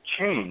seemed to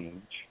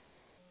change.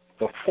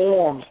 The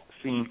forms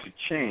seemed to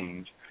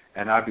change,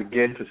 and I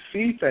began to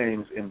see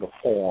things in the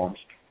forms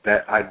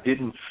that I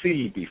didn't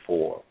see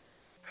before.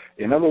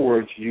 In other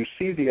words, you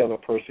see the other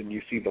person,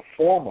 you see the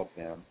form of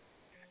them,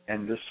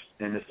 and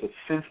it's a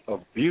sense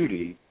of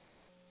beauty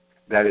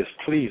that is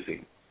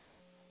pleasing.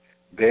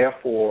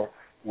 Therefore,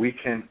 we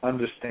can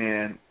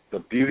understand the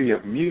beauty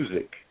of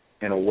music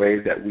in a way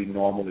that we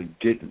normally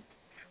didn't.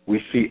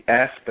 We see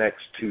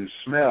aspects to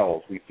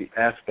smells, we see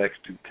aspects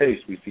to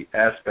taste, we see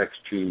aspects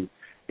to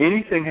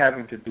anything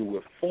having to do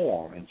with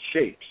form and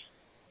shapes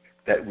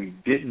that we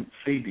didn't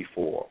see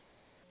before.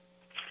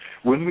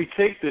 When we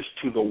take this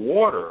to the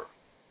water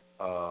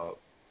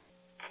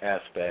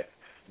aspect,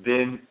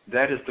 then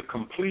that is the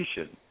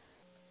completion.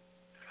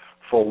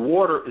 For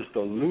water is the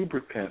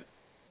lubricant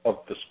of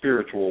the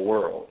spiritual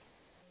world.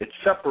 It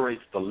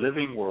separates the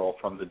living world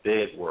from the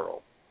dead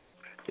world.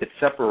 It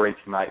separates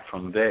night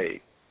from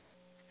day.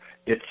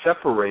 It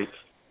separates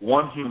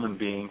one human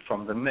being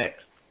from the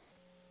next.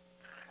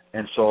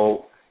 And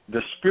so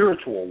the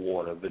spiritual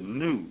water, the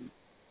nude,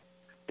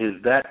 is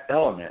that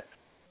element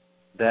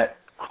that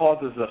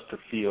causes us to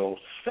feel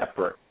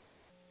separate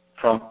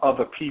from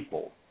other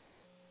people,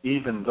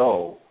 even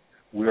though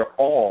we're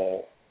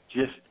all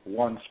just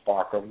one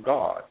spark of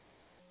God.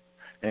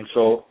 And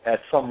so at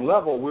some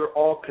level, we're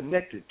all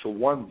connected to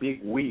one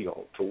big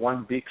wheel, to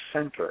one big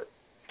center,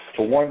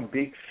 to one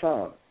big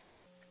sun.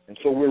 And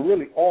so we're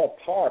really all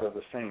part of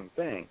the same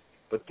thing.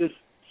 But this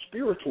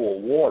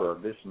spiritual water,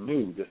 this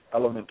new, this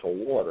elemental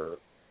water,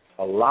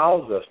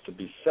 allows us to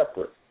be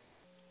separate.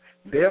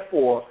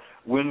 Therefore,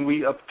 when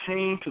we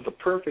obtain to the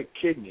perfect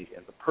kidney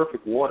and the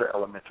perfect water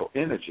elemental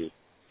energy,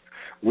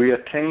 we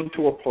attain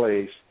to a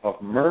place of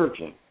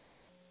merging,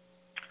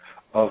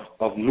 of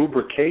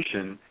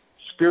lubrication,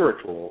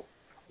 spiritual,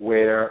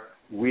 where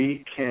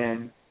we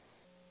can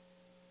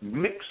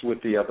mix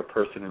with the other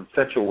person in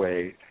such a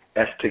way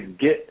as to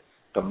get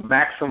the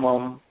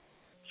maximum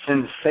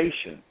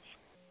sensations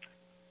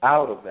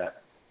out of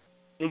that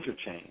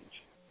interchange.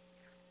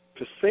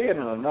 To say it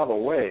in another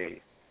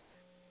way,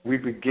 we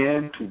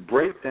begin to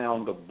break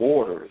down the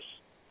borders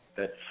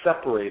that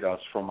separate us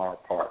from our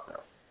partner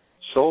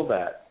so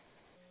that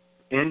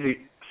in the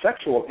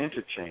sexual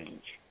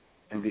interchange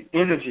and the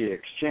energy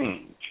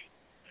exchange,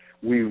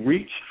 we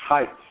reach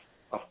heights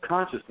of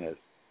consciousness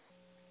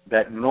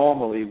that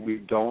normally we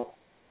don't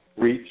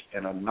reach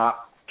and are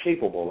not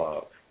capable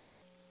of.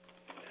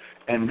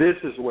 And this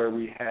is where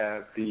we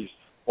have these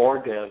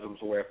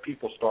orgasms where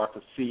people start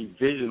to see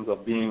visions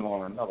of being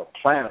on another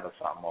planet or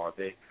something, or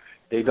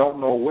They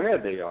don't know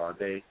where they are.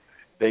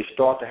 They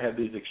start to have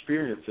these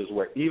experiences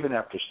where even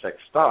after sex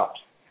stops,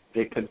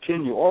 they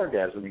continue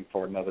orgasming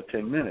for another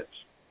 10 minutes.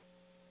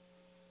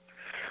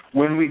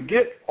 When we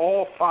get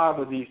all 5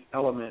 of these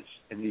elements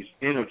and these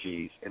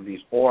energies and these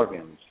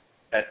organs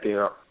at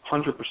their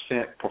 100%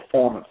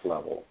 performance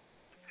level,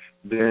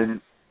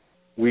 then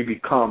we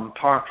become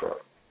Tantra.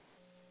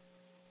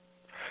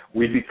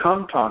 We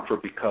become Tantra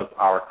because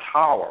our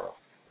tower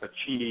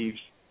achieves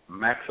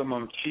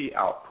maximum chi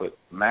output,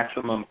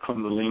 maximum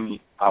kundalini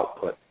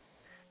output,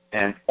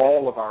 and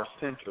all of our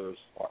centers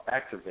are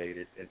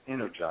activated and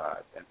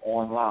energized and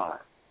online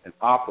and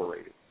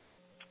operating.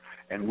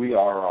 And we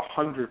are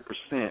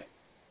 100%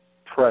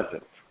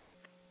 present.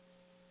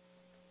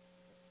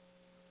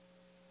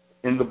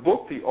 In the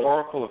book, The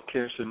Oracle of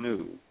Khayr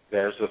Yao,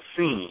 there's a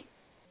scene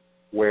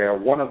where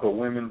one of the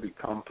women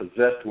becomes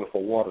possessed with a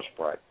water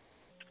sprite,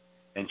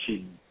 and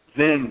she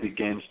then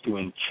begins to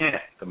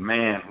enchant the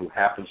man who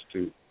happens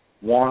to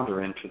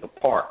wander into the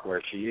park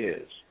where she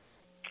is.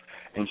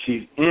 And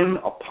she's in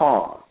a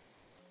pond,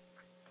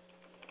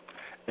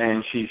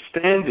 and she's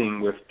standing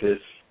with this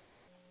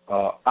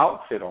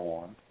outfit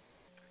on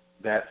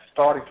that's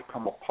starting to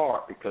come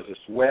apart because it's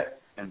wet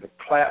and the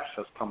clasp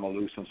has come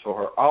loose, and so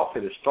her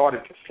outfit is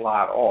starting to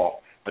slide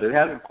off, but it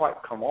hasn't quite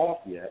come off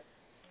yet.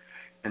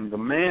 And the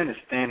man is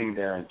standing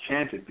there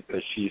enchanted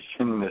because she's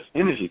sending this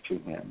energy to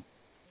him.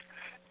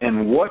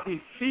 And what he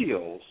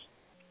feels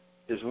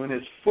is when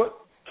his foot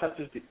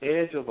touches the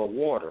edge of the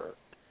water,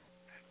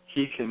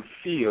 he can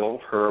feel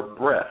her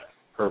breath,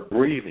 her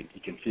breathing.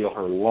 He can feel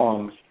her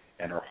lungs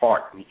and her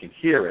heart, and he can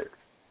hear it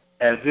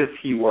as if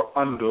he were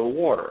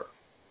underwater.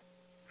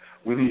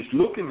 When he's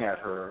looking at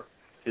her,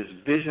 his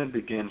vision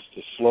begins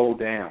to slow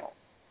down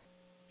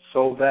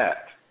so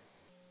that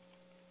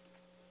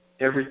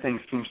everything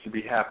seems to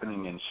be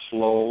happening in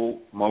slow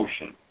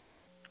motion.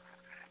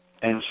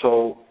 And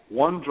so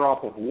one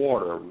drop of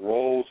water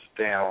rolls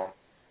down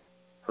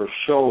her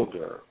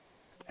shoulder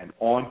and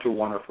onto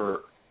one of her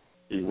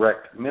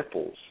erect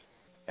nipples,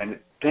 and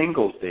it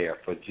dangles there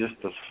for just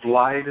the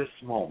slightest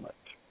moment,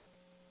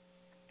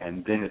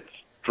 and then it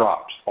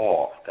drops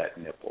off that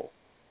nipple.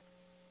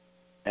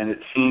 And it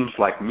seems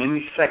like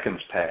many seconds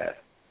pass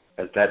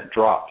as that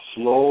drop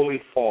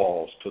slowly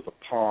falls to the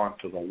pond,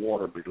 to the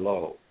water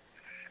below.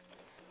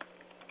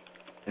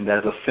 And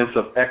there's a sense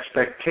of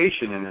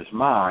expectation in his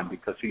mind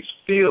because he's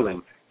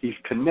feeling he's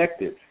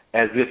connected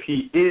as if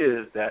he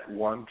is that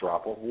one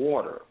drop of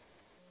water.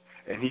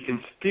 And he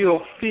can still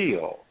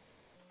feel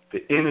the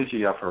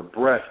energy of her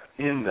breath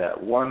in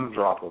that one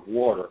drop of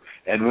water.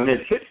 And when it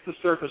hits the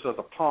surface of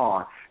the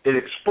pond, it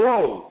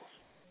explodes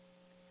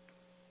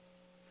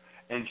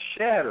and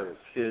shatters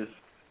his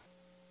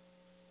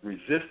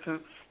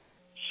resistance,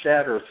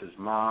 shatters his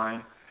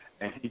mind,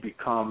 and he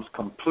becomes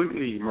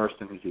completely immersed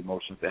in his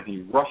emotions, and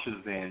he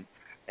rushes in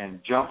and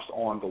jumps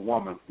on the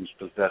woman who's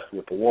possessed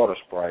with the water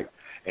sprite,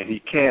 and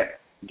he can't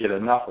get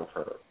enough of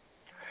her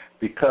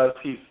because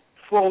he's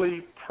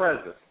fully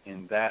present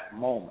in that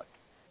moment,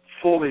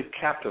 fully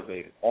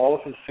captivated. All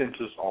of his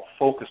senses are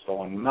focused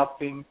on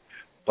nothing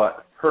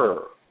but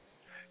her.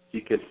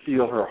 He can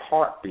feel her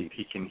heartbeat.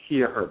 He can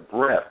hear her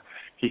breath.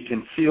 He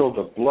can feel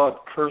the blood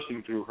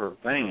coursing through her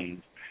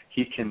veins.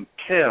 He can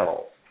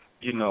tell,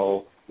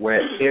 where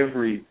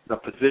the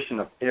position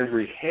of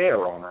every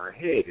hair on her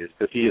head is,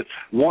 because he is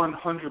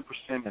 100%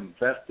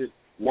 invested,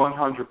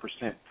 100%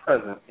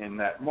 present in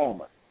that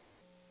moment.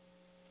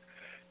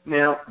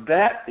 Now,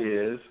 that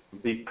is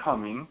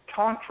becoming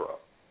Tantra.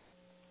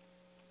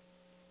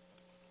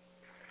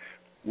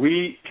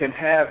 We can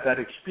have that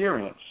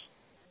experience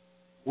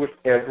with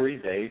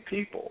everyday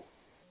people.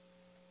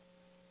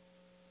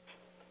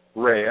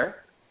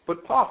 Rare,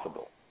 but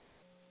possible.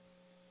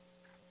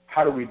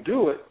 How do we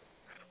do it?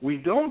 We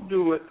don't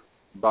do it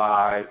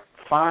by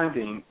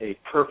finding a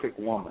perfect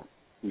woman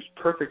who's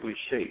perfectly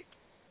shaped,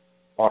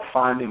 or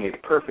finding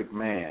a perfect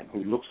man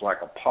who looks like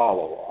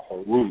Apollo or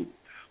Haru,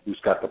 who's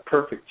got the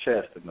perfect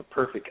chest and the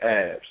perfect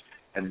abs,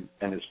 and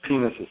his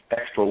penis is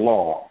extra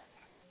long.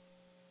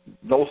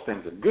 Those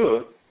things are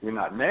good. We're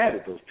not mad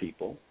at those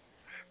people.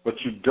 But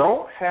you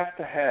don't have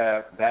to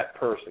have that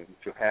person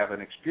to have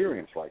an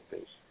experience like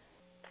this.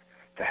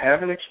 To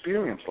have an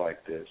experience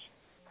like this,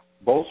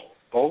 both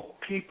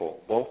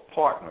people, both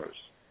partners,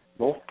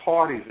 both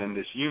parties in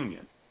this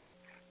union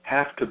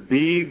have to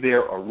be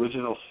their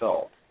original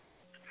self,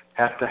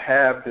 have to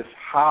have this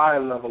high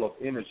level of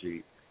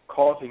energy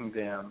causing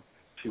them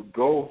to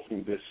go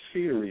through this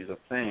series of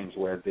things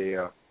where they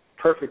are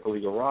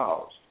perfectly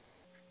aroused,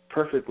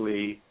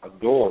 perfectly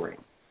adoring,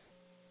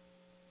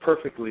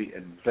 perfectly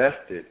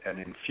invested and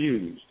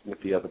infused with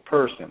the other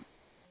person.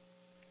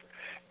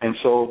 And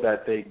so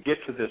that they get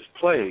to this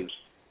place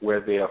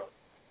where there are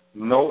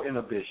no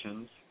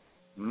inhibitions,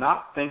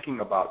 not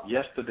thinking about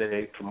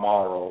yesterday,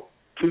 tomorrow,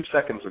 2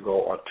 seconds ago,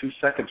 or 2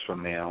 seconds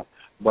from now,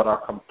 but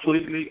are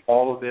completely,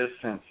 all of their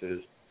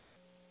senses,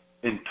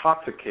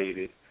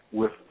 intoxicated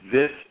with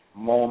this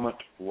moment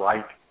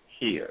right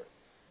here.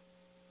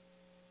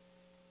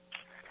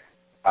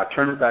 I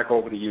turn it back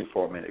over to you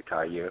for a minute,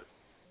 Khayr.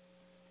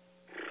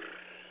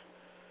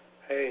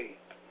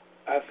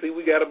 I see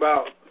we got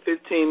about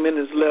 15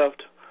 minutes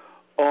left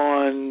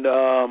on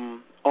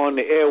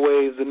the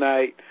airwaves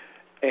tonight,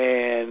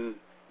 and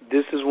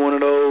this is one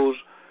of those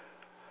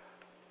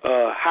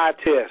high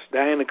tests.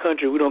 Down in the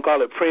country, we don't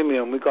call it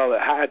premium; we call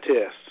it high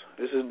test.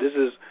 This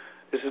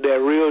is that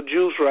real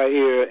juice right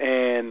here,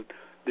 and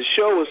the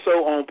show is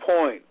so on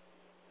point,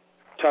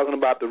 talking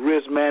about the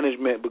risk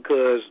management,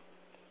 because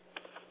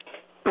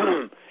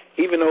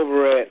even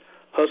over at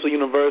Hustle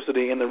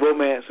University in the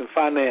romance and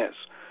finance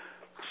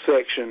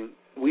section,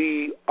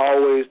 we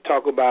always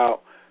talk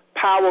about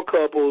power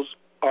couples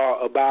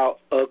are about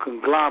a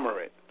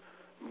conglomerate,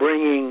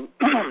 bringing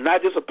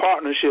not just a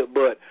partnership,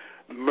 but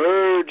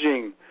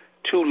merging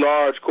two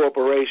large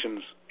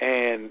corporations.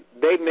 And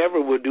they never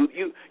would do,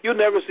 you'll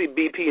never see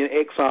BP and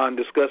Exxon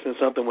discussing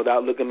something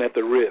without looking at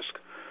the risk.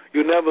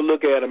 You'll never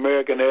look at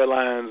American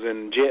Airlines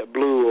and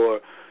JetBlue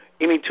or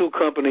any two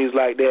companies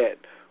like that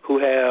who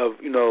have,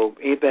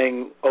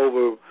 anything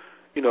over,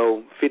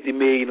 $50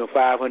 million or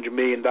 $500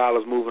 million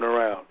moving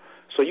around.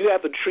 So you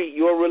have to treat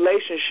your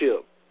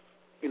relationship,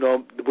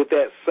 with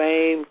that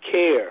same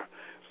care,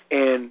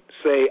 and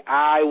say,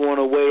 I want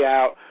to weigh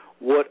out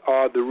what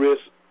are the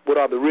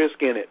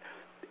risks in it.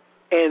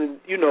 And,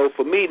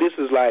 for me, this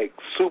is like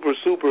super,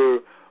 super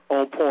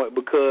on point,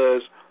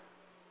 because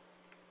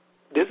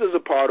this is a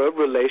part of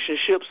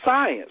relationship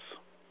science,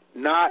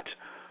 not,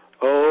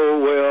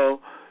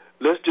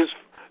 let's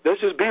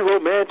just be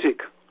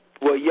romantic.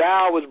 What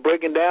Yao was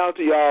breaking down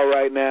to y'all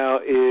right now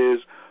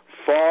is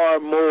far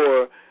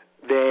more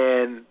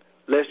than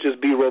let's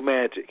just be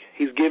romantic.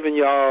 He's giving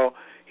y'all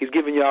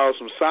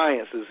some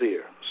sciences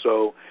here.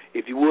 So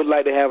if you would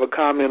like to have a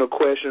comment or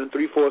question,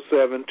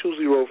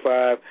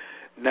 347-205-9089.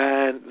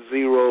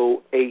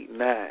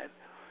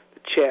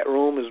 The chat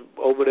room is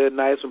over there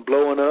nice and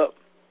blowing up.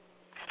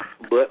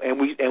 And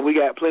we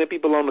got plenty of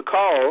people on the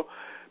call.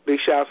 Big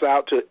shouts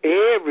out to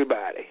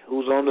everybody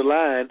who's on the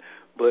line,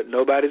 but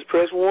nobody's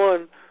pressed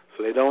 1,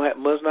 so they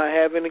must not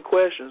have any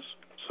questions.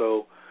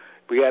 So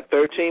we got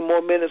 13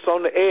 more minutes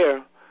on the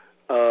air.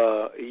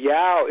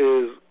 Yao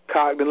is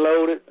cocked and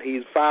loaded.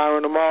 He's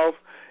firing them off,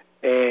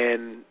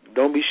 and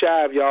don't be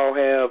shy if y'all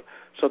have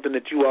something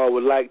that you all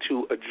would like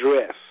to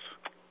address.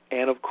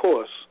 And of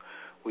course,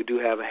 we do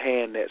have a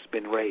hand that's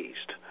been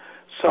raised.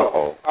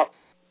 So,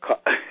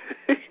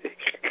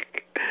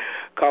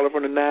 caller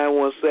from the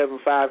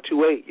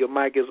 917-528. Your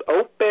mic is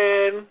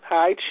open.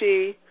 Hi,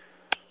 Chi.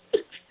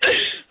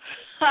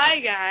 Hi,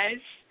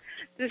 guys.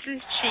 This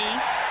is Chi.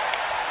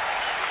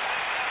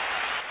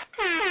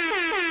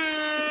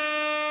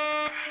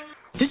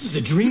 This is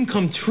a dream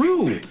come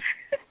true.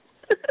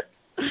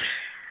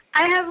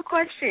 I have a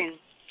question.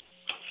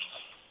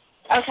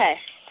 Okay.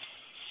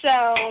 So,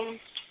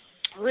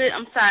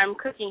 I'm sorry, I'm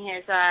cooking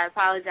here, so I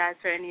apologize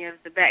for any of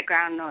the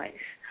background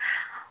noise.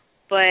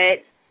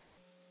 But,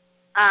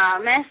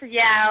 Master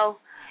Yao,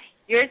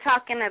 you're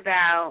talking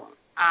about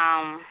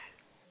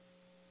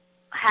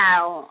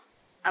how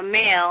a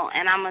male,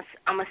 and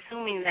I'm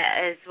assuming that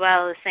as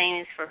well, the same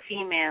is for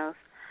females,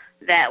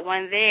 that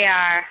when they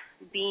are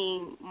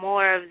being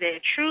more of their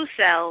true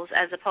selves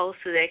as opposed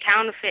to their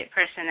counterfeit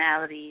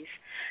personalities,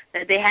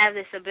 that they have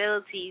this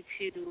ability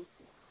to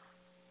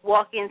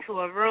walk into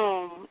a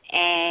room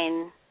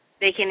and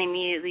they can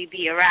immediately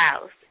be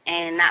aroused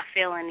and not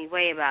feel any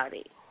way about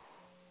it.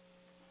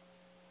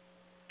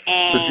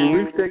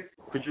 And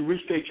could you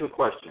restate your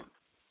question?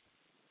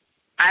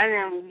 I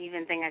didn't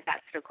even think I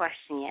got to the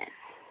question yet.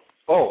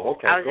 Oh,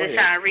 okay. I was just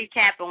trying to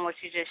recap on what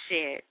you just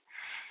shared.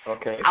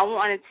 Okay. I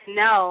wanted to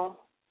know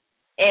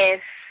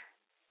if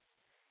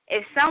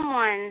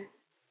someone,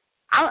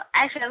 I'd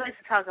like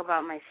to talk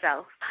about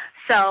myself.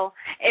 So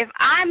if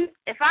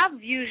I've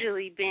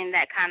usually been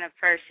that kind of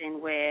person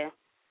where,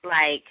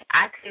 like,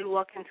 I could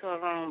walk into a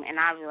room and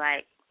I'd be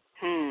like,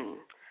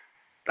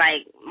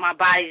 like my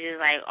body's just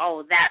like,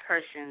 oh, that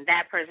person.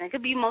 It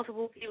could be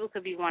multiple people, it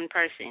could be one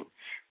person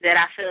that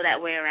I feel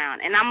that way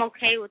around. And I'm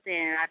okay with it,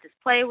 and I just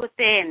play with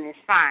it, and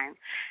it's fine.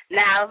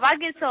 Now, if I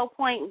get to a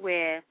point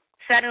where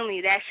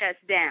suddenly that shuts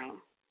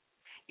down,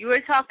 you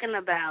were talking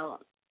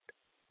about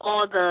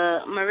all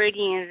the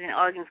meridians and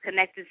organs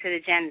connected to the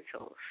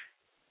genitals.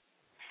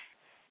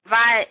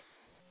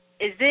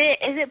 Is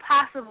it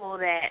possible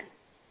that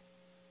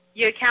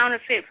your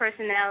counterfeit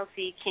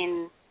personality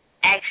can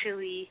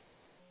actually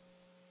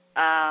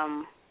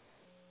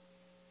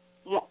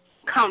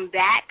come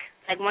back?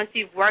 Like once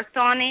you've worked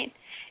on it,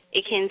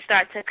 it can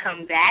start to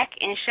come back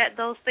and shut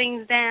those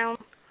things down?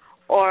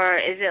 Or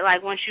is it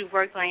like once you've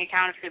worked on your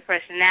counterfeit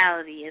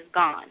personality, it's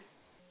gone?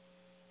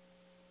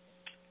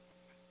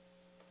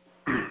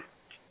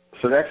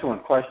 It's an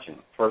excellent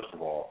question, first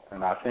of all,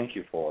 and I thank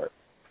you for it.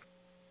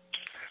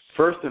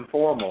 First and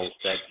foremost,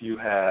 that you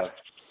have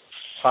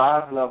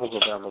 5 levels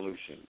of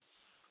evolution,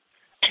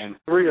 and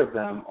 3 of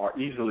them are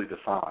easily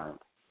defined.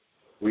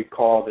 We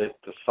called it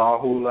the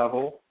Sahu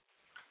level,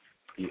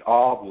 the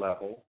Ob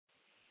level,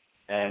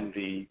 and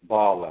the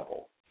Ba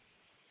level.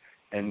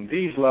 And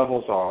these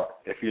levels are,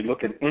 if you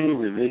look at any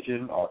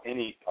religion or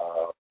any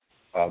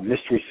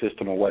mystery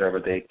system or whatever,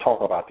 they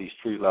talk about these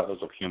 3 levels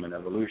of human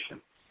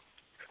evolution.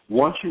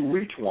 Once you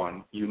reach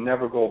one, you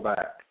never go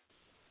back.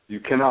 You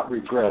cannot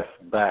regress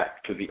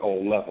back to the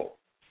old level.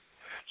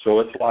 So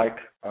it's like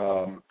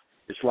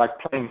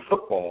playing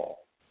football.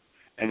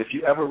 And if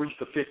you ever reach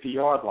the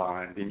 50-yard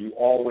line, then you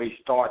always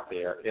start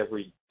there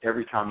every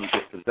time you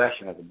get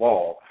possession of the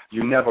ball.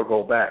 You never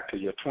go back to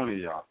your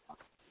 20-yard line.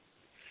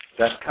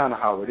 That's kind of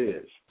how it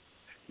is.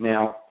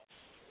 Now,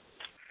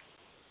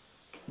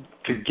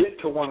 to get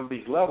to one of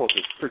these levels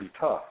is pretty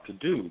tough to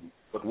do,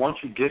 but once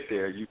you get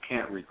there, you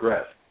can't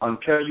regress.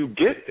 Until you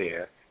get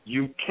there,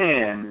 you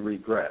can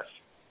regress.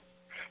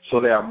 So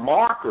there are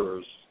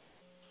markers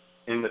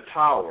in the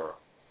tower.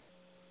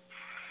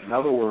 In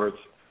other words,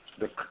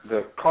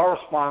 the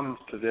correspondence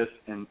to this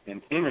in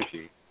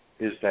energy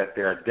is that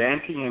there are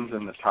dantians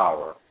in the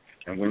tower,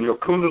 and when your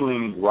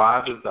kundalini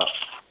rises up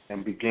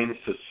and begins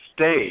to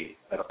stay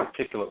at a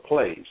particular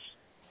place,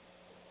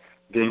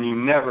 then you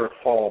never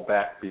fall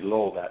back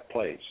below that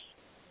place.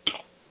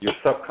 Your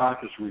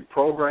subconscious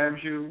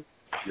reprograms you,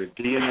 your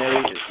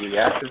DNA is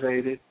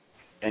reactivated,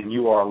 and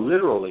you are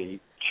literally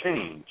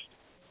changed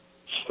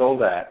so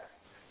that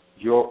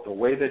the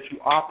way that you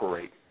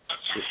operate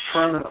is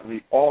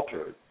permanently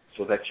altered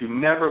so that you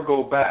never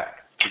go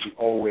back to the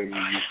old way you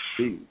used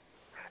to be.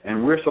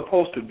 And we're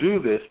supposed to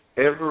do this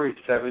every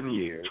 7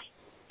 years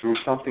through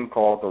something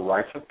called the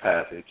rites of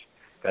passage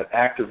that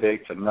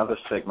activates another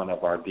segment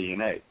of our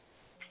DNA.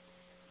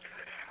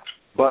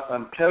 But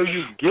until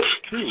you get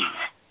to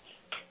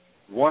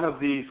one of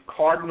these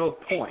cardinal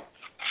points,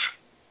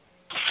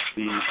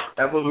 the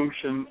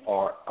evolution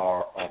or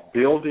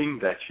building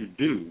that you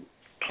do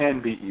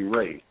can be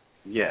erased,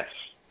 yes.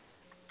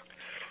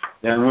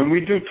 And when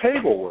we do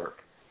table work,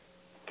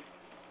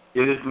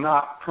 it is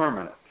not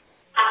permanent.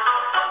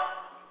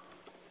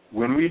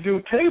 When we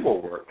do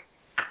table work,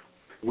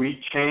 we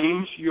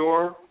change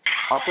your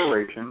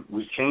operation,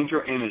 we change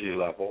your energy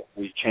level,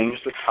 we change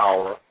the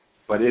tower,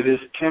 but it is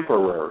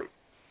temporary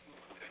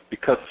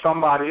because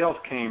somebody else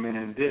came in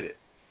and did it.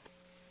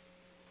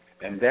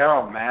 And there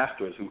are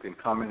masters who can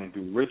come in and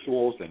do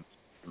rituals and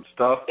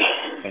stuff,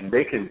 and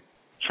they can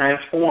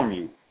transform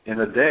you in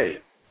a day,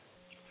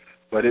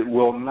 but it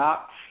will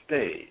not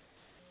stay.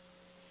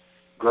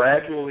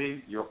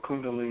 Gradually, your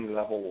kundalini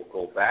level will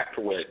go back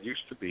to where it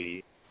used to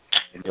be,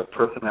 and your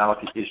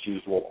personality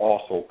issues will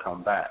also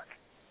come back.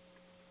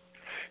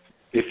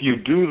 If you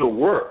do the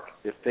work,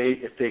 if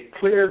they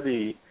clear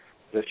the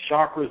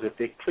chakras, if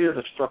they clear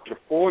the structure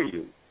for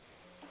you,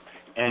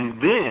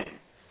 and then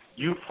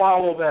you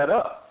follow that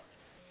up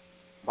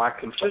by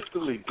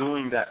consistently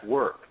doing that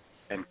work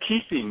and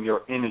keeping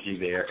your energy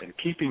there and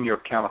keeping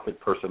your counterfeit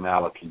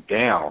personality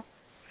down,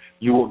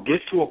 you will get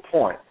to a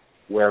point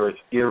where it's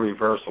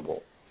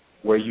irreversible,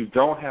 where you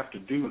don't have to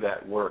do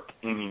that work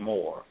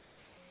anymore.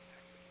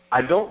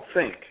 I don't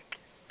think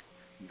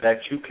that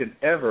you can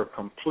ever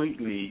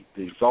completely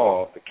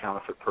dissolve the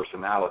counterfeit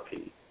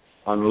personality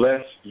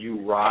unless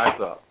you rise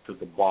up to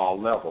the ball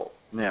level.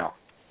 Now,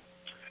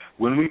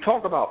 when we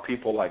talk about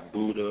people like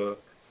Buddha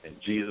and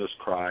Jesus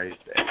Christ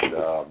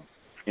and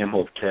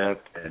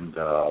Imhotep and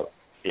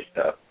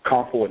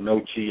Kongpo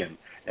Anochi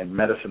and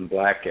Medicine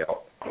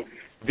Blackout,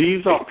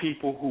 these are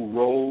people who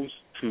rose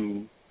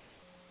to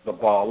the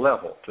ball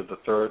level, to the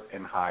third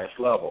and highest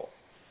level.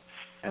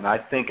 And I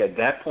think at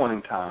that point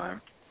in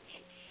time,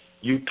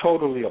 you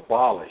totally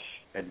abolish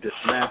and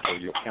dismantle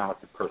your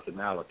counterfeit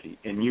personality,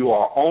 and you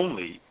are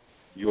only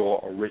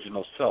your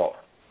original self.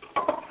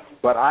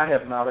 But I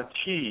have not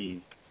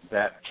achieved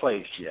that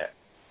place yet.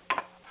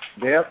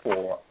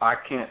 Therefore, I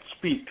can't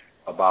speak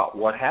about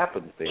what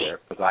happens there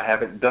because I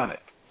haven't done it.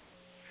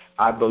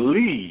 I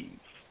believe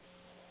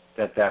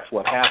that that's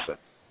what happened,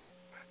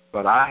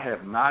 but I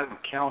have not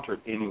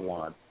encountered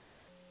anyone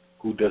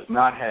who does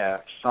not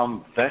have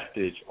some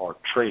vestige or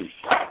trace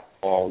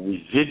or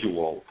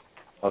residual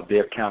of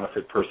their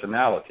counterfeit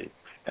personality.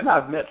 And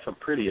I've met some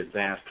pretty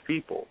advanced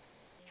people,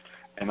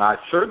 and I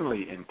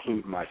certainly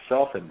include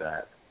myself in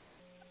that.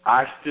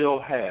 I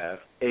still have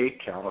a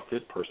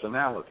counterfeit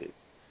personality.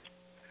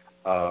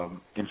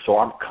 And so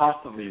I'm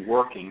constantly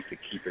working to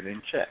keep it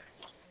in check.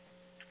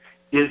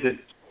 Is it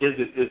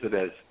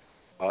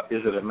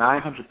a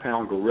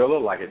 900-pound gorilla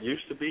like it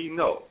used to be?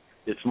 No.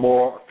 It's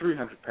more a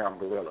 300-pound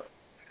gorilla.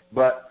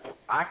 But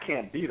I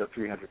can't beat a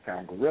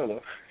 300-pound gorilla.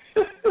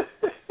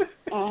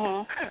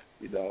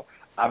 You know,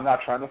 I'm not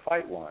trying to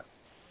fight one.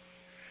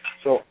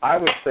 So I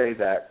would say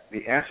that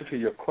the answer to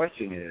your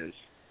question is,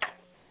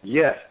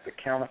 yes, the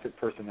counterfeit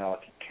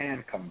personality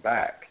can come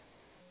back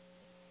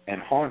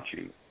and haunt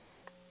you,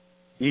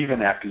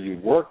 even after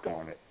you've worked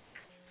on it,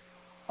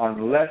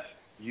 unless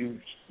you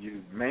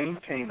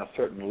maintain a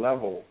certain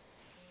level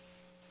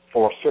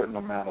for a certain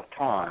amount of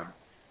time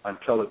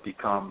until it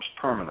becomes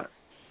permanent.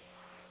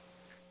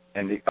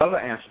 And the other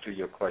answer to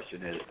your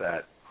question is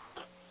that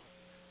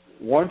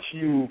once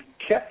you've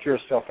kept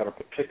yourself at a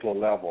particular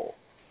level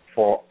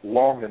for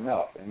long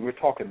enough, and we're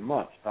talking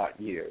months, not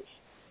years,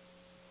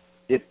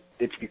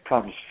 it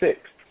becomes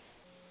fixed.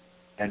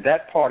 And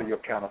that part of your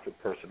counterfeit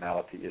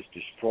personality is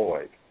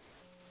destroyed.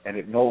 and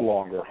it no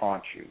longer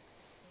haunts you.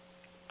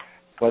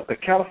 But the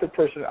counterfeit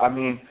person, I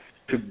mean,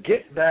 to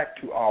get back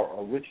to our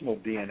original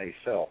DNA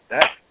self,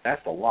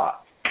 that's a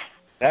lot.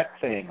 That's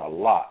saying a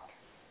lot.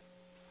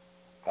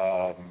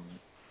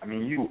 I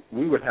mean,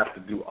 we would have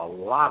to do a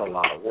lot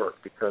of work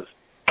because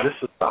this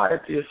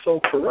society is so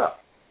corrupt.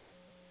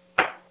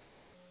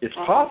 It's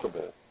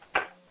possible,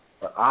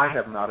 but I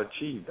have not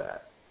achieved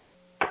that.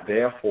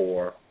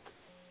 Therefore,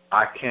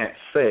 I can't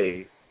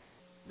say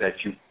that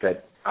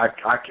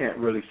I can't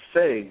really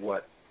say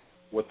what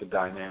the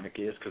dynamic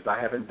is because I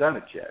haven't done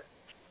it yet.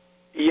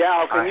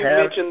 Yeah, can you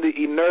mention the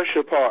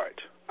inertia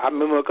part? I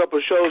remember a couple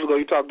of shows ago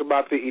you talked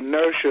about the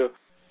inertia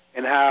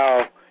and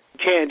how you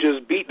can't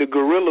just beat the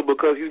gorilla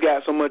because he's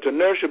got so much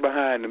inertia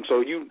behind him.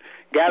 So you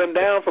got him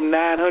down from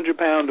 900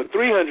 pounds to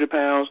 300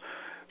 pounds,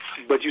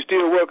 but you're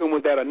still working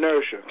with that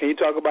inertia. Can you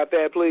talk about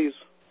that, please?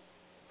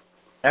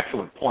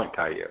 Excellent point,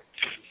 Khayr.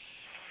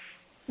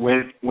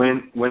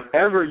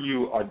 Whenever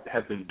you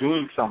have been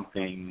doing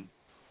something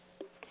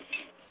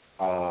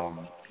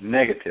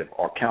negative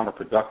or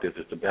counterproductive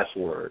is the best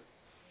word,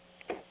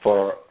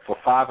 for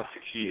 5 or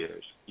 6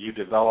 years, you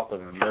develop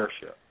an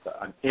inertia,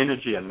 an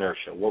energy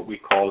inertia, what we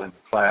call in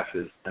the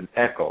classes an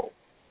echo,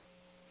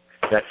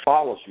 that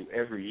follows you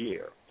every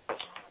year.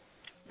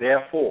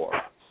 Therefore,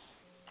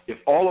 if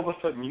all of a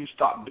sudden you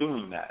stop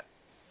doing that,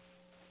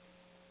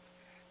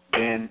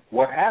 then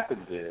what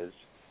happens is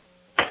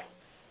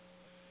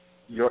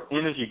your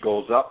energy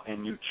goes up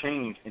and you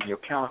change and your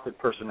counterfeit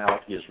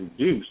personality is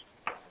reduced.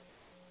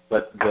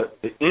 But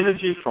the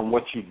energy from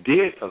what you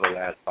did for the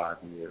last 5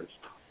 years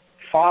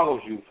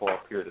follows you for a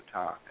period of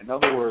time. In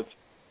other words,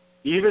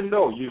 even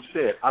though you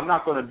said, I'm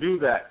not going to do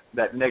that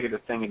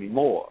negative thing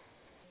anymore,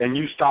 and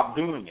you stop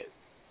doing it,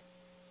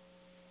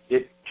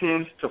 it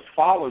tends to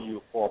follow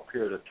you for a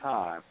period of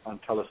time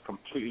until it's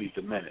completely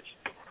diminished.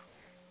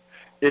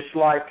 It's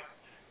like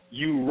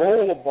you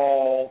roll a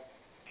ball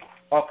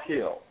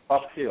uphill,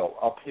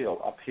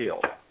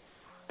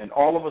 and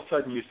all of a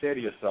sudden you say to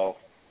yourself,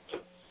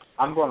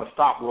 I'm going to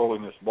stop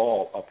rolling this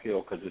ball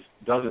uphill because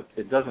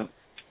it doesn't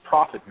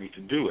profit me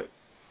to do it.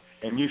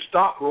 And you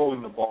stop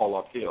rolling the ball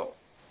uphill.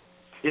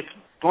 It's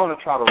going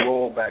to try to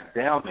roll back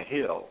down the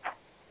hill.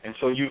 And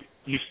so you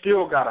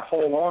still got to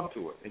hold on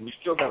to it, and you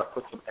still got to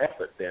put some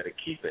effort there to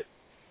keep it,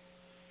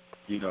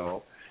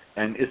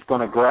 And it's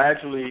going to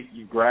gradually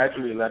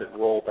let it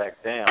roll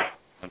back down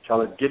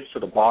until it gets to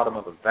the bottom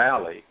of the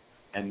valley,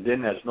 and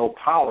then there's no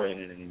power in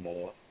it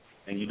anymore,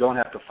 and you don't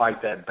have to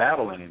fight that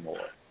battle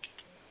anymore.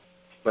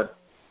 But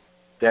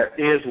there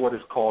is what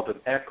is called an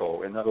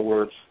echo. In other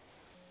words,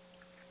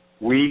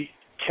 we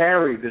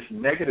carry this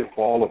negative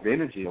ball of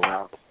energy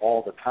around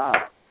all the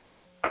time.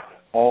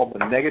 All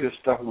the negative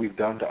stuff we've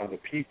done to other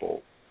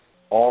people,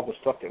 all the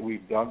stuff that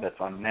we've done that's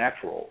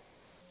unnatural,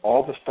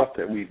 all the stuff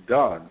that we've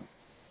done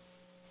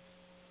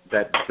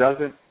that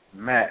doesn't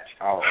match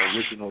our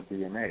original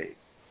DNA.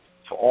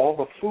 So all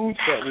the foods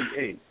that we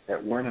ate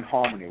that weren't in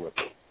harmony with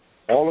it,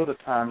 all of the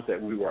times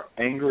that we were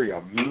angry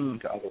or mean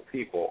to other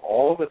people,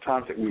 all of the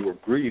times that we were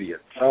greedy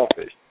and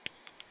selfish,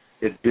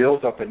 it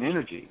builds up an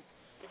energy.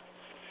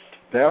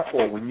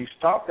 Therefore, when you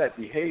stop that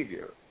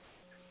behavior,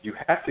 you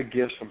have to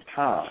give some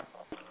time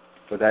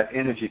for that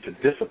energy to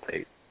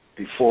dissipate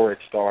before it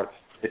stops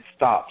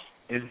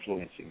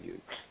influencing you.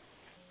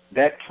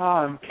 That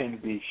time can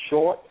be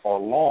short or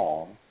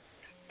long,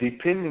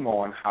 depending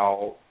on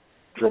how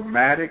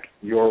dramatic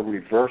your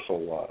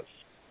reversal was.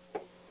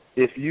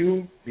 If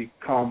you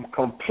become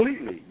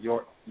completely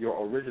your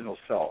original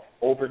self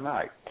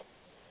overnight,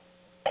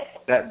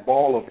 that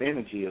ball of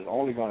energy is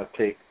only going to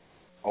take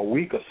a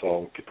week or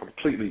so to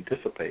completely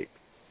dissipate.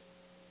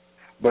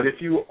 But if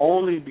you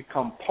only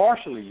become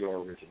partially your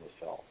original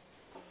self,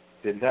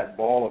 then that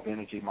ball of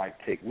energy might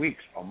take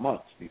weeks or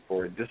months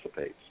before it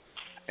dissipates.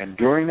 And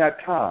during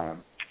that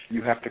time,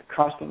 you have to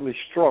constantly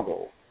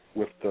struggle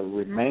with the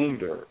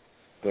remainder,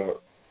 the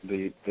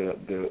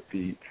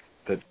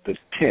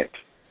tint,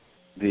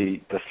 the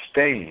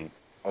stain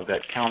of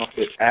that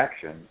counterfeit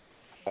action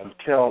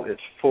until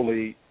it's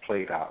fully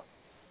played out.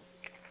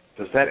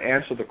 Does that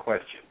answer the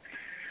question?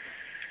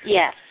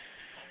 Yes.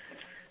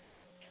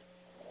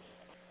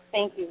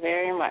 Thank you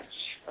very much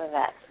for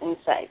that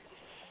insight.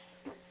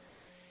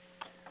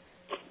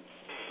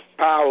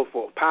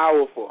 Powerful.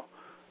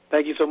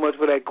 Thank you so much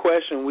for that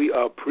question. We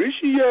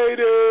appreciate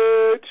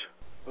it.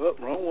 Oh,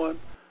 wrong one.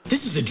 This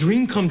is a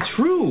dream come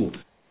true.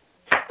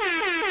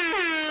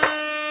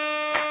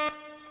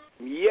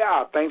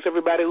 Yeah, thanks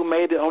everybody who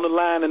made it on the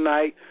line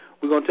tonight.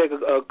 We're going to take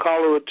a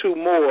caller or two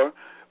more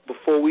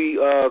before we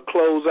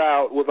close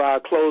out with our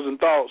closing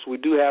thoughts. We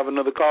do have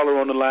another caller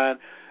on the line.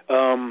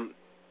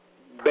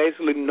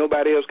 Basically,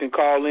 nobody else can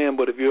call in,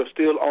 but if you're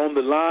still on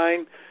the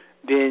line,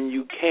 then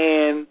you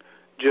can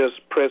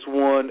just press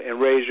 1 and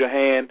raise your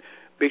hand.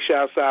 Big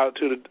shouts out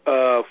to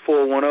the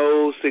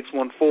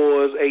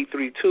 410-614s,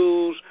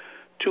 832s,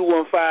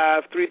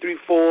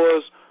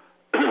 215-334s,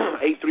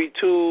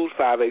 832s,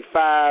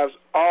 585s,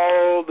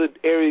 all the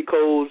area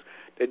codes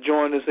that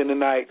joined us in the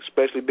night.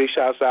 Especially big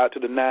shouts out to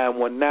the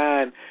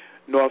 919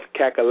 North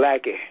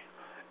Kakalaki.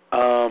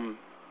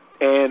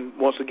 And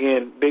once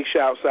again, big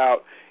shouts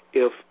out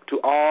to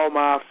all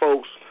my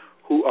folks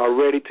who are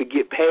ready to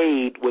get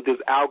paid with this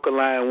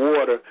alkaline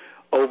water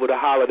over the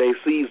holiday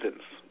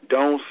seasons.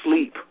 Don't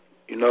sleep.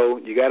 You know,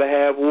 you got to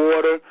have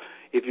water.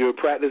 If you're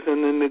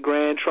practicing in the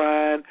Grand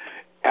Trine,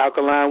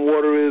 alkaline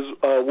water is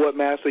what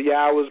Master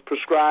Yao is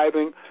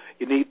prescribing.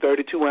 You need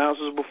 32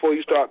 ounces before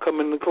you start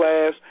coming to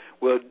class.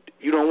 Well,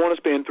 you don't want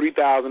to spend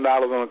 $3,000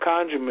 on a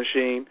conjuring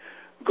machine.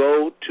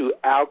 Go to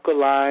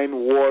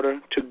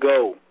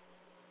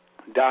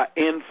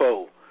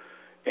alkalinewatogo.info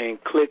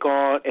and click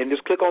on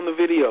the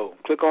video.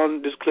 Click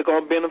on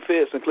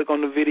benefits and click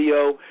on the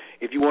video.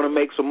 If you want to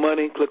make some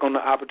money, click on the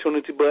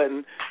opportunity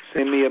button.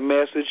 Send me a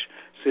message.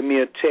 Send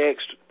me a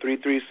text,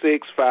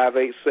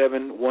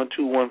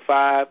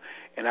 336-587-1215,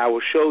 and I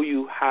will show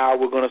you how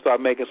we're going to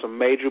start making some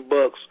major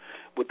bucks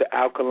with the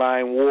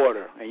alkaline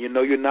water. And you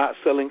know you're not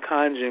selling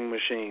conjuring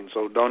machines,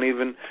 so don't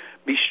even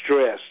be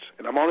stressed.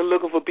 And I'm only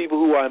looking for people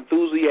who are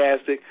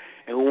enthusiastic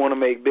and who want to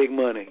make big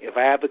money. If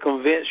I have to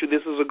convince you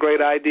this is a great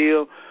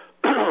idea,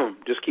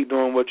 just keep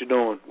doing what you're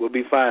doing. We'll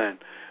be fine.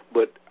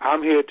 But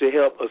I'm here to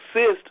help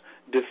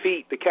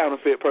defeat the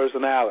counterfeit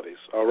personalities,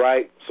 all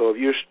right? So if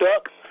you're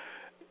stuck,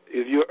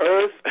 if you're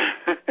Earth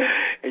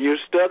and you're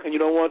stuck and you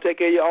don't want to take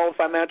care of your own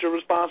financial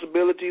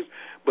responsibilities,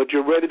 but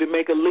you're ready to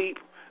make a leap,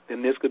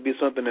 then this could be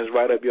something that's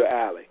right up your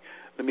alley.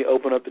 Let me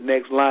open up the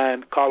next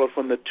line. Caller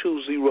from the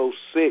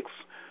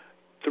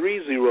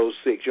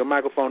 206-306. Your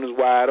microphone is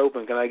wide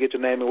open. Can I get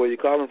your name and where you're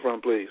calling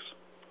from, please?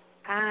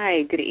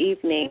 Hi, good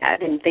evening. I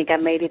didn't think I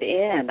made it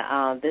in.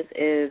 This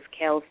is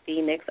Kel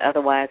Phoenix,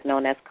 otherwise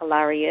known as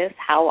Kalarius.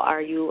 How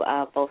are you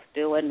both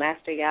doing,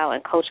 Master Yao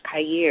and Coach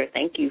Khayr?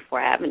 Thank you for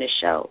having the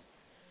show.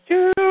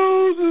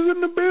 Kels is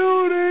in the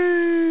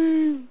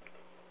building.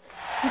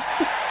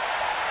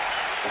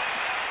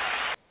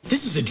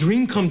 This is a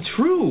dream come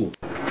true.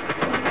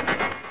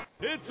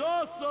 It's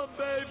awesome,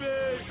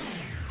 baby.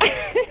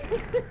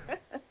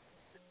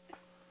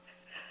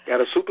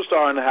 Got a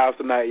superstar in the house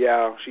tonight,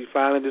 y'all. She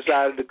finally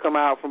decided to come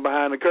out from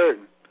behind the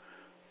curtain.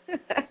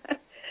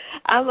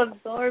 I'm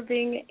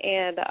absorbing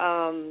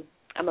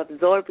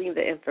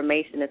the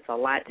information. It's a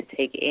lot to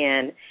take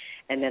in,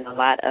 and then a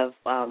lot of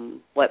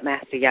what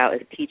Master Yao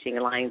is teaching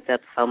lines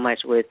up so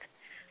much with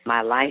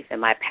my life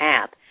and my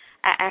path.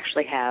 I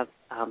actually have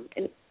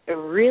a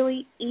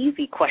really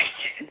easy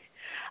question.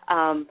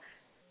 I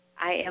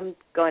am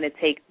going to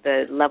take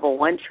the level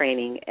 1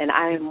 training, and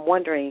I am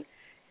wondering,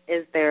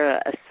 is there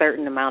a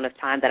certain amount of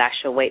time that I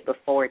should wait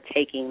before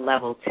taking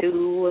level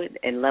 2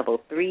 and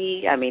level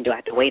 3? I mean, do I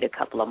have to wait a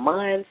couple of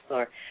months,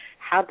 or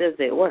how does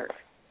it work?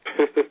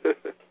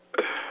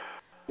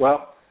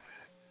 Well,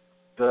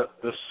 the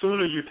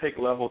sooner you take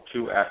level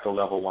 2 after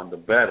level 1, the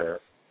better.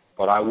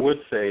 But I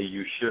would say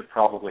you should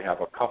probably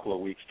have a couple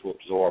of weeks to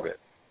absorb it.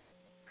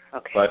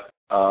 Okay. But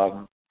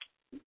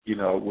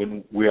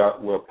when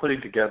we're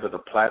putting together the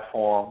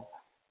platform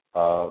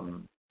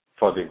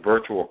for the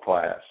virtual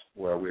class,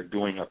 where we're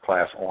doing a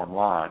class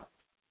online,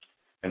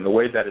 and the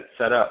way that it's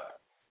set up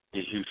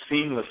is you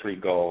seamlessly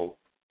go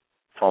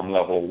from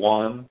level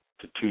 1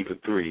 to 2 to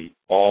 3,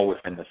 all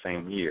within the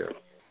same year.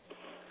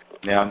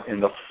 Now, in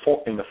the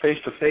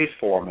face-to-face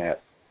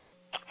format,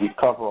 we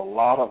cover a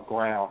lot of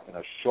ground in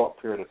a short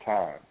period of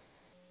time,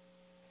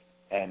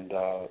 and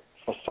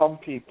for some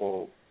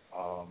people,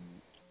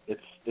 it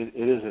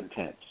is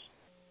intense,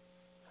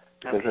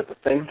 because okay. At the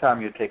same time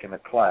you're taking a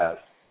class,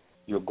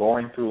 you're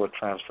going through a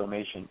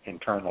transformation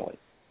internally.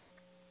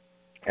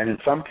 And in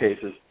some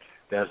cases,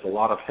 there's a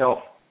lot of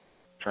health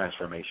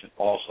transformation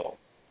also,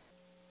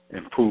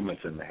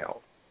 improvements in the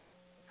health.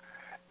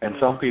 And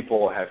some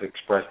people have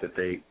expressed that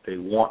they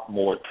want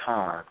more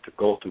time to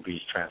go through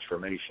these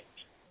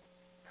transformations.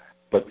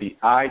 But the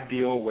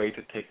ideal way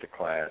to take the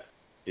class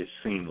is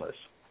seamless,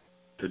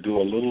 to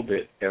do a little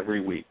bit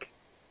every week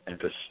and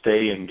to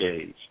stay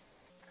engaged.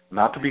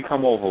 Not to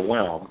become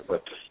overwhelmed,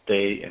 but to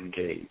stay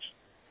engaged.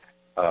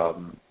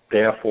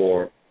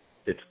 Therefore,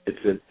 it's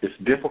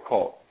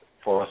difficult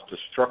for us to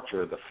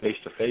structure the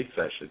face-to-face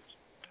sessions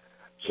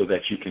so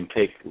that you can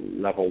take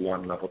level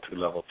 1, level 2,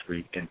 level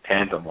 3 in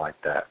tandem like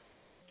that.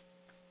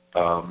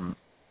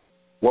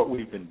 What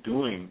we've been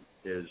doing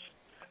is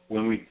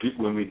when we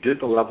did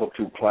the level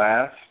 2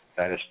 class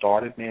that has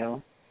started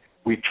now,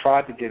 we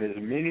tried to get as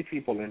many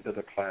people into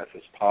the class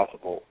as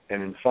possible,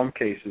 and in some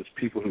cases,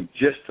 people who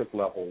just took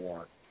level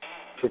 1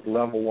 took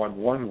level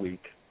 1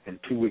 week, and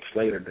 2 weeks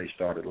later they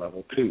started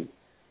level 2,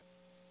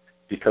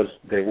 because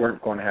they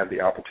weren't going to have the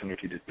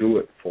opportunity to do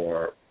it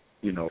for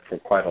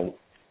quite a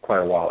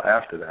while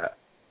after that.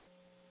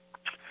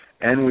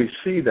 And we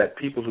see that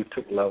people who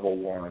took level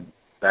 1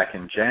 back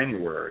in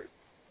January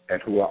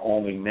and who are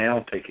only now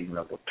taking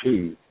level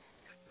 2,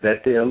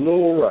 that they're a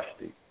little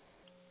rusty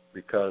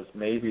because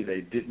maybe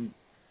they didn't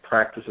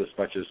practice as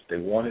much as they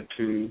wanted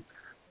to,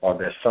 or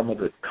there's some of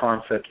the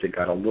concepts they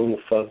got a little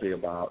fuzzy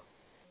about.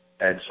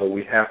 And so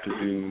we have to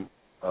do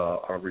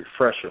a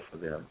refresher for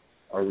them,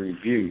 a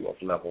review of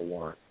level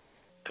 1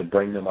 to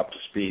bring them up to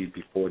speed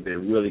before they're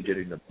really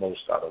getting the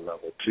most out of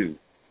level 2.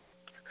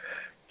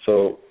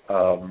 So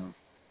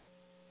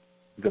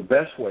the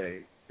best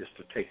way is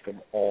to take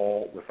them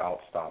all without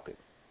stopping.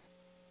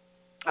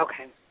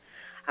 Okay.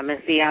 I'm in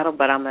Seattle,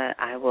 but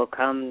I will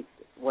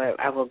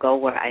go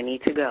where I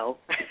need to go.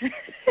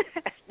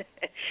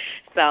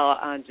 So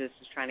I'm just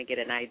trying to get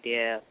an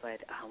idea, but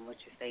what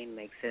you're saying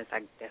makes sense. I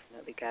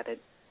definitely got to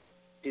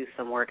do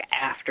some work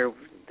after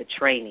the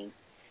training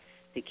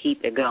to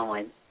keep it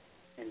going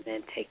and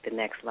then take the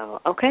next level.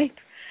 Okay.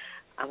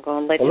 I'm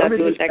going to let y'all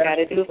do what I got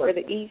to do for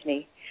the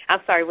evening. I'm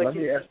sorry, let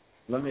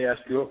me ask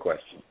you a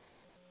question.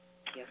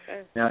 Yes,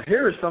 sir. Now,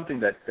 here is something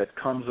that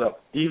comes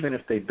up even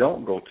if they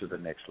don't go to the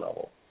next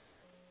level.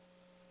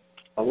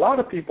 A lot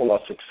of people are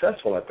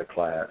successful at the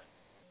class,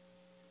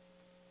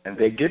 and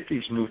they get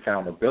these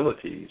newfound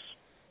abilities,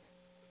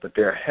 but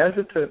they're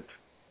hesitant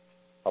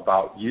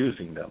about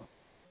using them.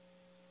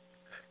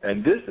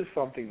 And this is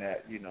something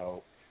that,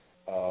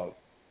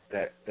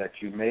 that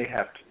you may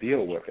have to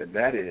deal with, and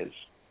that is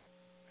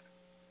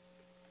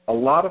a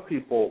lot of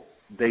people,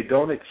 they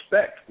don't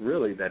expect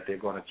really that they're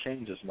going to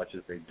change as much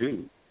as they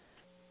do.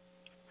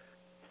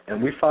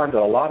 And we find that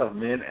a lot of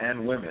men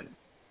and women,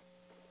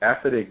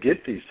 after they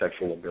get these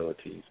sexual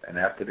abilities and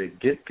after they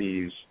get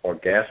these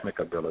orgasmic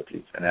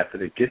abilities and after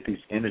they get these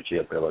energy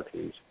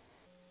abilities,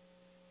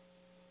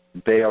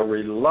 they are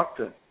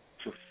reluctant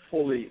to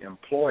fully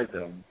employ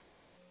them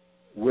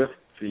with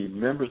the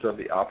members of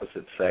the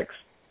opposite sex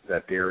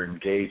that they're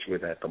engaged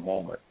with at the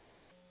moment.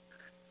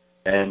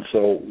 And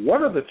so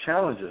one of the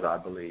challenges, I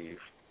believe,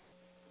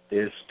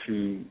 is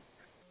to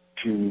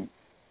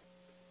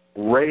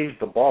raise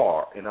the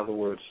bar. In other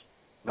words,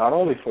 not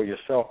only for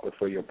yourself but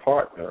for your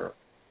partner,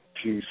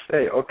 to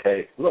say,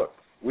 okay, look,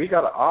 we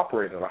got to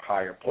operate at a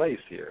higher place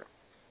here.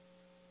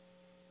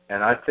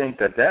 And I think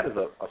that is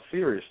a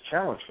serious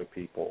challenge for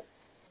people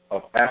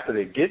of after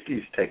they get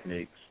these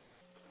techniques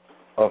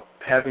of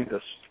having the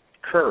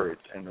courage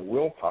and the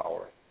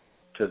willpower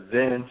to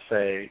then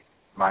say,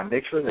 my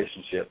next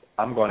relationship,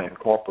 I'm going to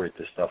incorporate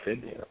this stuff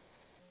in here.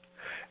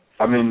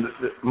 I mean,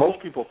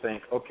 most people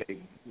think, okay,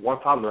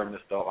 once I learn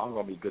this stuff, I'm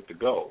going to be good to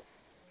go.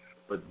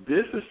 But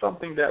this is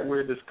something that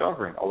we're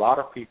discovering. A lot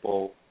of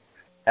people,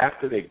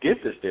 after they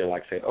get this, they're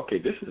like saying, okay,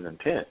 this is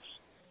intense.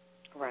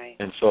 Right.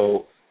 And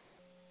so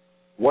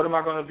what am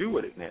I going to do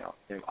with it now?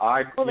 And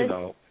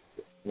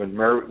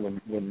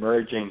when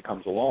Mary Jane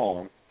comes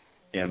along,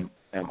 am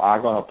I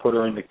going to put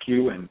her in the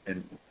queue and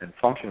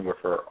function with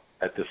her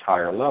at this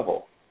higher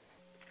level?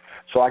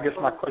 So I guess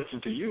my question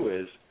to you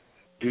is,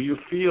 do you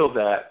feel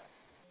that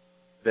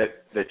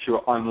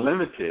you're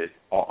unlimited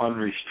or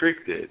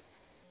unrestricted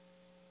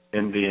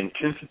in the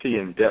intensity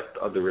and depth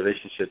of the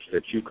relationships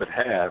that you could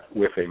have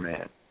with a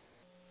man?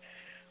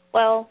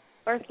 Well,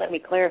 first let me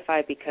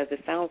clarify, because it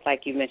sounds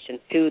like you mentioned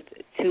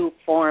two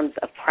forms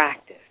of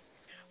practice.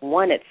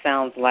 One, it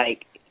sounds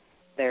like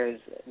there's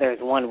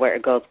one where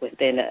it goes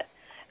within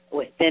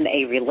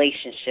a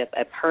relationship,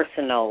 a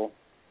personal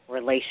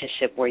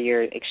relationship where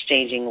you're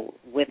exchanging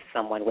with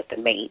someone, with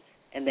a mate.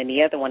 And then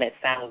the other one, it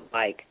sounds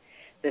like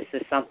this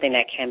is something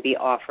that can be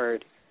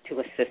offered to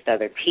assist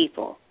other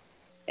people.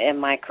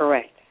 Am I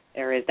correct?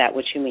 Or is that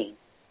what you mean?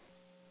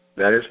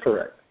 That is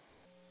correct.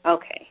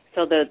 Okay.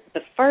 So the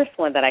first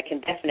one that I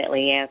can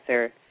definitely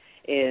answer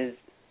is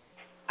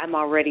I'm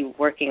already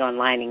working on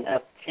lining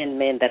up 10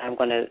 men that I'm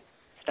going to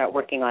start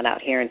working on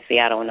out here in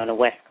Seattle and on the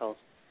West Coast,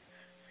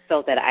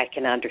 so that I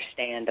can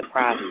understand the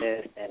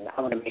process, and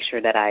I want to make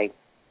sure that I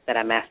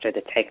master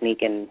the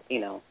technique, and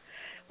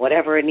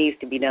whatever it needs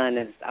to be done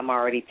is I'm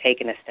already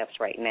taking the steps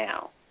right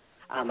now.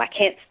 I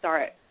can't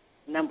start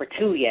number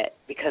 2 yet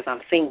because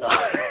I'm single,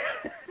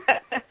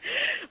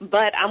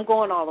 but I'm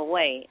going all the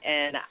way,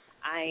 and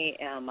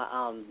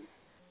I'm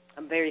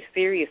very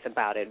serious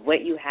about it.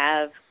 What you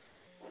have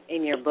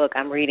in your book,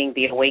 I'm reading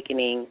The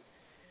Awakening.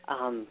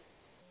 I'm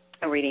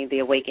reading The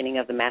Awakening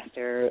of the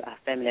Master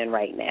Feminine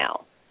right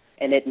now.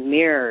 And it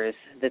mirrors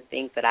the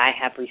things that I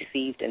have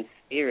received in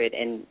spirit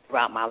and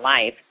throughout my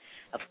life.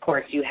 Of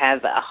course, you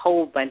have a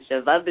whole bunch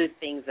of other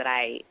things that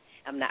I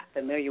am not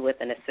familiar with,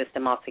 and the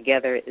system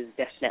altogether is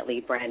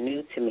definitely brand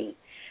new to me.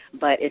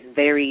 But it's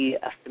very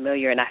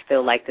familiar, and I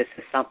feel like this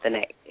is something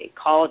that it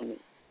called me.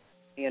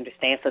 You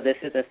understand? So this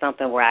isn't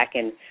something where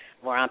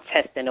I'm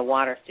testing the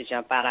waters to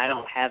jump out. I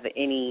don't have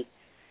any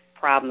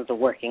problems of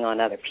working on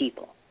other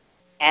people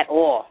at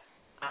all.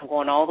 I'm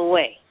going all the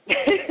way.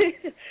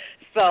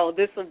 So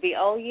this would be,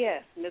 oh,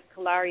 yes, Ms.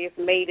 Kalarius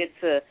made it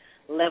to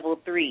level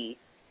 3,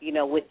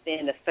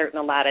 within a certain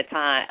allotted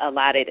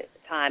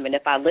time. And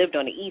if I lived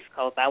on the East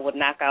Coast, I would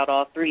knock out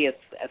all 3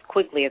 as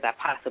quickly as I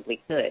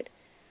possibly could.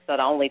 So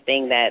the only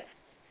thing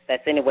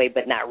that's anyway,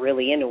 but not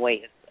really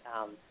anyway, is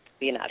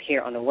being out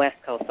here on the West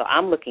Coast. So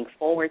I'm looking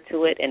forward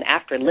to it. And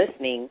after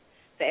listening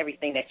to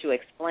everything that you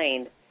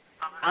explained,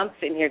 I'm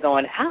sitting here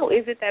going, how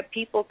is it that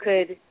people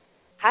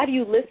how do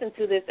you listen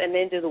to this and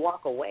then just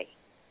walk away?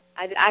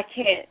 I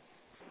can't,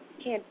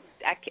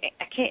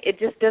 it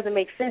just doesn't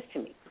make sense to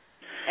me.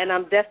 And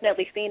I'm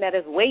definitely seeing that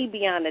as way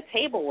beyond the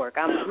table work.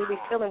 I'm really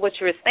feeling what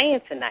you were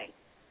saying tonight.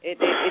 It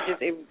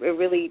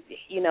really,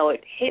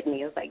 it hit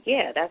me. It was like,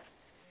 yeah,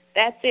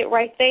 That's it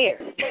right there.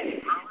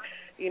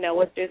 You know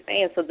what you're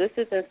saying. So this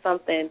isn't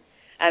something,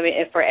 I mean,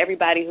 and for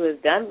everybody who has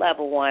done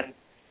level 1,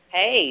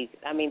 hey,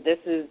 I mean, this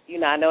is, you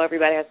know, I know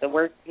everybody has to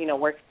work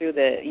through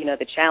the, you know,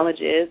 the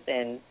challenges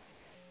and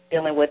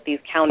dealing with these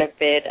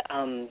counterfeit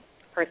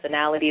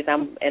personalities.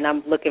 I'm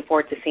looking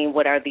forward to seeing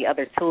what are the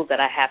other tools that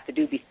I have to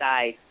do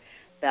besides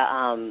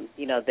the,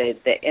 you know, the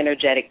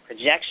energetic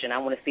projection. I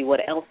want to see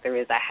what else there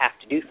is I have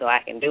to do so I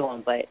can do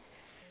them. But,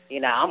 you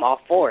know, I'm all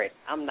for it.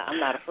 I'm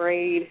not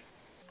afraid.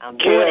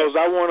 Kels,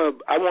 I want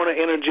to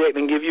interject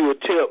and give you a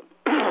tip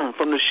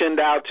from the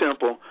Shindao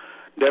Temple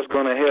that's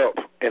going to help.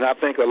 And I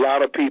think a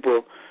lot of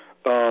people,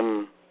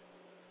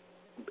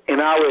 in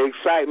our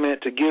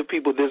excitement to give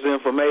people this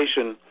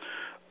information,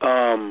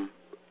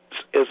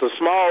 it's a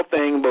small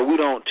thing, but we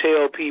don't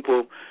tell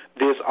people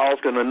this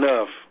often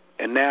enough.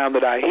 And now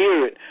that I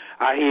hear it,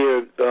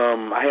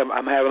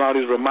 I'm having all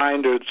these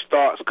reminders,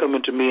 thoughts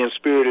coming to me, and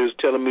Spirit is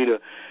telling me to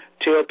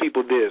tell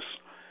people this.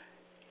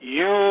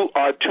 You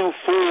are too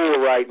full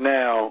right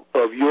now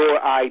of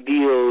your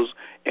ideals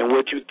and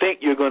what you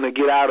think you're going to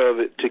get out of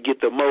it to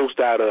get the most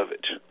out of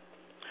it.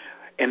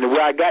 And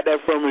where I got that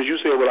from is you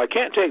said, well, I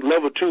can't take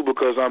level 2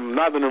 because I'm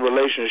not in a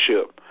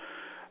relationship.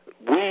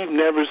 We've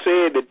never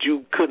said that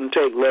you couldn't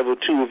take level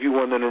 2 if you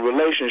weren't in a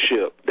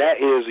relationship.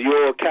 That is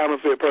your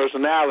counterfeit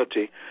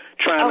personality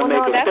trying to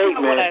make a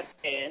statement. Not what I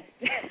said.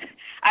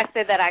 I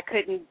said that I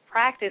couldn't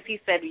practice. He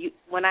said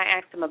when I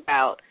asked him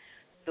about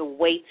the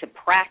way to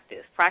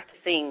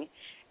practicing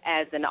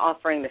as an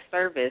offering the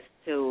service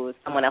to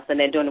someone else and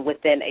then doing it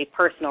within a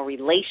personal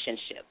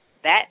relationship.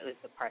 That was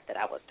the part that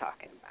I was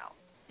talking about.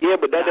 Yeah,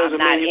 but that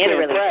doesn't mean you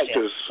can't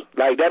practice.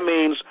 Like, that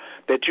means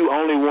that you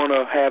only want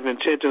to have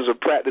intentions of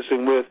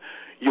practicing with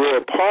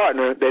your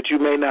partner that you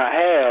may not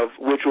have,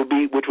 which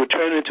will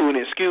turn into an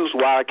excuse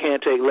why I can't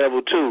take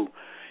level 2.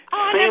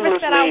 I never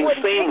said I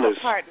wouldn't take a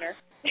partner.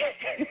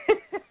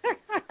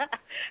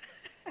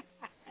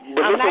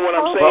 But listen to what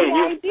I'm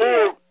saying.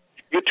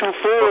 You're too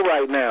full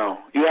right now.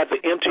 You have to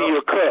empty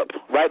your cup.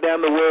 Write down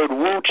the word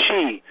Wu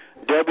Chi,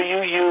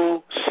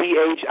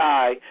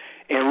 WUCHI,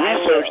 and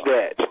research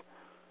that.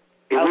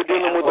 If we're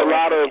dealing with a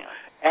lot of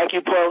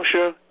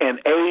acupuncture and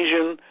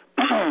Asian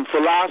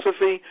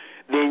philosophy,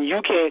 then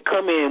you can't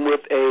come in with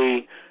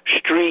a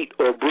street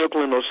or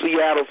Brooklyn or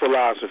Seattle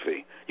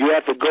philosophy. You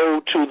have to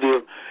go to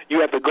where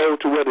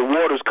the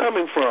water's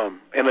coming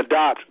from and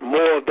adopt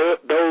more of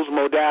those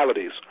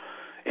modalities.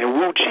 And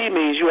Wu Chi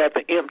means you have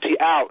to empty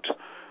out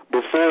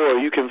before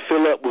you can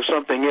fill up with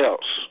something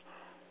else.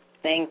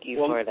 Thank you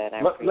for that.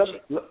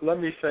 Let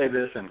me say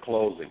this in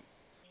closing.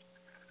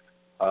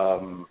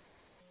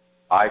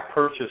 I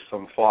purchased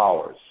some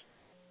flowers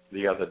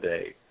the other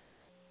day,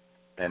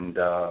 and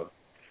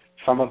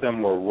some of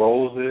them were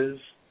roses,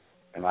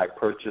 and I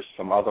purchased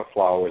some other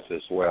flowers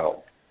as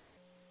well.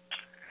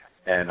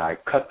 And I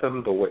cut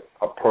them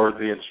per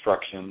the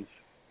instructions,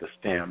 the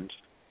stems.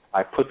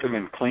 I put them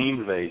in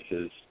clean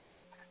vases,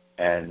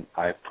 and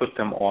I put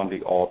them on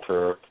the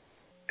altar,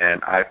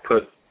 and I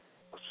put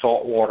a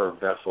saltwater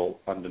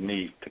vessel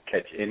underneath to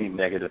catch any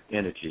negative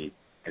energy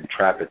and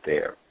trap it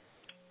there.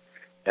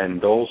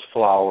 And those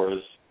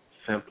flowers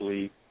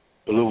simply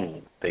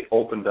bloomed. They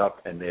opened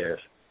up, and there's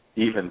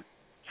even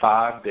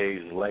 5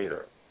 days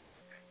later,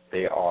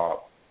 they are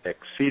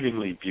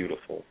exceedingly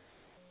beautiful.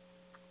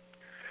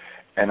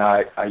 And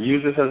I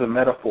use this as a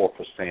metaphor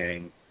for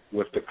saying,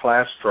 with the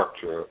class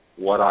structure,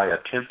 what I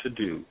attempt to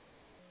do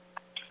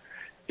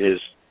is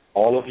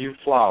all of you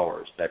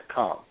flowers that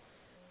come,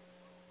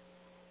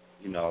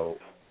 you know,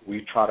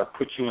 we try to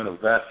put you in a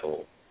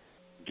vessel,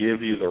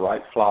 give you the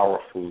right flower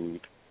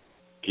food,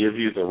 give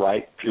you the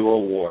right pure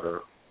water,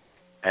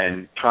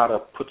 and try to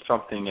put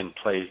something in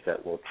place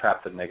that will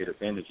trap the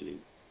negative energy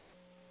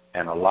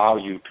and allow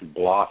you to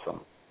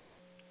blossom.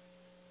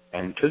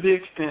 And to the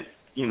extent,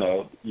 you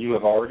know, you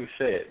have already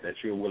said that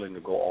you're willing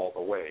to go all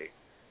the way.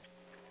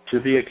 To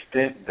the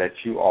extent that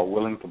you are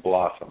willing to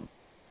blossom,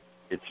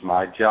 it's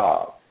my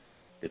job,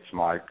 it's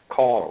my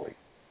calling,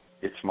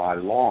 it's my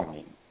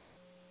longing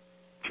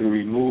to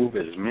remove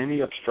as many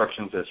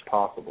obstructions as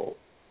possible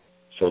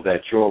so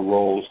that your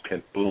rose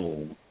can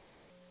bloom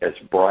as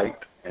bright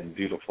and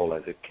beautiful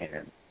as it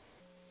can.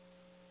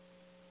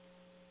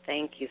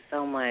 Thank you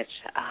so much,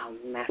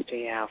 Master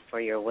Yao, for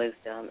your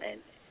wisdom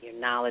and your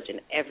knowledge and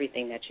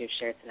everything that you've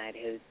shared tonight.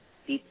 It has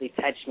deeply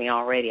touched me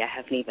already. I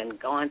haven't even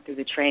gone through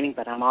the training,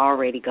 but I'm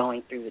already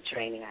going through the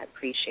training. I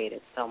appreciate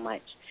it so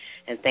much.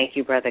 And thank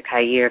you, Brother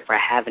Khayr, for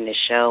having the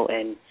show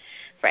and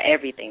for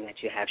everything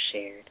that you have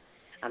shared.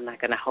 I'm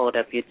not going to hold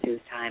up your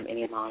time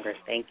any longer.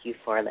 Thank you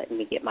for letting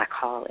me get my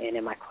call in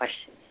and my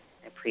question.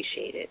 I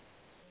appreciate it.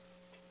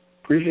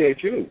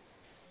 Appreciate you.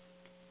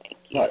 Thank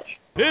you. Much.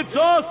 It's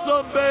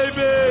awesome,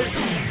 baby!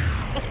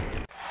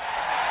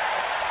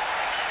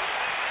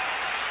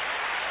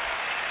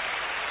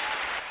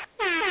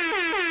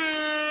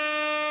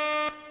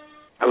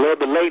 I love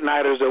the late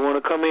nighters that want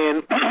to come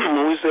in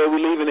when we said we're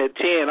leaving at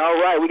 10.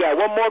 All right, we got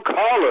one more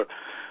caller.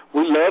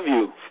 We love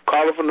you.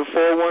 Caller from the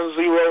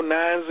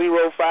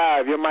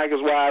 410-905. Your mic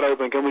is wide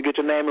open. Can we get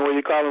your name and where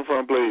you're calling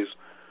from, please?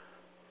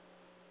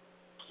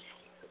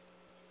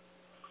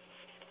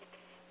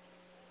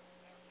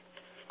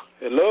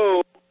 Hello.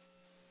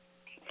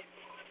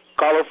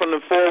 Caller from the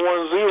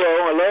 410.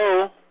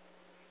 Hello.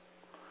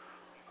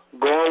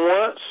 Going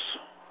once.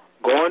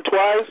 Going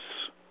twice.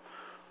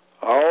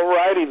 All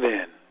righty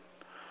then.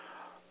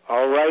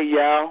 All right,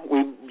 Yao.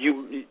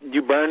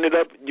 You burned it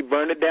up. You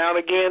burned it down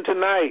again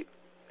tonight,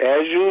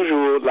 as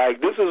usual. Like,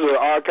 this is an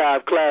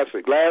archive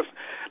classic. Last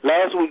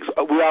week's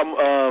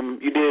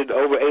you did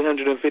over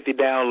 850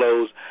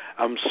 downloads.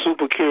 I'm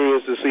super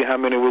curious to see how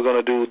many we're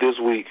going to do this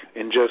week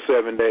in just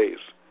 7 days.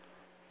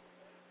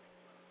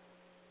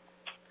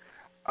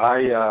 I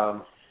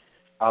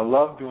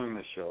love doing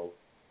the show,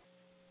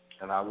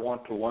 and I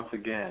want to once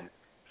again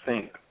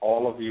thank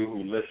all of you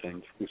who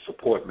listen, who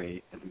support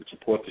me, and who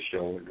support the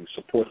show, and who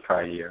support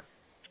Khayr.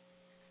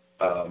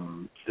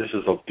 This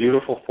is a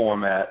beautiful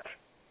format,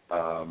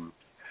 and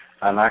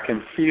I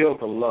can feel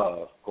the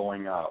love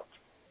going out.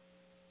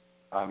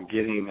 I'm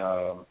getting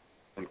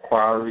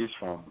inquiries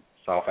from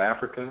South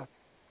Africa,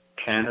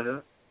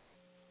 Canada,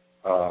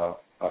 a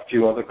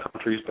few other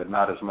countries, but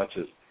not as much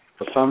as,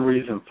 for some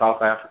reason,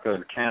 South Africa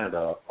and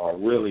Canada are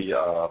really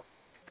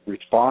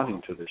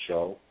responding to the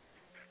show.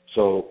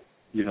 So,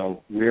 you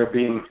know, we're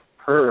being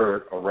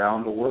heard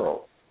around the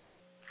world.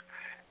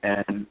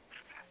 And,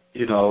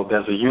 you know,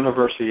 there's a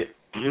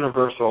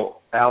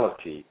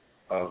universality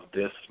of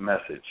this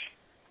message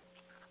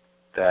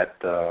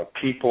that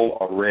people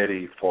are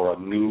ready for a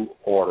new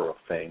order of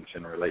things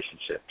in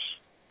relationships.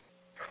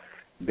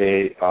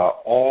 They are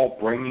all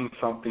bringing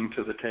something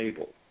to the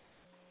table.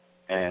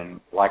 And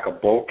like a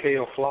bouquet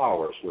of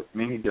flowers with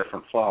many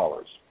different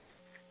flowers,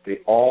 they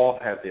all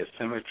have their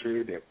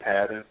symmetry, their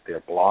pattern, their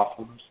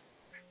blossoms.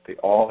 They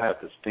all have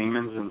the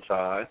stamens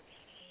inside.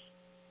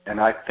 And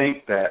I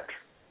think that,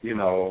 you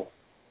know,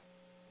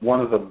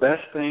 one of the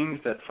best things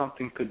that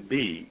something could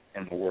be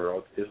in the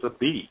world is a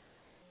bee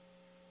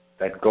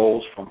that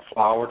goes from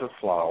flower to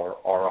flower,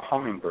 or a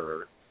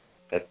hummingbird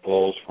that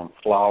goes from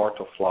flower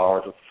to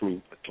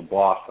fruit to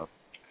blossom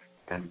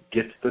and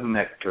gets the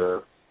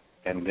nectar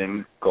and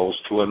then goes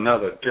to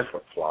another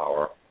different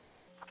flower.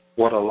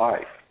 What a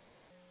life.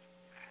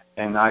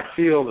 And I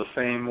feel the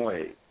same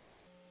way.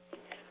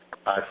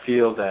 I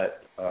feel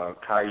that,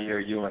 Khayr,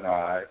 you and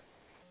I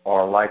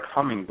are like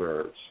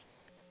hummingbirds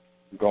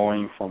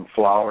going from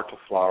flower to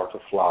flower to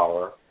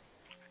flower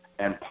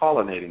and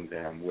pollinating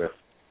them with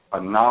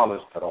a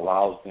knowledge that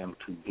allows them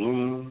to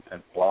bloom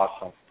and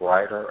blossom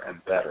brighter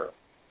and better.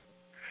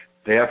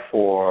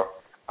 Therefore,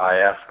 I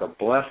ask a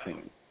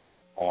blessing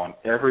on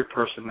every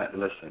person that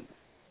listens,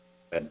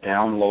 that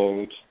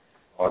downloads,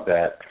 or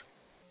that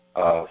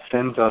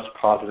sends us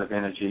positive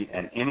energy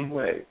in any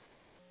way.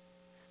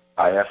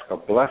 I ask a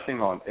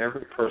blessing on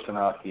every person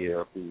out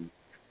here who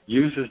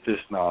uses this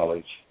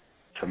knowledge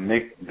to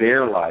make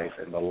their life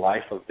and the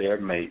life of their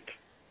mate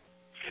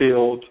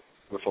filled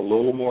with a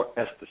little more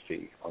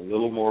ecstasy, a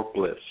little more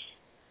bliss,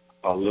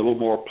 a little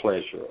more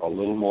pleasure, a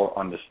little more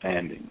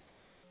understanding.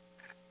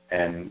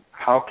 And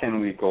how can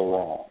we go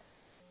wrong?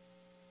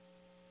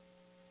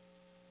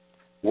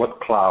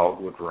 What cloud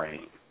would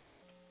rain?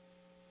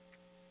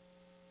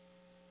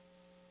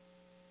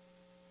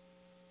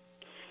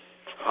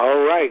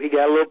 All right, he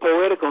got a little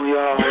poetic on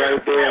y'all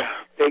right there.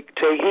 Take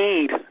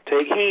heed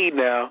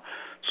now.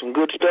 Some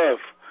good stuff.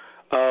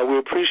 We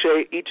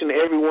appreciate each and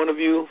every one of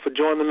you for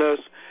joining us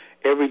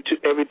every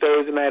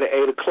Thursday night at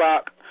 8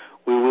 o'clock.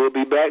 We will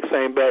be back,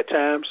 same bad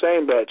time,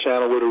 same bad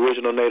channel, with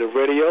Original Native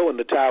Radio and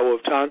the Tower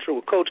of Tantra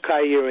with Coach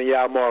K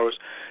Yao Morris,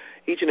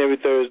 each and every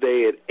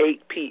Thursday at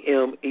 8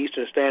 p.m.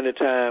 Eastern Standard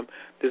Time.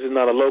 This is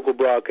not a local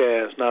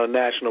broadcast, not a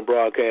national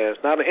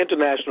broadcast, not an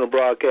international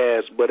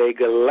broadcast, but a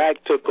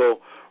galactical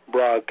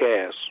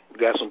broadcast. We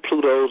got some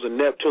Plutos and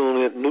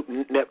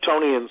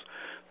Neptunians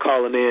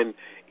calling in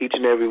each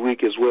and every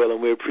week as well,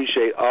 and we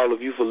appreciate all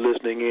of you for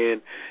listening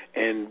in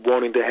and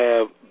wanting to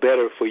have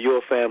better for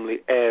your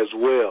family as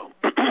well.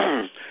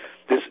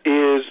 This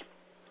is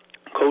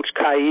Coach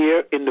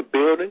Khayr in the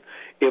building.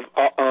 If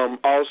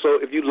also,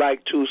 if you'd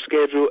like to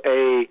schedule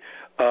a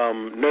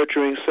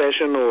nurturing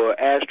session or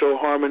astro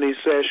harmony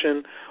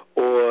session,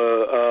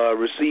 or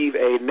receive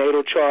a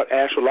natal chart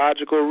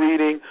astrological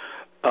reading,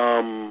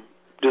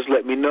 just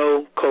let me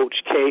know,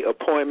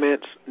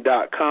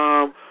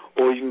 CoachKappointments.com,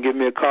 or you can give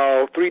me a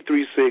call,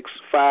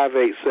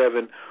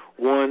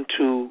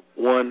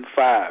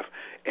 336-587-1215.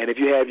 And if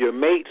you have your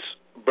mate's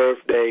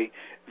birthday,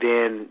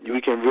 then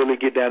we can really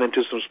get down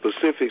into some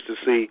specifics to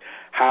see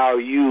how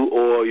you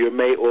or your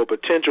mate or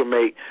potential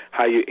mate,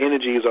 how your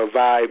energies are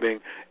vibing,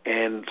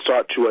 and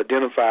start to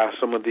identify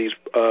some of these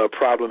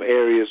problem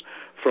areas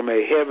from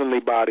a heavenly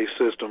body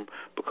system,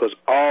 because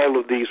all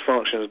of these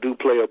functions do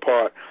play a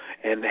part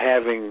in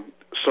having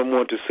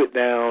someone to sit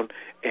down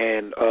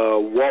and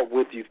walk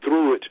with you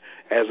through it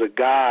as a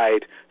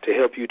guide to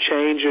help you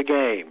change your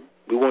game.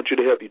 We want you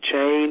to help you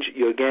change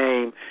your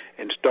game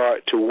and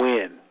start to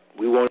win.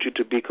 We want you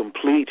to be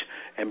complete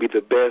and be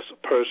the best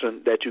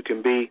person that you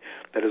can be.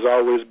 That has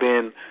always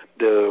been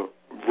the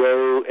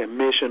role and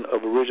mission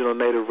of Original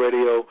Native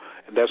Radio,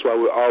 and that's why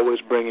we're always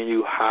bringing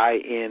you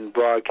high-end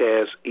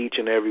broadcasts each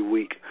and every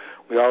week.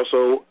 We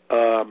also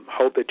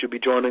hope that you'll be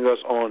joining us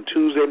on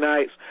Tuesday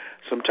nights,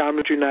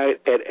 Symptometry night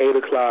at 8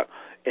 o'clock.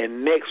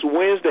 And next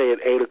Wednesday at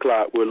 8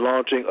 o'clock, we're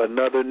launching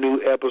another new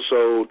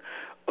episode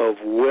of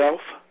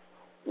Wealth,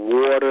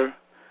 Water,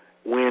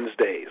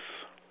 Wednesdays.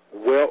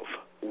 Wealth,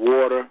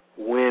 Water,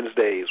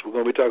 Wednesdays. We're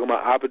going to be talking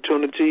about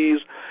opportunities,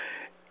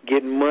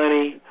 getting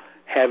money,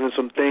 having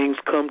some things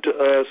come to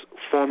us,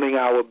 forming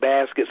our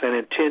baskets and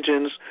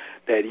intentions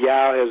that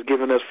Yao has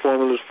given us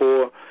formulas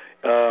for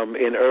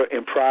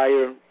in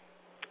prior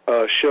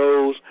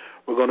shows.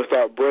 We're going to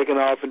start breaking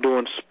off and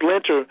doing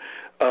splinter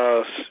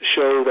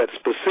shows that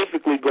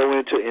specifically go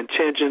into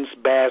intentions,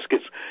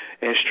 baskets,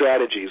 and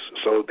strategies.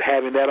 So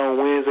having that on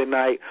Wednesday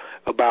night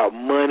about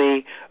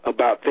money,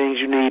 about things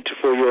you need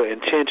for your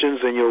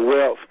intentions and your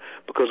wealth,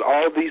 because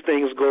all of these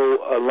things go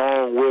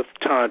along with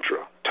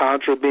Tantra.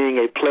 Tantra being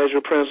a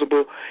pleasure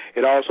principle,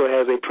 it also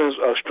has a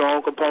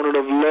strong component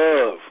of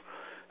love.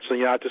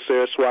 Sunyata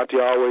Saraswati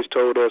always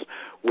told us,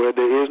 where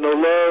there is no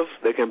love,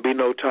 there can be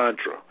no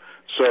Tantra.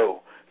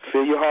 So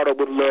fill your heart up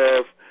with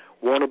love,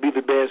 want to be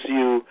the best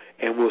you,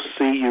 and we'll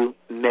see you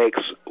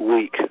next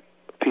week.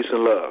 Peace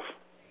and love.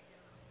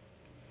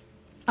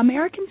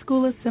 American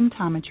School of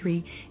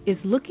Symptometry is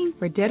looking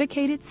for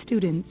dedicated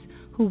students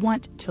who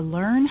want to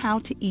learn how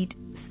to eat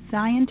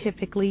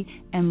scientifically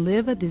and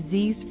live a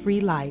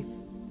disease-free life.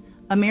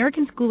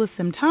 American School of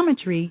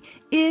Symptometry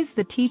is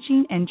the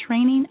teaching and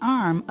training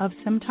arm of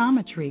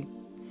symptometry.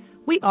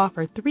 We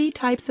offer 3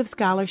 types of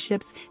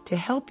scholarships to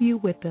help you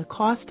with the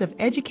cost of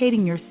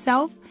educating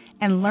yourself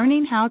and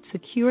learning how to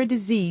cure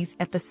disease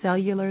at the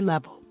cellular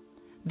level.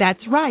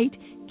 That's right,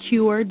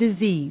 cure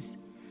disease.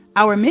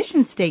 Our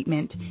mission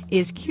statement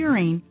is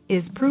Curing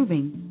is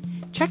Proving.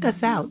 Check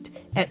us out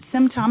at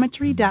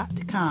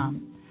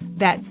symptometry.com.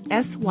 That's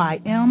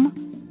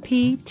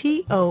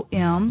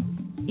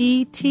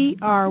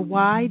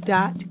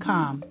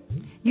symptometry.com.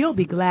 You'll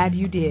be glad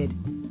you did.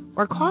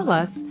 Or call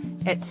us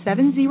at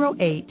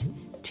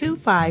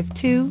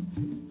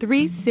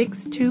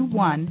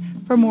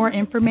 708-252-3621 for more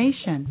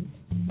information.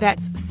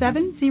 That's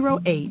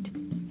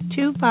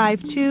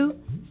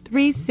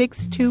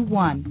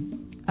 708-252-3621.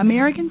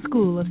 American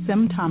School of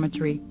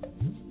Symptometry.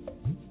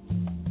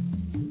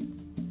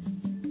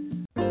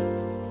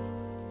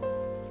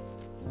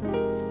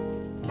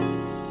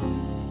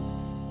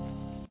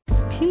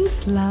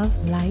 Peace, love,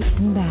 light,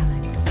 and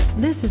balance.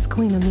 This is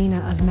Queen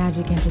Amina of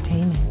Magic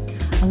Entertainment.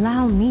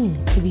 Allow me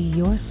to be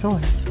your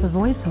source for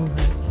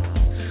voiceovers.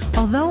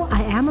 Although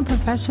I am a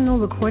professional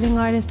recording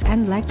artist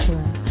and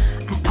lecturer,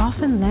 I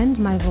often lend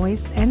my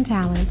voice and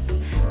talents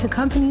to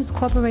companies,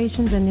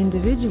 corporations, and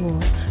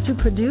individuals to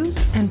produce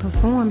and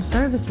perform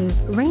services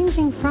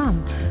ranging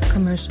from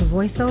commercial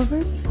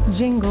voiceovers,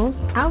 jingles,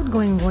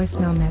 outgoing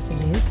voicemail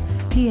messages,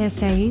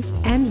 PSAs,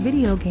 and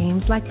video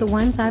games like the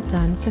ones I've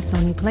done for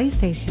Sony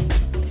PlayStation.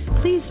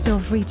 Please feel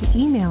free to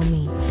email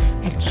me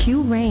at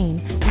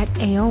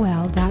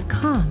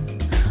qrain@aol.com.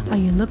 Are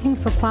you looking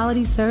for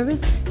quality service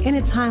in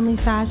a timely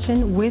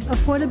fashion with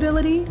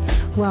affordability?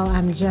 Well,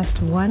 I'm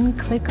just one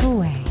click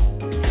away.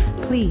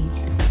 Please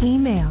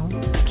email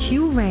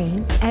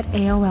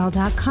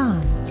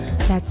qrain@aol.com.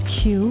 That's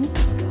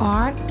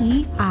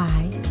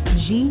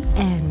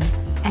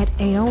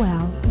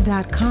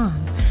QREIGN@aol.com,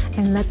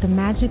 and let the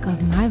magic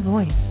of my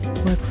voice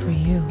work for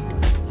you.